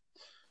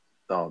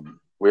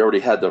 We already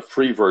had the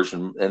free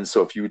version, and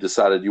so if you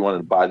decided you wanted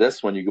to buy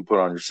this one, you could put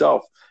it on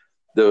yourself.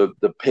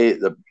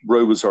 the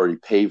road was already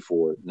paid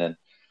for it, and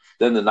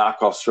then the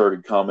knockoffs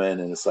started coming,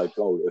 and it's like,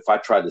 oh, if I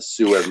tried to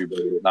sue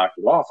everybody that knocked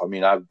it off, I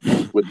mean, I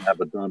wouldn't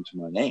have a dime to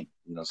my name,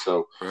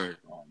 So, Right.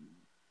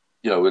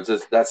 It's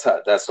just, that's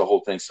the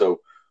whole thing. So,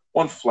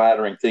 one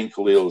flattering thing,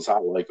 Khalil, is I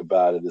like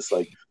about it is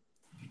like,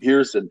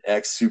 here's an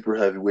ex super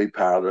heavyweight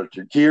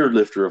powerlifter, gear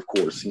lifter, of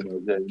course,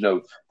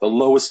 the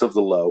lowest of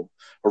the low,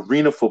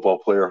 arena football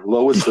player,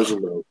 lowest of the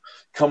low,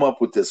 come up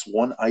with this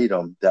one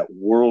item that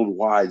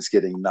worldwide is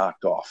getting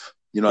knocked off.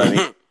 You know what I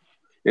mean?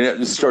 And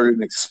it started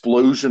an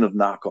explosion of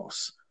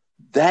knockoffs.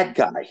 That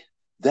guy,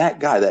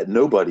 that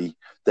nobody,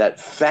 that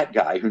fat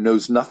guy who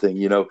knows nothing,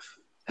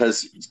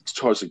 has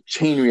caused a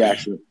chain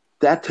reaction.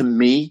 That to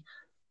me,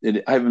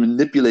 and I've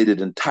manipulated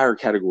an entire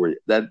category.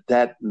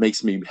 That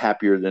makes me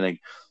happier than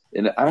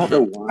and I don't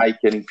know why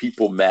getting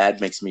people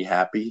mad makes me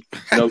happy,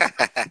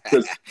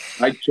 because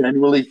I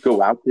generally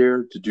go out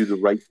there to do the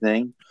right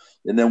thing.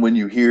 And then when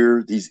you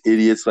hear these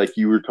idiots like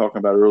you were talking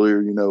about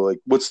earlier, like,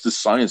 what's the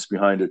science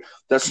behind it?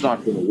 That's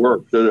not going to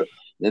work.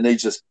 And they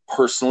just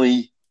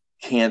personally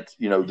can't,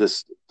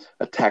 just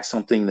attack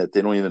something that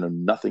they don't even know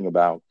nothing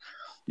about.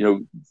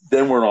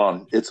 Then we're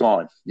on. It's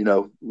on.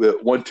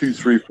 1, 2,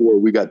 3, 4.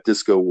 We got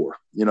disco war.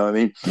 You know what I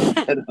mean?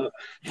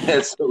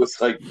 and so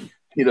it's like,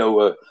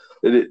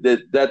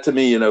 that to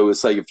me,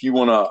 it's like if you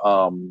want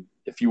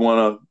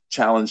to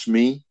challenge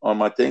me on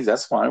my things,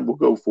 that's fine. We'll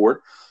go for it.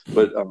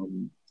 But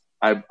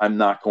I'm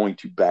not going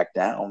to back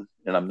down,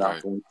 and I'm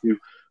not going to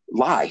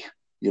lie.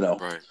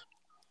 Right.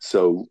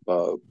 So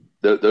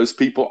those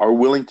people are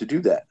willing to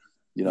do that.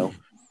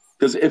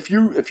 Because if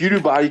you do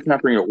body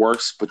tampering, it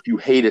works, but you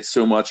hate it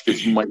so much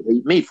because you might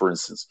hate me, for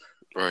instance.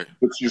 Right.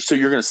 But so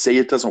you're going to say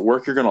it doesn't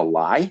work. You're going to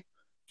lie.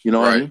 You know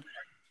what I mean?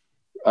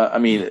 I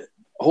mean,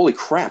 holy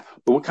crap!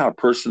 But what kind of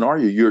person are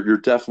you? You're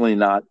definitely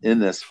not in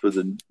this for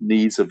the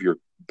needs of your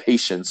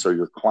patients or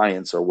your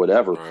clients or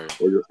whatever,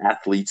 or your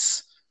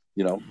athletes.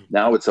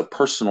 Now it's a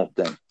personal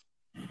thing.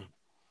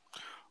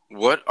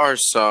 What are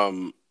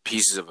some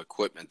pieces of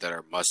equipment that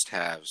are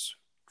must-haves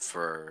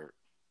for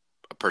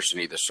a person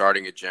either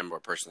starting a gym or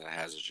a person that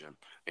has a gym,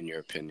 in your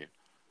opinion?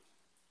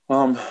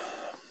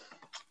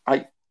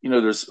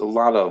 There's a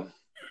lot of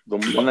the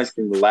one nice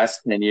thing the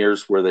last 10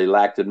 years where they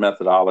lacked in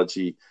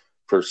methodology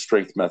for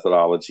strength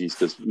methodologies,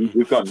 because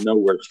we've gone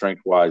nowhere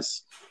strength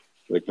wise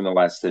like in the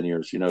last 10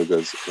 years,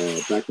 because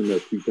back in the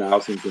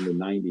 2000s and the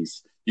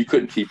 90s, you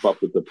couldn't keep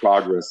up with the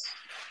progress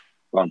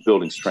on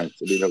building strength.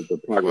 The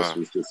progress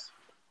was just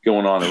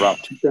going on. Around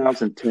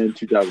 2010,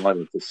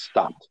 2011, it just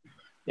stopped,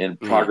 and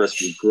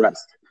progress regressed.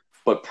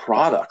 But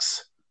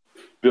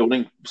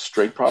building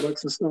strength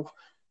products and stuff,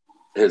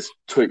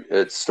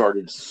 it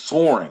started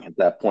soaring at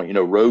that point.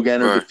 Rogue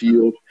entered the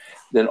field.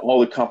 Then all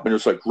the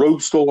companies were like,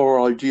 Rogue stole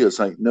our ideas.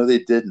 Like, no, they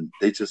didn't.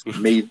 They just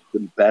made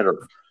them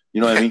better.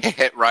 You know what I mean?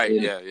 Right.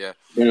 And, yeah.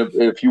 And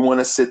if you want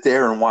to sit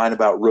there and whine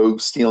about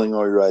Rogue stealing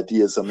all your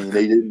ideas, I mean,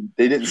 they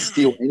didn't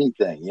steal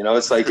anything.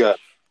 It's like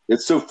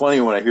it's so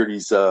funny when I hear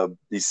these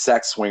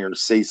sack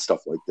swingers say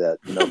stuff like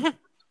that.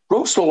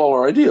 Rogue stole all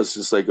our ideas.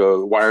 It's like,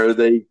 why are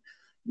they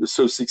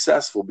so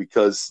successful?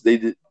 Because they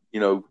did.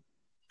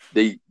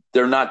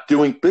 They're not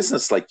doing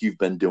business like you've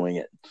been doing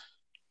it.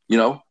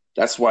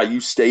 That's why you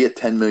stay at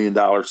 $10 million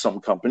some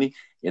company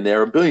and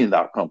they're $1 billion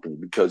company,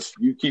 because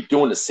you keep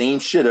doing the same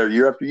shit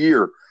year after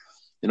year,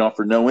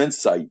 for no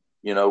insight.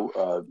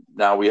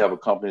 Now we have a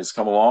company that's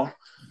come along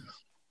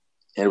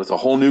and with a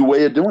whole new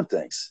way of doing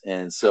things.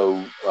 And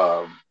so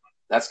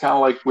that's kind of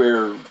like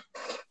where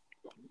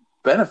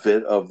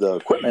benefit of the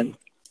equipment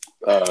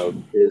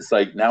is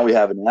like, now we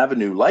have an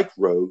avenue like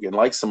Rogue and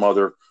like some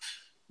other,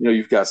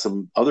 you've got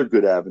some other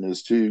good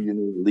avenues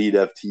too, Lead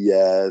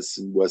FTS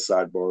and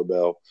Westside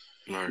Barbell.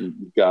 Right.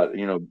 You've got,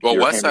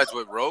 Westside's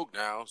with Rogue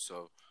now,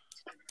 so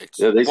they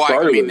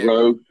started with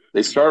Rogue.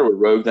 They started with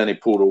Rogue, then they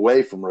pulled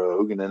away from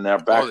Rogue, and then they're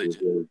back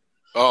with Rogue.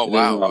 Oh, and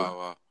wow, then,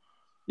 wow.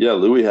 Yeah,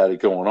 Louis had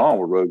it going on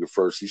with Rogue at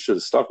first. He should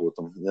have stuck with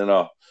them. And then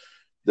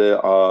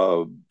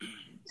the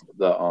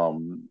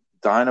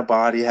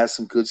Dynabody has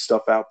some good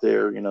stuff out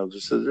there.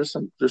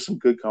 There's some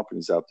good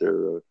companies out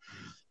there.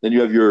 Then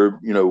you have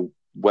your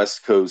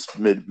West Coast,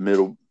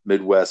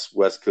 Midwest,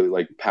 West Coast,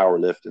 like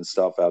Powerlift and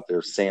stuff out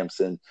there.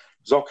 Samson.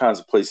 There's all kinds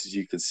of places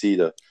you can see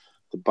to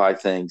buy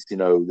things.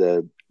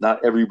 That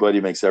not everybody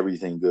makes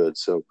everything good.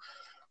 So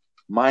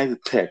my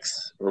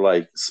picks are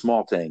like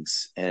small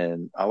things,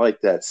 and I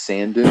like that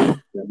sand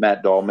dune that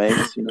Matt Dahl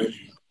makes.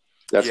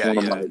 That's one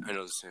of my. I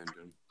know the sand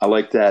dune. I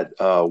like that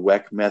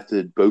WEC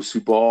method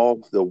Bosu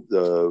ball.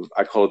 The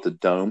I call it the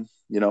dome.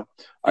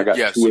 I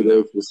got 2 of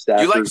those with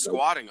stackers. You like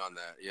squatting on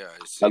that? Yeah,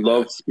 I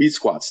love speed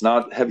squats,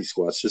 not heavy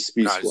squats, just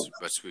speed squats.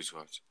 But speed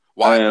squats.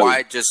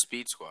 Why just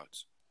speed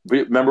squats?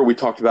 Remember we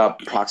talked about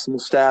proximal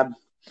stab,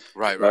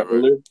 right.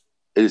 Earlier?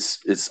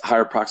 It's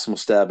higher proximal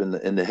stab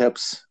in the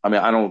hips. I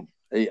mean,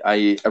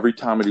 I every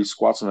time I do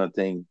squats on that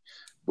thing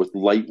with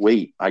light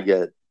weight, I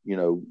get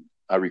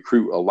I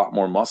recruit a lot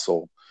more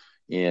muscle,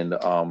 and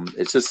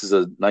it just is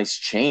a nice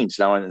change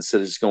now.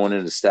 Instead of just going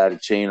into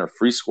static chain or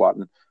free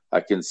squatting, I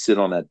can sit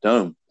on that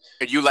dome.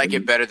 And you like it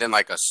And better than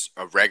like a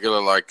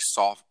regular like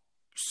soft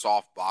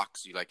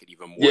box? You like it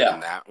even more yeah,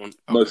 than that one? Okay.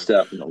 most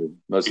definitely,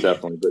 most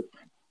definitely. But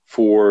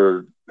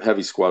for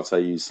heavy squats, I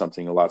use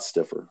something a lot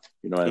stiffer.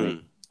 You know what I mean?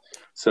 Mm.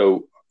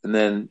 So, and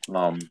then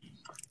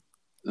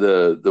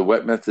the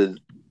wet method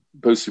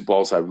boosted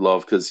balls I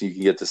love because you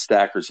can get the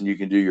stackers and you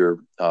can do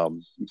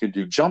you can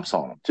do jumps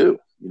on them too.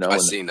 You I know,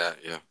 and seen that.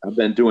 Yeah. I've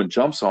been doing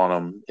jumps on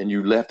them, and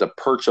you have to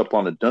perch up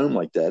on a dome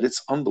like that.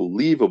 It's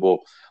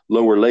unbelievable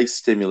lower leg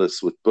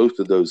stimulus with both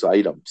of those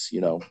items.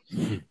 You know,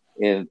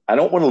 and I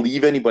don't want to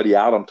leave anybody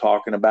out. I'm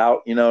talking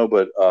about,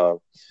 but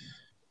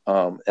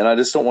and I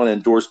just don't want to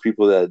endorse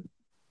people that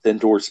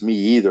endorse me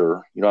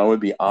either. You know, I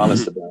want to be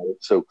honest about it.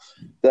 So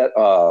that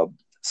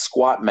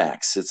Squat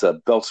Max, it's a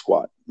belt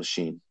squat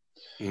machine.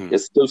 Mm.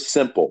 It's so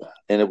simple,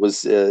 and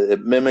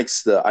it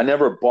mimics the. I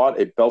never bought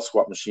a belt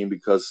squat machine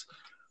because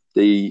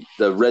the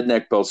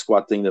redneck belt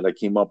squat thing that I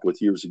came up with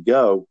years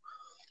ago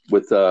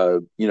with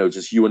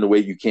just you and the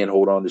weight, you can't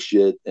hold on to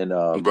shit, and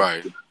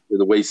Right.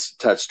 the weight's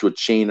attached to a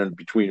chain in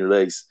between your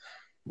legs,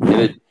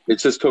 and it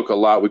just took a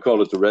lot. We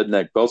called it the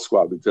redneck belt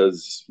squat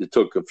because it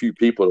took a few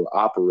people to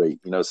operate.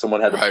 You know,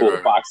 someone had to Right. pull the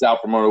Right. box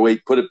out from under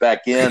weight, put it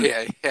back in.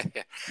 Yeah. Yeah.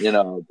 Yeah. You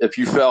know, if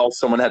you fell,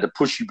 someone had to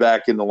push you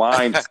back in the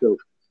line. So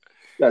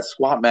that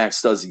Squat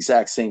Max does the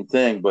exact same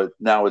thing, but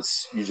now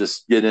it's you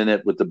just get in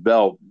it with the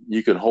belt.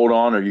 You can hold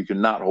on or you can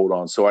not hold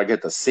on. So I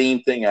get the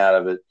same thing out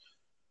of it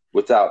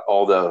without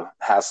all the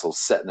hassle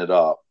setting it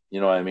up. You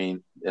know what I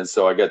mean? And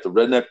so I got the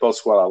redneck belt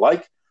squat I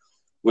like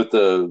with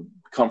the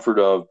comfort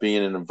of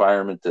being in an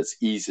environment that's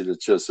easy to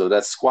just. So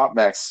that Squat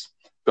Max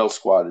belt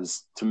squat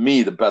is to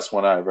me the best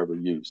one I've ever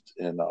used.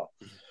 And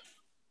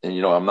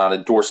I'm not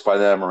endorsed by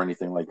them or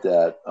anything like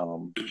that.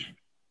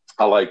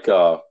 I like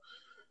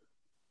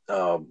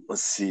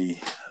let's see.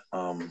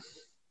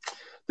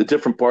 The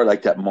different bar,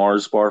 like that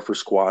Mars bar for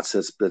squats,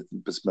 it's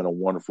been a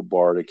wonderful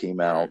bar that came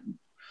out.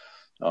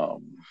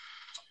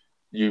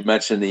 You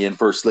mentioned the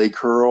inverse leg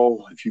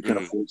curl. If you can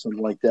Mm. afford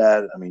something like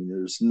that, I mean,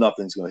 there's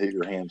nothing's going to hit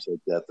your hands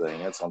like that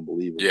thing. That's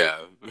unbelievable. Yeah.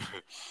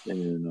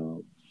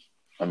 And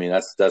I mean,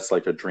 that's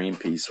like a dream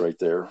piece right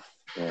there.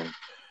 And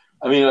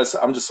I mean,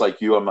 I'm just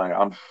like you.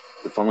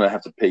 If I'm going to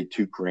have to pay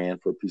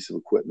 $2,000 for a piece of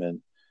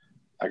equipment,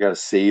 I got to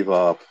save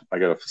up. I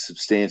got to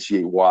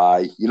substantiate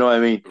why. You know what I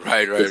mean?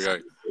 Right. Right.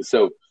 Right.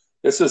 So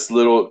it's just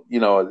little.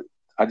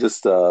 I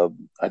just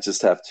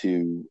have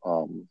to.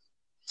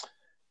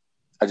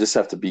 I just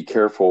have to be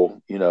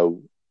careful.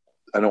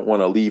 I don't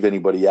want to leave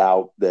anybody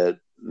out that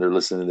they're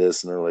listening to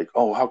this and they're like,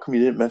 "Oh, how come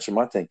you didn't mention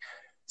my thing?"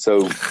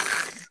 So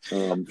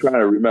I'm trying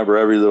to remember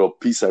every little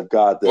piece I've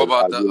got. What That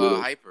I about the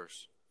really,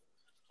 hypers?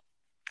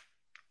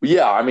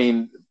 yeah. I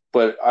mean,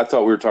 but I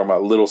thought we were talking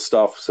about little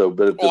stuff. So,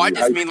 but Oh, I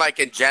just mean like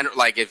in general,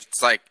 like if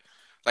it's like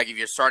if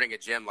you're starting a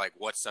gym, like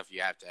what stuff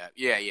you have to have.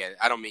 Yeah, yeah.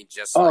 I don't mean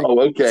just like oh,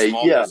 the okay,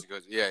 small yeah.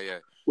 pieces. Yeah, yeah.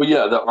 Well,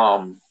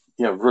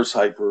 yeah. Verse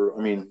hyper.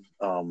 I mean,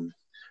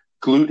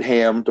 glute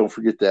ham. Don't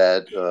forget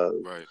that.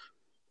 Right.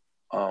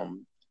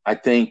 I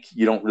think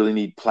you don't really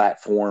need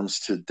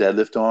platforms to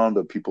deadlift on,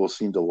 but people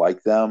seem to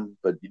like them.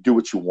 But you do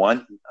what you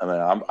want. I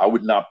mean, I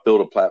would not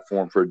build a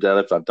platform for a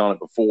deadlift. I've done it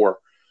before.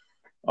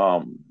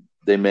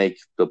 They make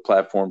the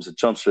platforms that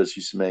jump stress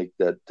used to make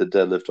that the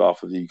deadlift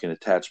off of you can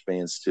attach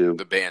bands to.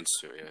 The bands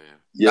too. Yeah,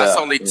 yeah. That's Yeah, the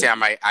only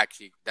time I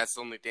actually. That's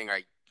the only thing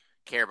I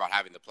care about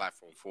having the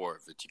platform for.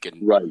 That you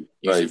can right, use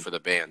right. it for the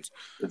bands.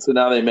 And so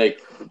now they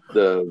make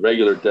the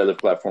regular deadlift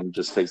platform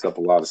just takes up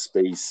a lot of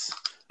space.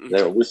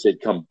 I wish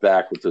they'd come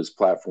back with those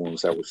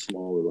platforms that were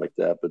smaller like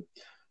that. But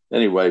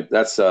anyway,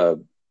 that's I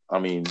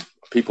mean,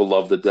 people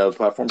love the deadlift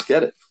platforms.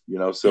 Get it,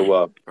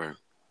 So Right.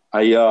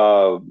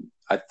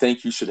 I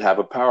think you should have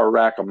a power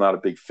rack. I'm not a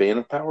big fan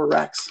of power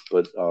racks,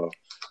 but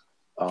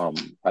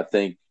I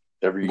think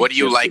every What do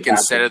you gym like should have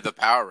instead them. of the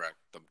power rack?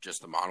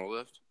 Just the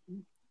monolift?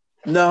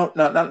 No,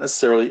 not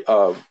necessarily.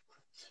 A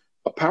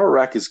power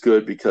rack is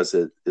good because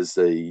it is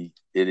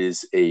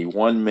a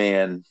one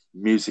man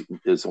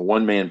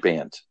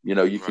band. You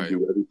can Right.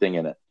 do everything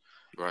in it.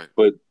 Right.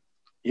 But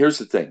here's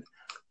the thing: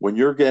 when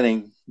you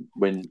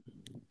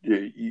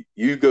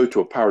go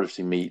to a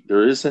powerlifting meet,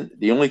 there isn't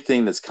the only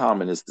thing that's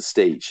common is the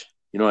stage.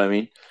 You know what I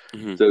mean?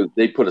 Mm-hmm. So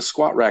they put a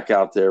squat rack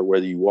out there,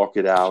 whether you walk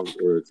it out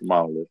or it's a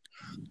monolith.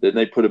 Then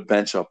they put a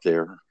bench up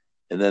there,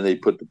 and then they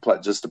put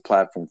just a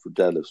platform for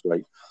deadlifts,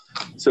 right?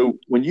 So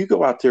when you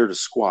go out there to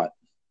squat,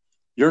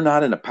 you're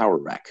not in a power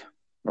rack,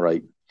 all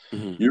right?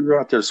 Mm-hmm. You go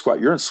out there to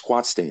squat, you're in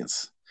squat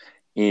stance,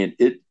 and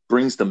it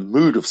brings the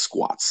mood of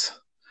squats.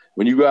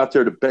 When you go out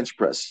there to bench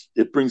press,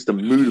 it brings the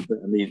mood of it.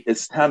 I mean,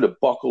 it's time to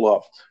buckle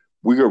up.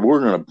 We're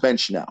going to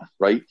bench now,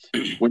 right?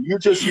 When you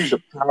just use a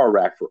power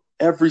rack for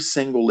every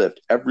single lift,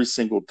 every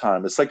single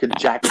time, it's like a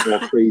jack of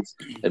all trades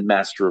and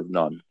master of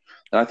none.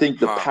 And I think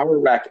the power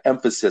rack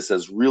emphasis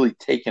has really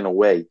taken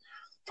away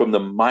from the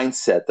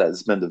mindset that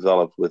has been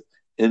developed with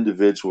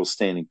individual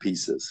standing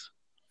pieces.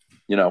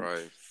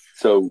 Right.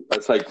 So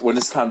it's like when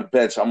it's time to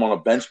bench, I'm on a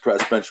bench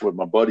press bench with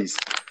my buddies.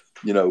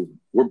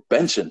 We're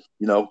benching.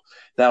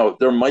 Now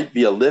there might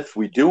be a lift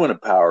we do in a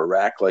power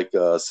rack, like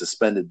a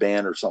suspended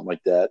band or something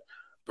like that.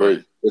 but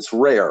Right. it's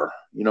rare.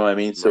 You know what I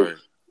mean? So Right.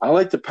 I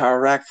like the power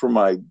rack for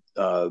my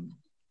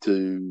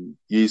to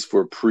use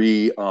for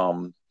pre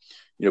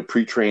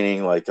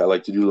training. Like I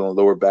like to do the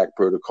lower back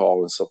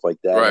protocol and stuff like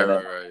that Right. in it,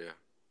 Right. Right. Yeah.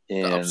 The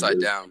and upside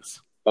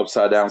downs.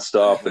 upside down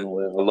stuff. And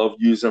I love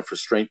using them for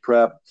strength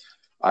prep.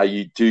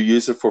 I do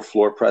use it for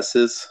floor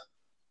presses,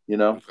 you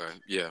know, Okay.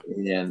 Yeah.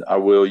 and I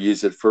will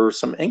use it for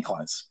some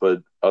inclines.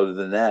 But other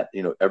than that,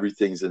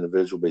 everything's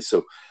individual based.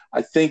 So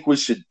I think we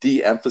should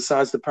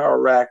de-emphasize the power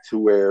rack to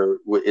where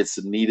it's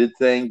a needed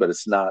thing, but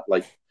it's not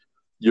like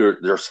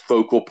your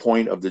focal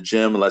point of the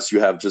gym unless you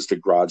have just a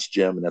garage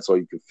gym and that's all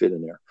you can fit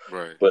in there.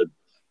 Right. But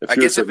if I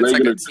you're guess at the if it's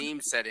like a regular,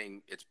 team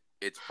setting,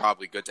 it's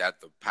probably good to have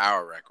the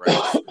power rack, right?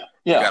 'Cause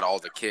you yeah, got all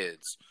the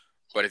kids.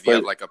 But if you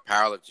have but like a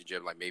powerlifting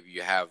gym, like maybe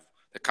you have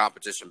the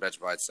competition bench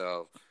by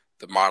itself,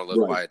 the monolith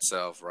right, by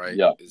itself, right?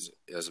 yeah,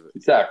 Yeah.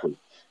 exactly.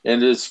 And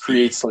this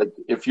creates like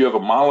if you have a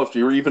monolith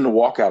or even the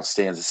walkout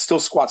stands, it's still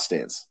squat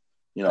stands,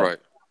 you know. Right.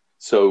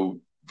 So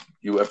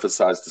you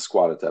emphasize the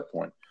squat at that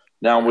point.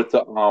 Now Right.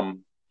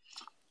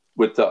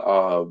 with the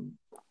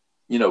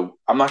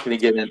I'm not going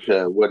to get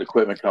into what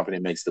equipment company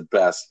makes the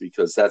best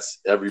because that's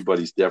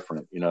everybody's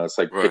different. It's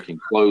like Right. picking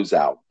clothes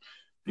out.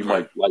 You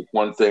Right. might like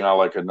one thing, I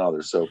like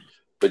another. So,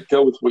 but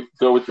go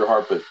with your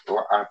heart. But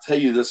I'll tell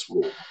you this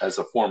rule as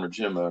a former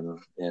gym owner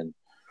and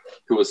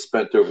who has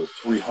spent over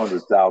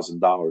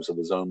 $300,000 of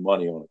his own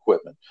money on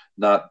equipment,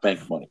 not bank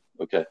money.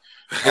 Okay,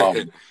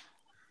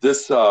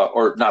 this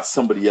or not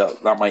somebody else,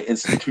 not my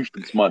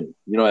institution's money.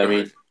 You know what I Right.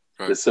 mean?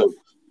 Right. So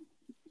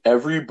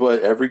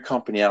every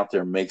company out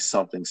there makes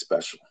something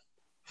special.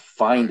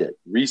 Find Right. it,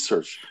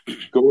 research,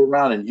 go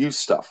around and use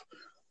stuff.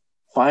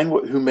 Find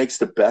who makes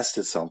the best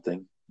at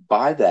something.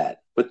 Buy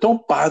that, but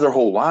don't buy their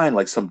whole line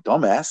like some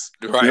dumbass.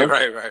 Right.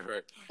 Right. Right.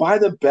 Right. Buy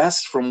the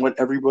best from what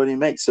everybody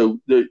makes. So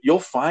you'll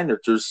find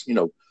that there's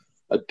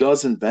a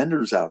dozen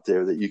vendors out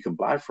there that you can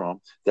buy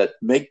from that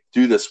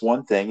do this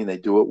one thing and they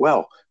do it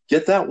well.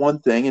 Get that one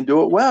thing and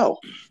do it well.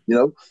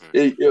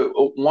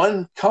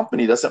 One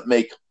company doesn't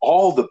make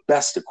all the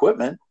best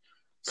equipment.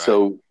 Right.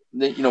 So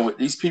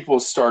these people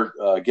start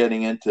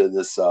getting into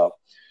this. But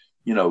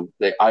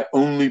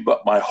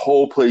my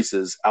whole place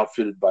is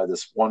outfitted by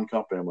this one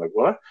company. I'm like,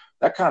 what?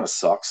 That kind of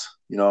sucks.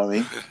 You know what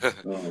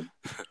I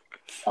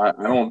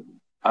mean?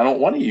 I don't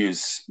want to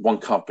use one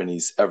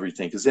company's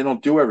everything because they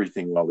don't do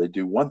everything well. They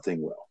do one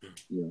thing well,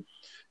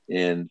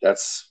 and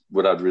that's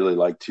what I'd really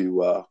like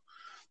to.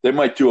 They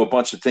might do a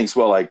bunch of things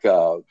well, like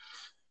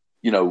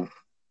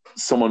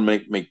someone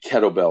make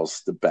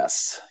kettlebells the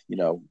best,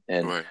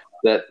 and Right.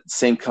 that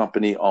same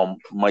company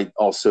might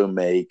also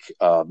make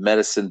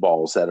medicine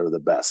balls that are the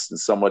best, and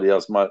somebody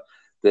else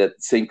that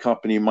same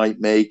company might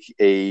make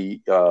a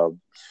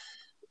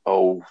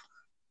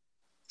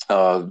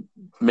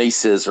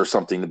maces or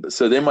something.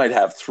 So they might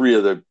have three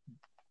of the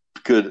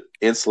good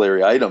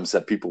ancillary items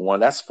that people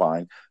want. That's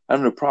fine. I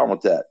have no problem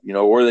with that,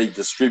 or they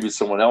distribute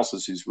someone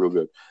else's who's real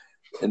good,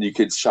 and you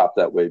could shop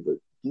that way. But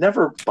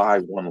never buy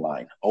one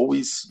line.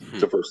 Always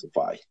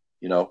diversify.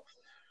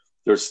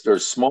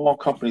 There's small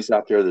companies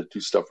out there that do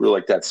stuff real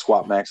like that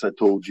Squat Max I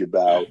told you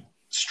about.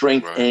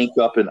 Strength Right. Inc.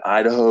 up in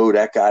Idaho.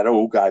 That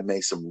old guy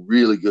makes some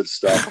really good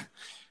stuff.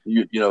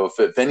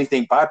 If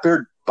anything, buy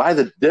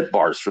the dip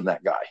bars from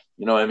that guy.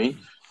 You know what I mean?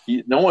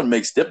 No one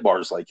makes dip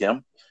bars like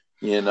him.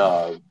 And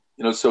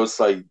so it's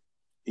like,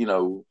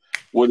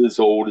 what is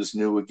old is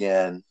new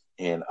again.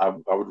 And I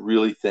would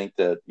really think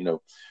that,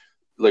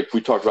 like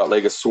we talked about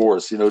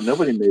Legosaurus,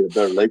 nobody made a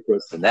better leg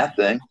press than that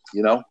thing,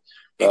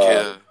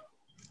 Yeah.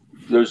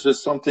 There's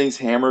just some things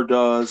Hammer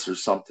does, or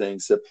some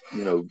things that,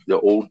 the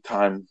old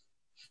time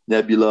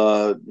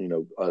Nebula,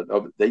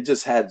 they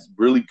just had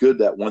really good,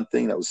 that one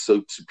thing that was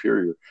so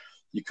superior.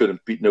 You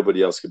couldn't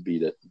nobody else could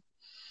beat it.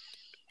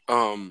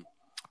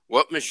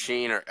 What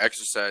machine or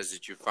exercise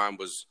did you find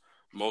was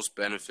most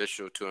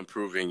beneficial to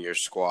improving your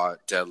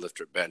squat, deadlift,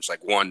 or bench?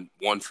 Like one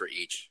for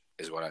each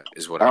is what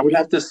I would mean.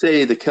 have to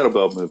say the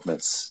kettlebell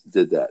movements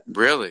did that.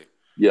 Really?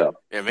 Yeah.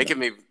 Yeah, making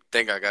me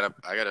think I gotta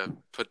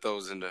put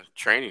those into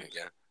training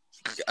again.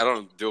 I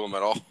don't do them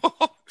at all.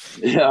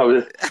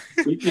 Yeah.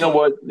 You know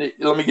what?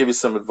 Let me give you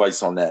some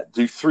advice on that.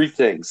 Do 3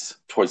 things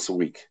twice a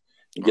week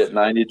and get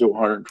 90 to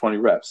 120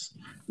 reps.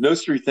 And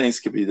those 3 things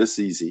could be this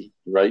easy,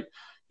 right?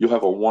 You'll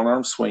have a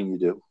one-arm swing you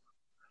do,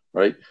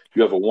 right?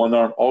 You have a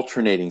one-arm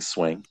alternating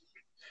swing,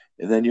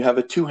 and then you have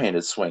a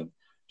two-handed swing.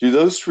 Do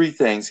those 3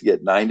 things,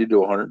 get 90 to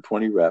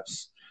 120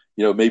 reps.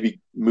 Maybe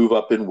move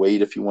up in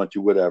weight if you want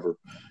to, whatever.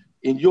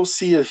 And you'll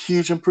see a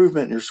huge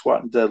improvement in your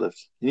squat and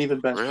deadlift and even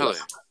bench Really?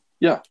 press.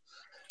 Yeah.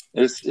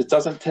 It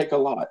doesn't take a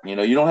lot.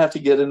 You don't have to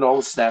get into all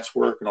the snatch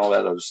work and all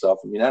that other stuff.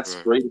 I mean, that's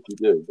great if you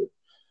do, but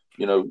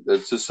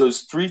it's just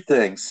those 3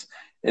 things.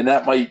 And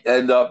that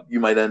you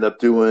might end up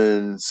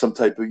doing some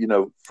type of,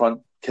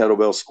 front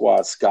kettlebell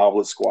squats,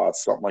 goblet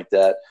squats, something like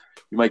that.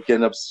 You might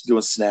end up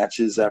doing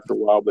snatches after a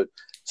while, but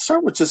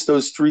start with just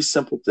those 3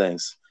 simple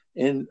things.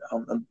 And,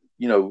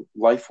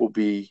 life will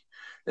be,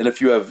 and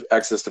if you have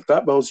access to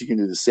fat bells, you can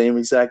do the same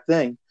exact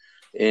thing.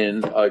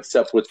 And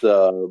except with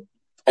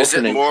Is it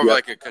alternate. more of Yep.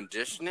 like a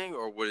conditioning,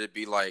 or would it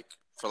be like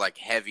for like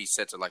heavy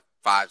sets of like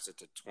 5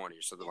 sets of 20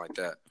 or something like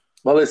that?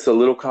 Well, it's a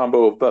little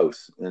combo of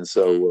both, and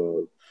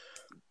so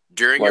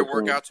During your like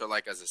workouts or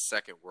like as a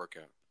second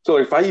workout? so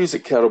if I use a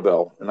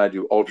kettlebell and I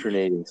do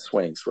alternating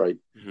swings, right,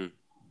 Mm-hmm.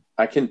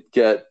 I can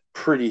get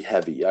pretty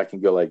heavy. I can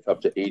go like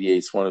up to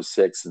 88s,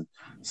 106, and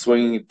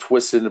swing,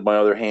 twist it into my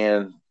other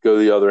hand, go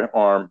the other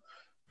arm,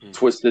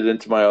 twist it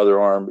into my other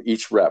arm,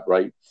 each rep,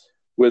 right?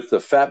 With the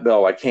fat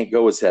bell, I can't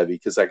go as heavy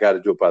because I got to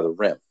do it by the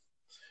rim.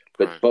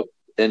 But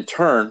in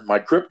turn, my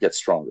grip gets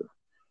stronger.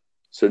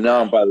 So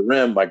now I'm by the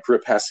rim, my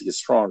grip has to get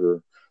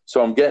stronger.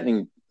 So I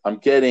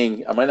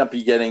might not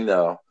be getting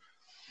the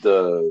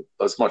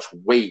as much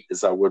weight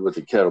as I would with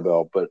the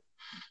kettlebell, but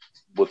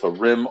with a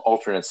rim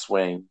alternate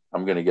swing,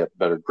 I'm going to get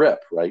better grip,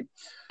 right?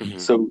 Mm-hmm.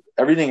 So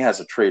everything has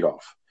a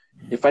trade-off.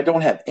 If I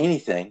don't have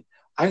anything,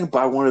 I can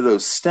buy one of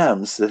those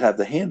stems that have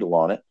the handle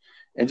on it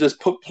and just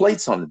put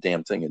plates on the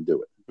damn thing and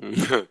do it.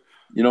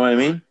 You know what I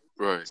mean?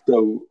 Right.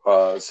 So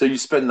you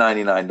spend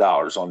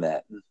 $99 on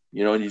that, and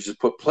you just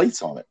put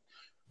plates on it.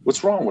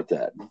 What's wrong with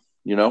that?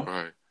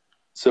 Right.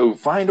 So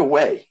find a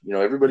way.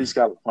 Everybody's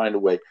got to find a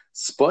way.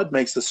 Spud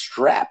makes a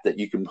strap that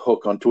you can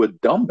hook onto a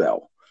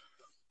dumbbell.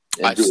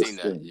 I've seen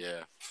that,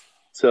 yeah.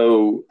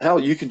 So, hell,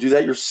 you can do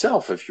that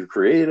yourself if you're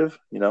creative,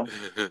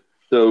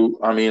 So,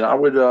 I mean, I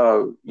would,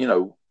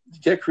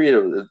 get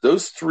creative.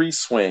 Those 3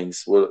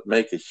 swings will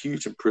make a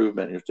huge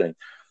improvement in your thing.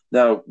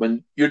 Now,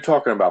 when you're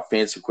talking about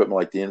fancy equipment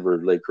like the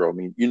inverted leg curl, I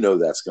mean,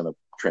 that's going to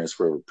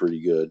transfer over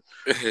pretty good.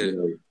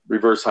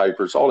 Reverse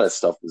hypers, all that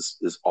stuff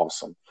is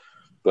awesome.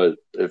 But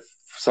if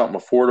something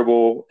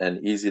affordable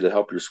and easy to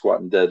help your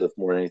squat and deadlift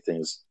more than anything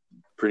is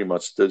pretty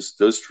much those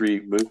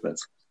 3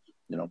 movements,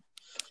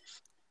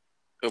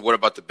 And what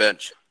about the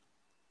bench?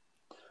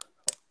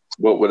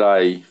 What would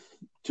I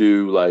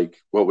do?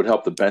 Like, what would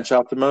help the bench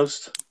out the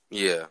most?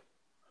 Yeah.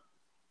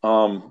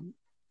 Or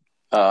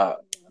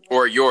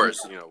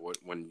yours,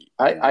 when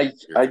I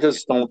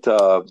just don't.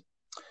 I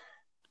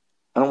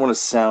don't want to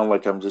sound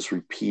like I'm just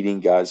repeating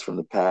guys from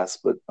the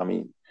past, but I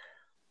mean,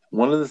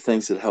 one of the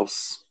things that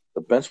helps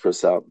the bench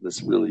press out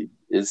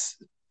is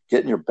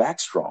getting your back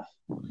strong.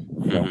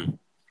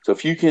 So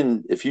if you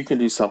can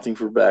do something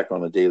for back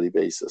on a daily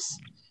basis,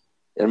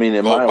 I mean,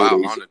 in my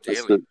old age,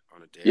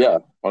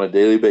 on a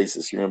daily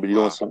basis, you're going to be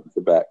doing something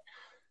for back.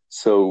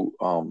 So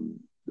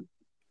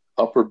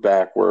upper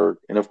back work,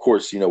 and of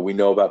course, we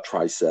know about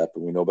tricep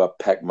and we know about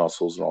pec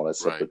muscles and all that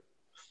stuff, but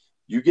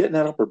you getting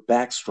that upper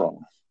back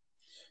strong,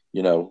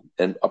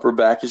 and upper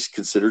back is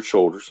considered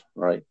shoulders,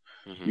 right?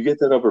 Mm-hmm. You get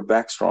that upper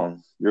back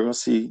strong, you're going to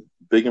see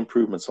big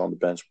improvements on the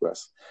bench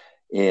press.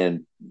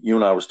 And you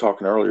and I was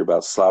talking earlier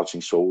about slouching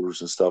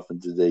shoulders and stuff in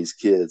today's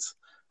kids.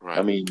 Right.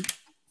 I mean,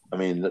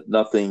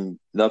 nothing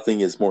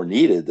is more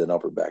needed than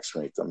upper back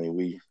strength. I mean,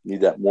 we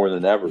need that more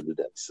than ever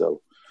today.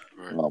 So,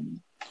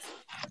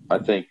 I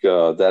think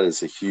that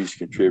is a huge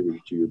contributor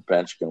to your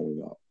bench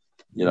going up.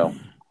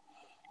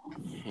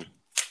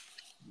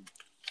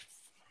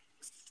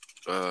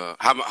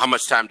 How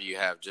much time do you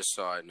have? Just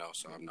so I know,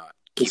 so I'm not.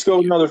 Let's go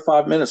another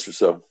 5 minutes or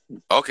so.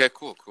 Okay,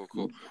 cool.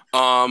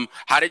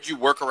 How did you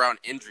work around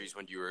injuries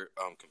when you were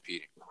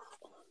competing?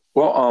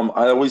 Well,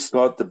 I always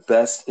thought the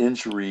best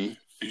injury.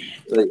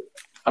 I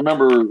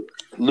remember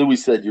Louis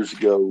said years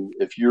ago,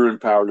 if you're in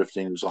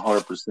powerlifting, there's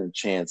 100%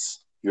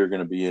 chance you're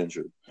going to be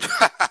injured.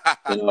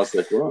 And I was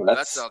like, well,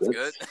 that sounds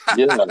good.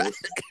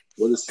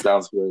 This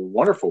sounds really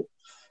wonderful.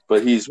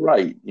 But he's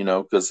right,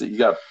 because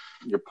you're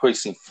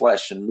placing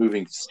flesh and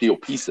moving steel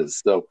pieces.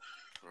 So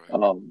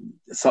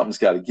something's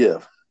got to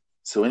give.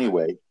 So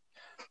anyway,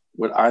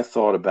 what I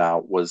thought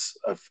about was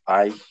if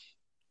I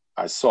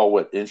saw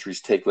what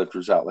injuries take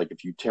lifters out. Like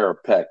if you tear a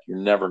pec, you're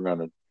never going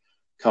to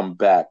come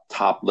back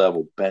top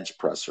level bench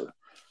presser.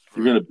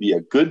 You're going to be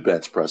a good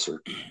bench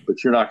presser,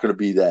 but you're not going to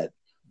be that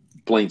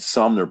Blaine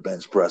Sumner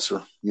bench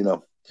presser,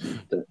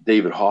 that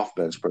David Hoff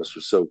bench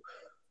presser. So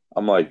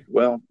I'm like,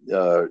 well,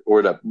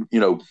 or that,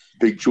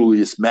 big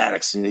Julius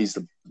Maddox, he's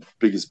the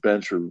biggest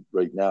bencher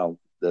right now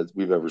that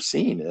we've ever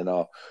seen.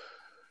 And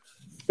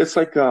it's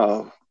like,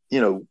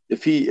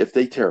 if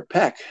they tear a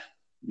pec,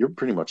 you're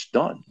pretty much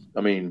done.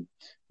 I mean,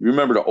 you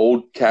remember the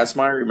old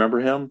Kazmaier? Remember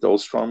him, the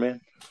old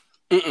strongman?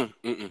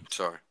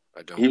 Sorry,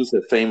 I don't. He was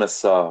a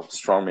famous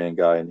strongman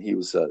guy, and he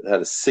was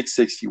had a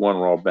 661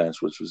 raw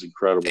bench, which was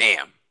incredible.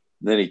 Damn.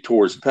 And then he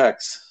tore his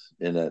pecs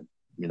in that,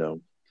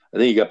 I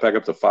think he got back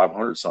up to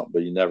 500 something,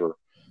 but he never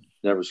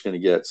was going to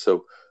get.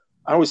 So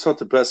I always thought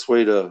the best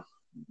way to,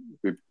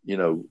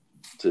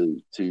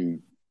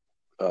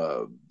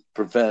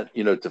 prevent,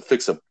 to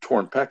fix a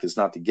torn pec is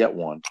not to get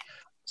one.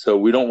 So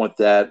we don't want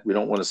that. We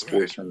don't want a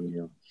sports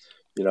hernia,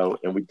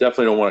 and we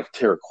definitely don't want to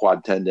tear a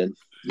quad tendon,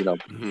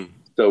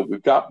 So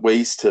we've got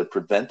ways to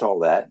prevent all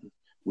that.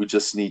 We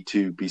just need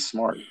to be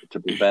smart to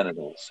prevent it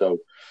all. So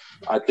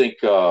I think,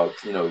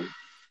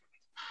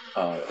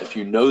 if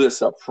you know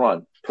this up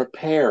front,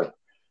 prepare.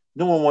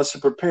 No one wants to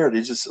prepare.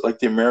 They just, like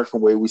the American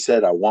way we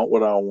said, I want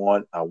what I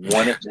want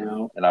it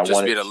now, and I just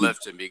want be it to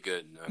lift and be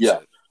good. Yeah.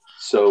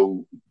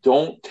 So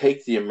don't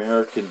take the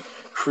American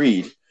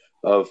creed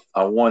of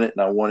I want it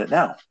and I want it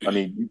now. I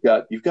mean, you've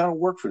got to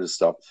work for this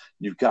stuff.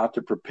 You've got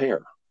to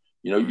prepare.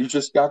 You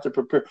just got to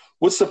prepare.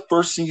 What's the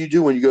first thing you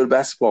do when you go to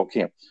basketball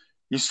camp?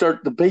 You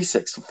start the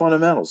basics, the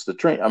fundamentals, the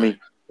train. I mean,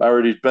 I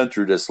already been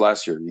through this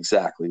last year.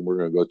 Exactly. We're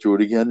going to go through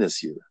it again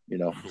this year.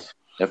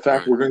 In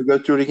fact, we're going to go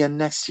through it again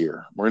next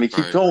year. We're going to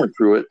keep going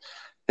through it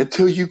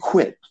until you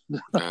quit.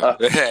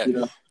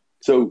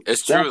 So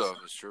it's true though.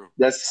 It's true.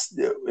 That's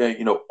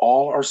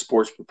all our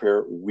sports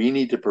prepare. We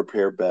need to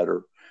prepare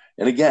better.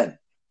 And again,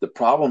 the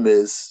problem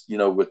is,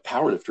 with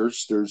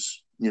powerlifters,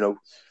 there's,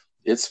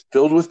 it's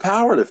filled with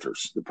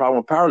powerlifters. The problem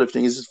with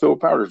powerlifting is it's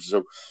filled with powerlifters.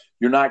 So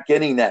you're not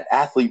getting that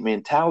athlete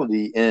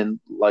mentality in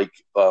like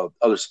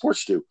other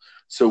sports do.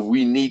 So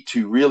we need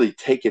to really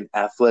take an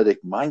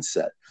athletic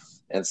mindset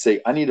and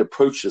say, I need to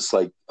approach this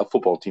like a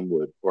football team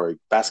would, or a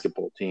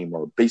basketball team,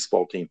 or a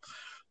baseball team.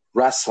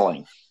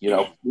 Wrestling,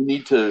 we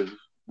need to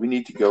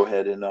go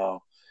ahead and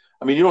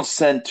you don't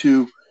send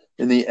two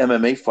in the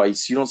MMA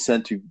fights. You don't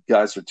send two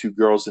guys or two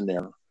girls in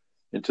there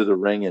into the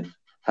ring and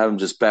have them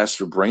just bash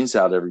their brains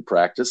out every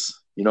practice.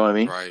 You know what I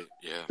mean? Right.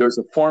 Yeah. There's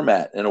a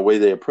format and a way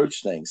they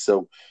approach things.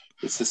 So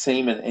it's the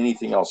same in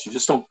anything else. You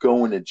just don't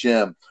go in the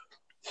gym,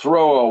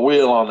 throw a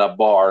wheel on the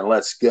bar and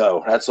let's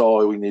go. That's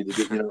all we need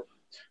to do.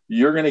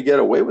 You're going to get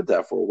away with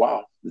that for a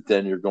while, but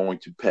then you're going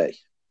to pay,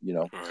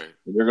 and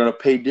you're going to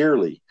pay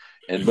dearly.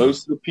 And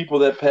most of the people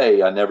that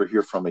pay, I never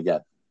hear from again.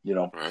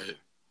 Right.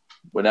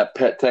 When that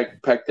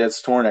pec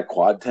that's torn, that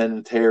quad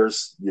tendon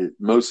tears,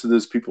 most of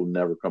those people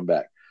never come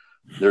back.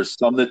 There's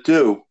some that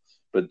do,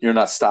 but you're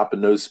not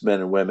stopping those men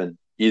and women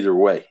either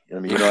way. I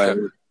mean, what I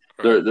mean?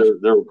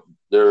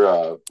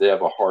 They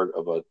have a heart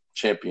of a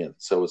champion.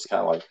 So it's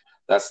kind of like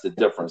that's the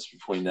difference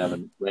between them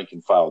and rank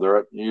and file.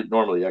 They're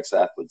normally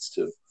ex-athletes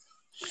too.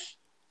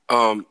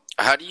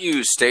 How do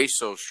you stay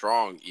so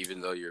strong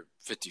even though you're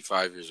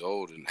 55 years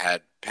old and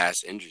had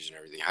past injuries and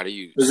everything? How do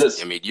you?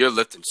 I mean, you're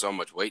lifting so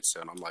much weight,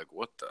 so I'm like,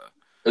 what the?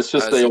 It's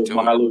just the old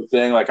Milo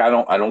thing. Like I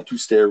don't do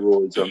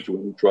steroids. I don't do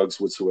any drugs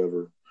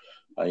whatsoever.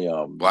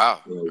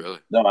 Wow, really?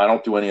 No, I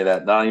don't do any of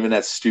that. Not even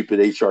that stupid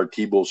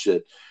HRT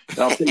bullshit. And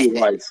I'll tell you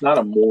why. It's not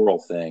a moral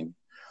thing.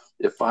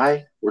 If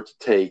I were to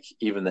take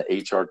even the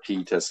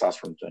HRT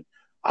testosterone thing,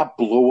 I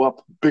blow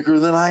up bigger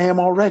than I am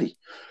already.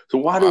 So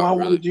why do I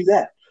want to do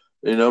that?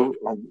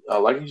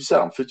 Like you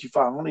said, I'm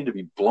 55. I don't need to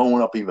be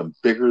blowing up even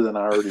bigger than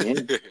I already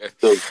am.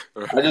 So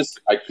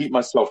I keep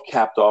myself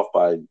capped off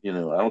by, I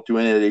don't do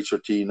any of the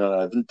HRT. No,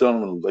 I haven't done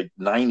them in like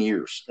 9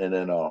 years. And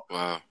then,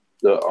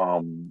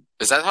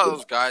 is that how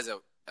those guys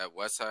at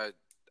Westside?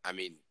 I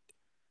mean,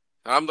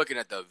 I'm looking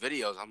at the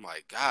videos. I'm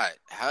like, God,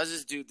 how is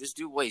this dude? This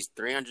dude weighs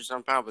 300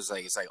 some pounds. But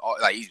it's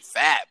like he's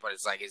fat, but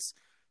it's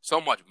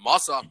so much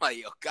muscle. I'm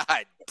like, oh,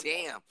 God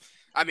damn.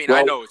 I mean,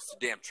 I know it's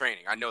damn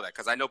training. I know that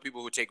because I know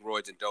people who take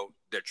roids and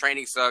their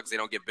training sucks. They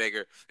don't get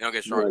bigger. They don't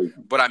get stronger.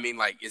 Right. But I mean,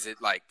 like, is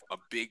it like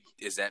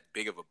is that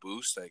big of a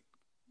boost? Like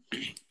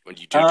when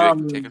you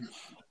do take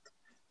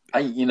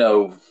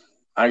it?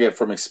 I get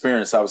from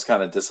experience, I was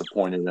kind of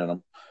disappointed in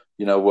them,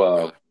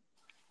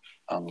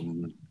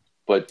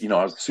 but,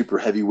 I was super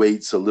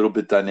heavyweight, so a little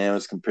bit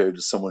dynamics compared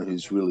to someone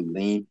who's really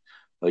lean.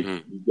 Like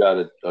you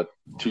got a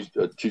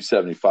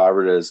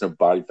 275er that has no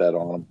body fat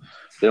on them.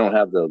 They don't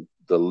have the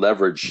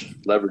leverage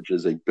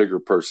is a bigger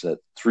person at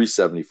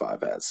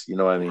 375 has, you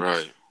know what I mean?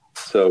 Right.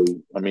 So,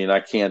 I mean,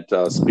 I can't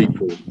speak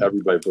for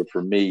everybody, but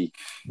for me,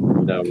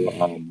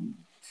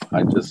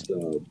 I just,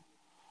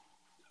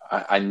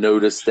 I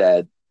noticed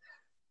that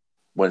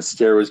when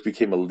steroids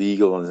became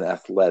illegal in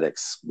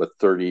athletics,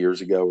 30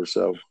 years ago or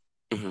so,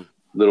 a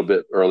little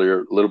bit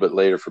earlier, a little bit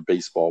later for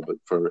baseball, but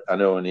I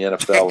know in the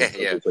NFL,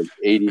 it's like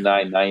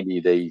 89, 90,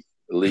 they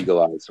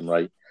legalized them,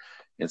 right?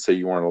 And so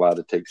you weren't allowed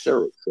to take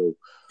steroids. So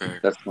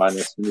that's fine.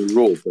 That's the new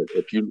rule. But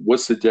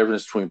what's the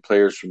difference between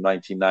players from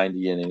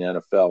 1990 and in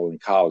NFL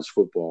and college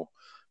football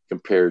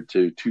compared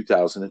to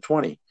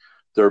 2020?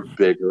 They're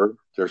bigger,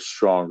 they're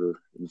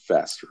stronger, and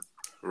faster.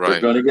 Right.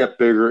 They're going to get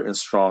bigger and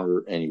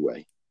stronger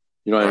anyway.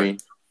 You know what I mean?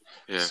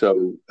 Yeah.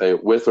 So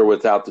with or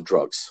without the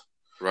drugs.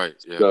 Right.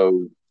 Yeah.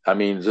 So, I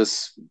mean,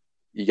 just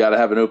you got to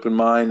have an open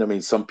mind. I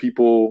mean, some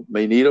people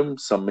may need them,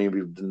 some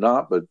maybe do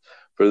not, but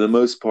for the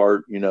most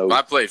part, If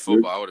I played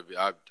football,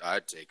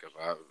 I'd take them.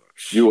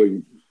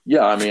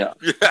 Yeah, I mean,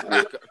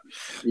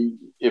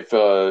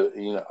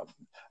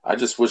 I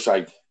just wish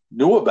I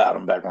knew about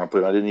them back when I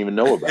played. I didn't even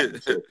know about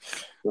them.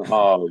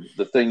 So,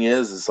 the thing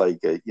is like,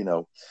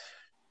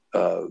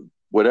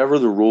 whatever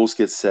the rules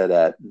get set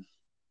at,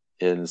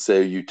 and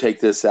say you take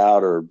this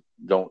out or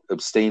don't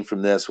abstain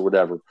from this or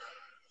whatever,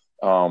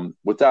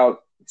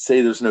 without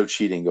say there's no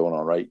cheating going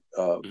on, right?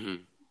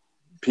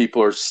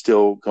 People are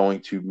still going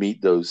to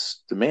meet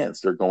those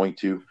demands. They're going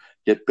to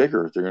get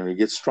bigger. They're going to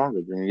get stronger.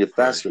 They're going to get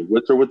faster,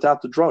 with or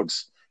without the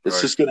drugs.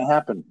 It's just going to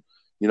happen.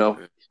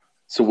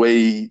 It's the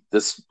way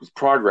this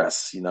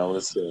progress.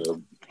 It's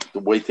the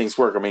way things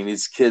work. I mean,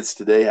 these kids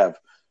today have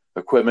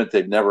equipment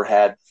they've never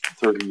had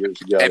 30 years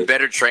ago, and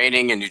better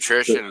training and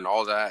nutrition and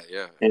all that.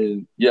 Yeah,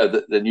 and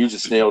then you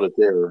just nailed it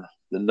there.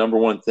 The number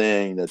one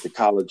thing that the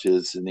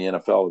colleges and the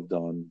NFL have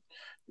done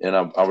and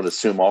I would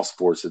assume all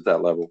sports at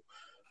that level,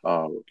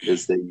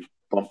 is they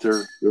bump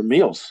their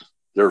meals.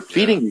 They're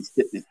Yeah.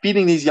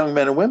 feeding these young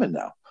men and women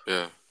now.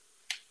 Yeah.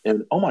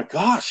 And oh my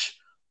gosh,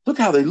 look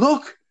how they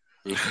look.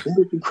 They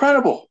look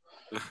incredible.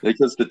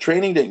 Because the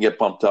training didn't get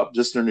bumped up,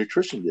 just their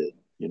nutrition did,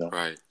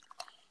 Right.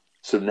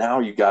 So now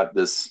you got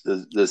this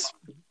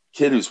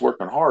kid who's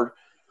working hard,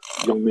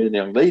 young man,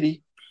 young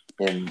lady,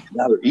 and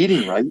now they're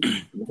eating right.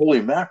 And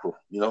holy mackerel,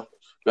 got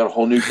a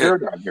whole new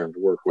paradigm here to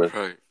work with.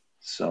 Right.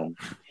 So,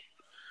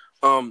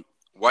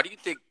 why do you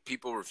think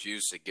people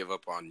refuse to give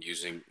up on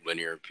using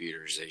linear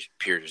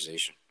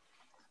periodization?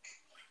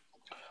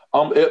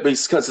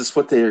 It's because it's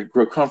what they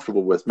grow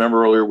comfortable with.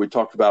 Remember earlier we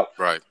talked about,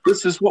 right,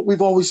 this is what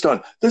we've always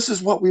done. This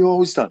is what we've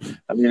always done.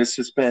 I mean, it's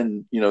just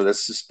been,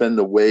 that's just been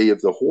the way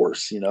of the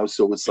horse,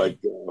 So it's like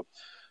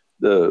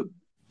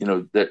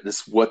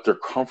that's what they're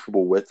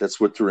comfortable with. That's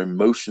what their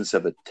emotions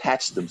have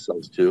attached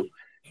themselves to,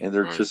 and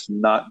they're just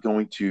not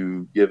going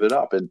to give it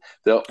up. And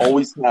they'll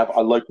always have.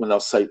 I like when they'll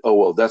say, "Oh,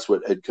 well, that's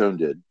what Ed Cohn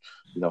did."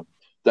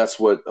 That's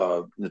what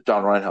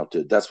Don Reinhardt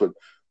did. That's what.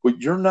 Well,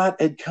 you're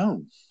not Ed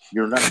Cohn.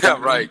 You're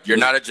not right. You're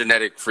not a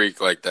genetic freak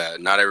like that.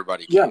 Not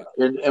everybody can.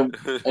 Yeah,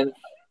 and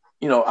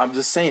I'm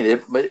just saying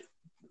it. But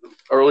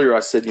earlier I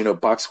said,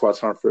 box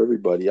squats aren't for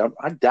everybody.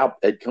 I doubt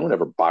Ed Cohn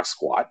ever box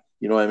squat.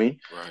 You know what I mean?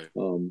 Right.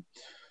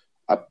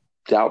 I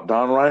doubt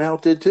Don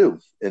Reinhardt did too,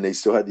 and they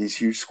still had these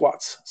huge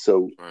squats.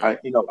 So right.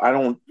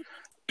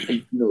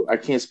 I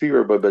can't speak for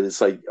everybody, but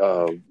it's like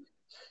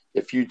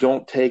if you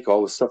don't take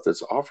all the stuff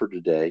that's offered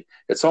today,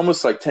 it's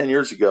almost like 10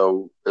 years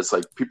ago. It's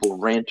like people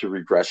ran to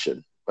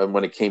regression, and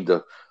when it came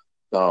to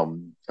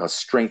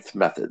strength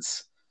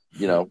methods,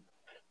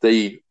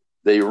 they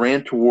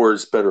ran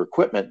towards better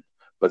equipment,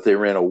 but they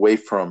ran away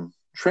from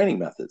training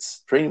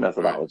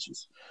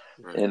methodologies,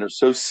 right. And they're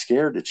so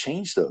scared to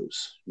change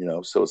those,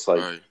 So it's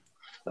like,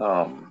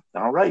 all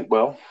right,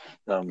 well,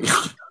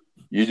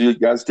 you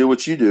guys do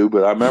what you do,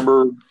 but I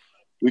remember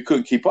we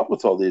couldn't keep up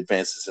with all the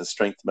advances in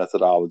strength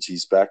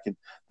methodologies back in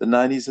the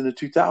 90s and the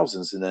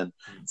 2000s, and then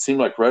it seemed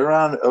like right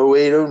around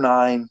 08,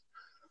 09,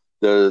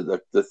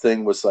 the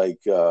thing was like.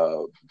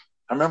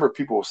 I remember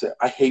people will say,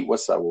 "I hate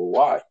Westside." Well,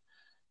 why?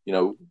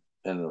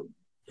 And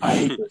I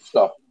hate that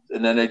stuff.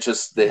 And then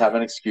they have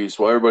an excuse.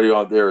 Well, everybody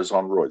on there is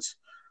on roids.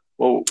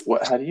 Well,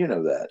 how do you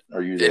know that?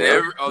 Are you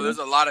there? There's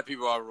a lot of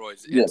people on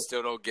roids and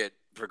still don't get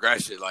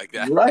progression like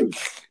that. Right.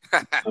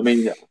 I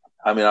mean,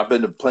 I've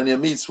been to plenty of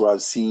meets where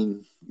I've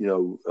seen,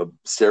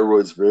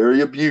 steroids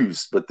very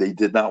abused, but they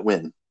did not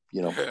win.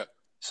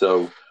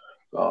 So,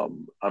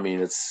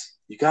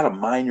 you got to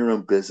mind your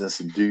own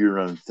business and do your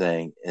own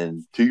thing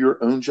and do your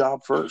own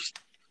job first,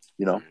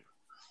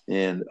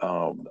 And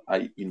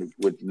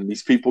when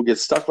these people get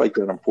stuck like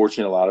that,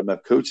 unfortunately, a lot of them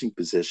have coaching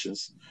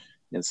positions,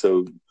 and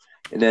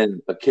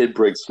then a kid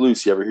breaks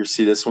loose. You ever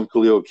see this one,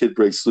 Khalil? A kid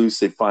breaks loose.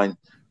 They find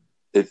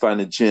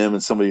a gym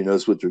and somebody who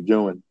knows what they're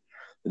doing,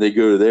 and they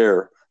go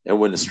there. And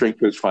when the strength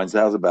coach finds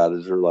out about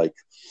it, they're like,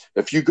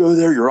 "If you go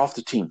there, you're off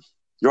the team.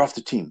 You're off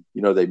the team."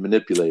 They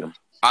manipulate them.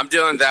 I'm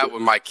dealing that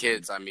with my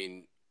kids. I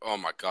mean. Oh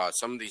my God!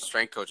 Some of these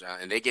strength coaches,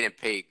 and they getting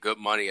paid good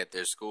money at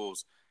their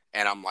schools,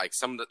 and I'm like,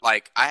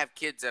 I have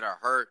kids that are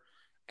hurt,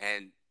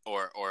 and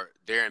or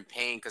they're in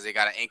pain because they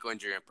got an ankle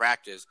injury in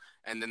practice,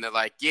 and then they're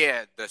like,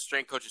 yeah, the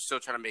strength coach is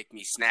still trying to make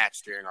me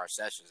snatch during our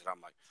sessions, and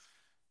I'm like,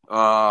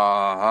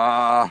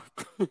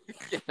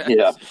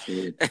 yeah.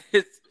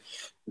 It's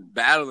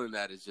battling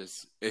that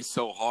it's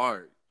so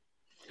hard.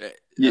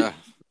 Yeah,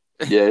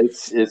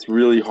 it's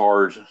really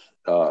hard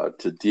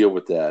to deal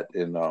with that,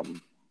 and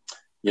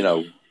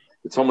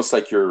it's almost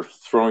like you're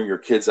throwing your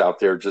kids out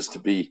there just to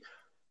be,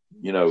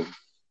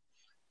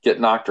 get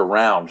knocked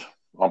around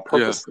on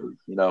purpose.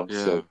 Yeah.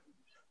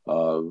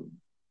 So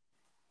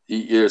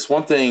it's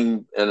one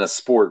thing in a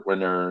sport when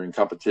they're in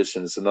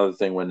competition. It's another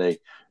thing when the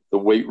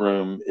weight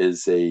room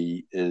is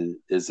a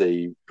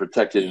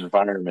protected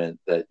environment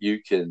that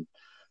you can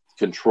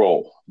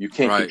control. You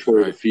can't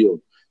control the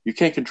field. You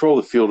can't control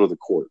the field or the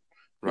court.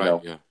 Right.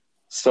 Yeah.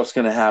 Stuff's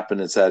going to happen.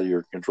 It's out of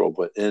your control.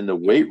 But in the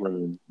weight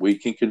room, we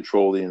can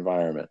control the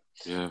environment.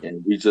 Yeah.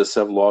 And we just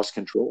have lost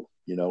control,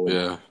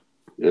 Yeah.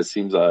 It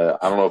seems, I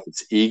don't know if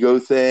it's ego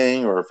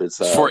thing or if it's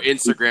for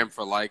Instagram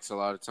for likes a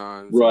lot of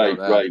times. Right.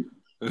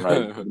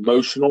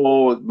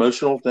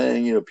 Emotional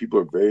thing. People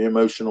are very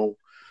emotional.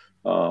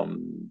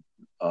 You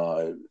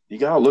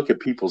got to look at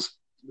people's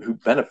who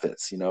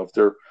benefits, if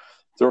they're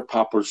a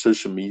popular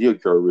social media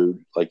guru,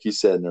 like you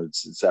said, and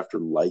it's after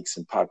likes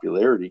and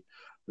popularity.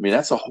 I mean,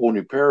 that's a whole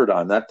new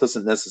paradigm. That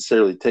doesn't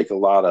necessarily take a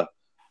lot of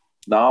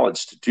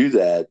knowledge to do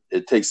that.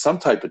 It takes some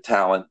type of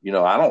talent.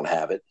 I don't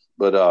have it,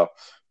 but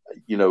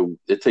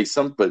it takes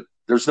some. But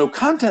there's no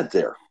content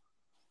there.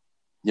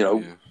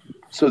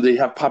 So they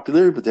have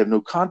popularity, but they have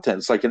no content.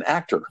 It's like an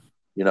actor.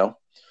 One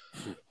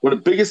of the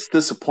biggest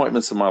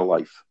disappointments of my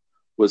life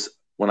was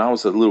when I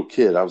was a little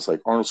kid. I was like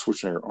Arnold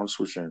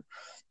Schwarzenegger.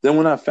 Then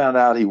when I found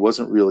out he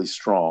wasn't really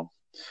strong,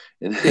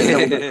 and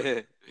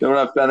then when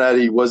I found out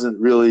he wasn't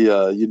really,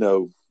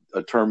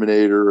 a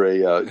Terminator,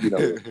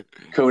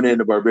 Conan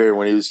the Barbarian,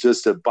 when he was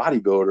just a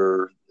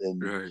bodybuilder,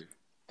 and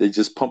they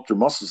just pumped your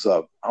muscles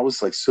up. I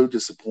was like so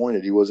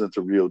disappointed he wasn't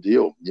the real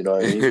deal. You know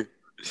what I mean?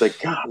 It's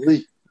like,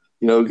 golly,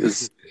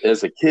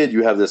 as a kid,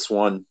 you have this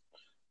one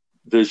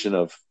vision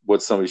of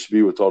what somebody should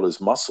be with all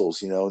those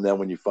muscles, and then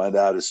when you find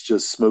out it's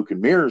just smoke and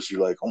mirrors,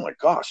 you're like, oh my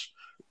gosh,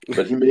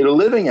 but he made a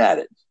living at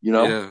it.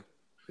 Yeah.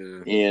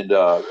 Yeah. And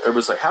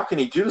everybody's like, how can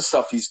he do the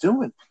stuff he's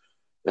doing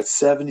at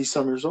 70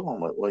 some years old?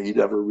 I'm like, well, he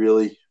never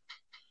really,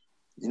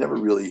 never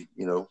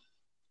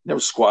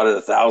squatted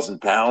 1,000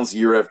 pounds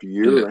year after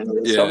year or anything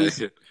like that.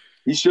 Yeah.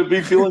 He should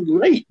be feeling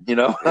great,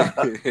 So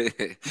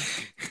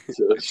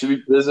it should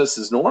be business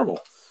as normal.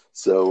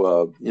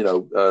 So,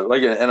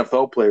 like an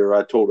NFL player,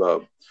 I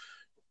told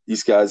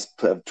these guys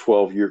have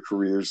 12-year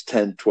careers,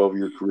 10,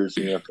 12-year careers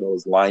in the NFL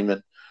as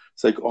linemen.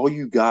 It's like all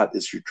you got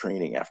is your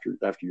training after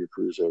your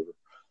career's over.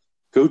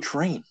 Go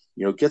train,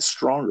 get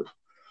stronger.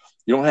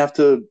 You don't have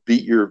to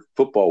beat your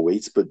football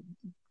weights, but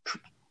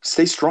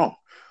stay strong.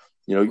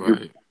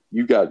 Right.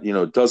 You got,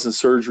 a dozen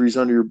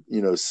surgeries under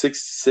your,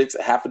 six,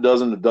 half a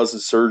dozen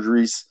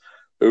surgeries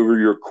over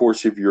your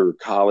course of your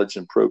college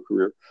and pro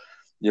career.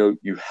 You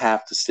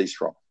have to stay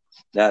strong.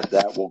 That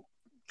will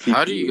keep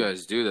How do you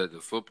guys do that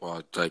to football?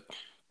 It's like,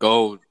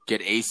 go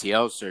get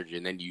ACL surgery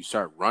and then you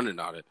start running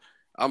on it.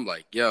 I'm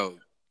like, yo,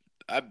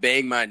 I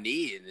banged my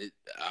knee and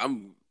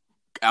I'm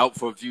out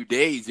for a few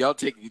days. Y'all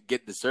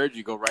get the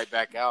surgery, go right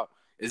back out.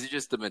 Is it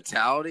just the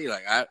mentality?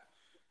 Like I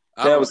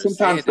don't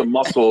sometimes the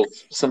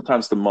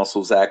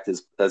muscles act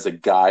as a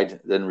guide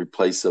in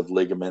replace of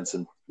ligaments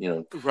and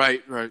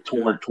right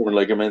torn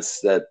ligaments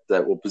that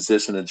will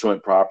position a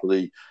joint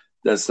properly.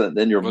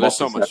 Then your muscles. They're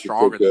so much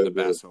stronger than the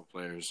basketball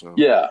players. So.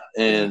 Yeah,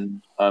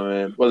 and I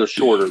mean, well, they're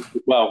shorter.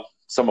 Well,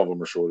 some of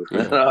them are shorter.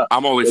 Yeah.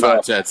 I'm only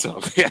 5'10", so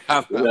yeah,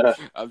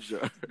 I'm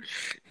sure.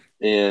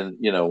 And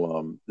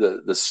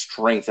the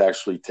strength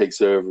actually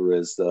takes over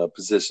as the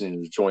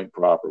positioning the joint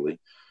properly.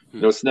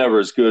 It's never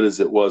as good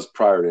as it was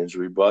prior to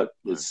injury, but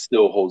it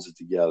still holds it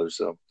together.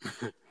 So,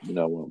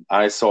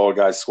 I saw a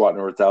guy squatting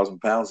over 1,000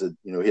 pounds that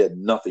he had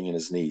nothing in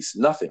his knees,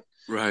 nothing.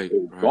 Right, it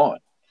was gone.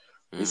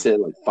 Yeah. He said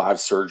like 5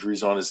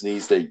 surgeries on his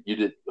knees. And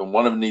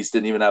one of the knees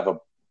didn't even have a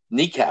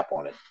kneecap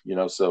on it.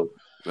 So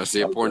that's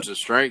the importance of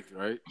strength,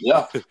 right?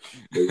 Yeah,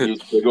 he was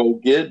a big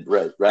old kid,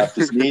 wrapped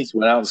his knees,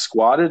 went out and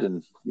squatted,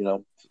 and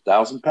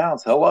 1,000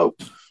 pounds. Hello.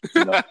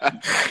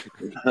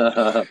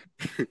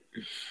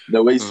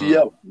 No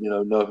ACL,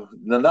 no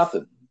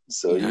nothing.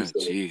 So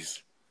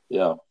jeez.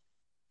 Yeah.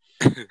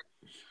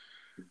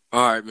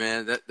 All right,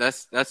 man.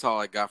 That's all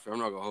I got for. I'm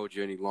not gonna hold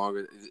you any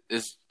longer.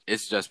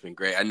 It's just been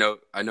great. I know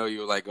you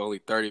were like only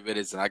 30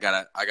 minutes, and I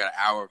got an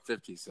hour and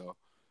 50. So,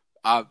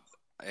 I'm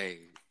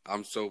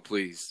so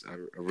pleased. I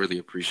really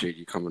appreciate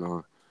you coming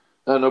on.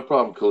 No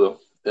problem,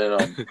 Khalil.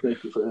 And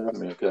thank you for having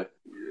me. Okay.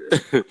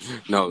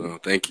 No,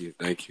 thank you.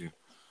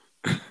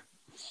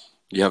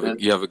 You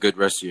have a good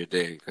rest of your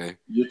day. Okay.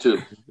 You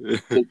too.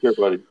 Take care,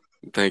 buddy.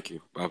 Thank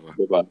you. Bye-bye.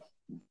 Bye-bye.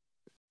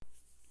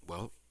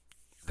 Well,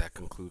 that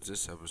concludes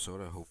this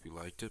episode. I hope you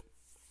liked it.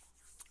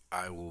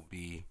 I will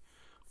be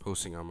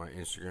posting on my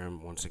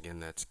Instagram. Once again,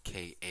 that's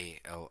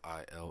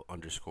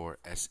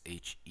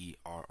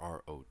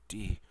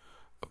KALIL_SHERROD.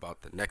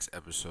 About the next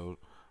episode,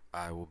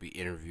 I will be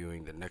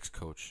interviewing the next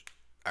coach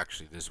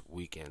actually this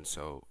weekend.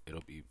 So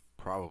it'll be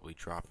probably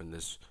dropping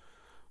this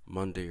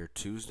Monday or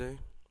Tuesday.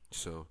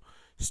 So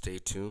stay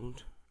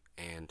tuned.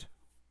 And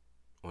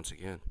once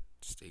again,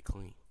 stay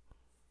clean.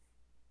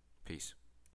 Peace.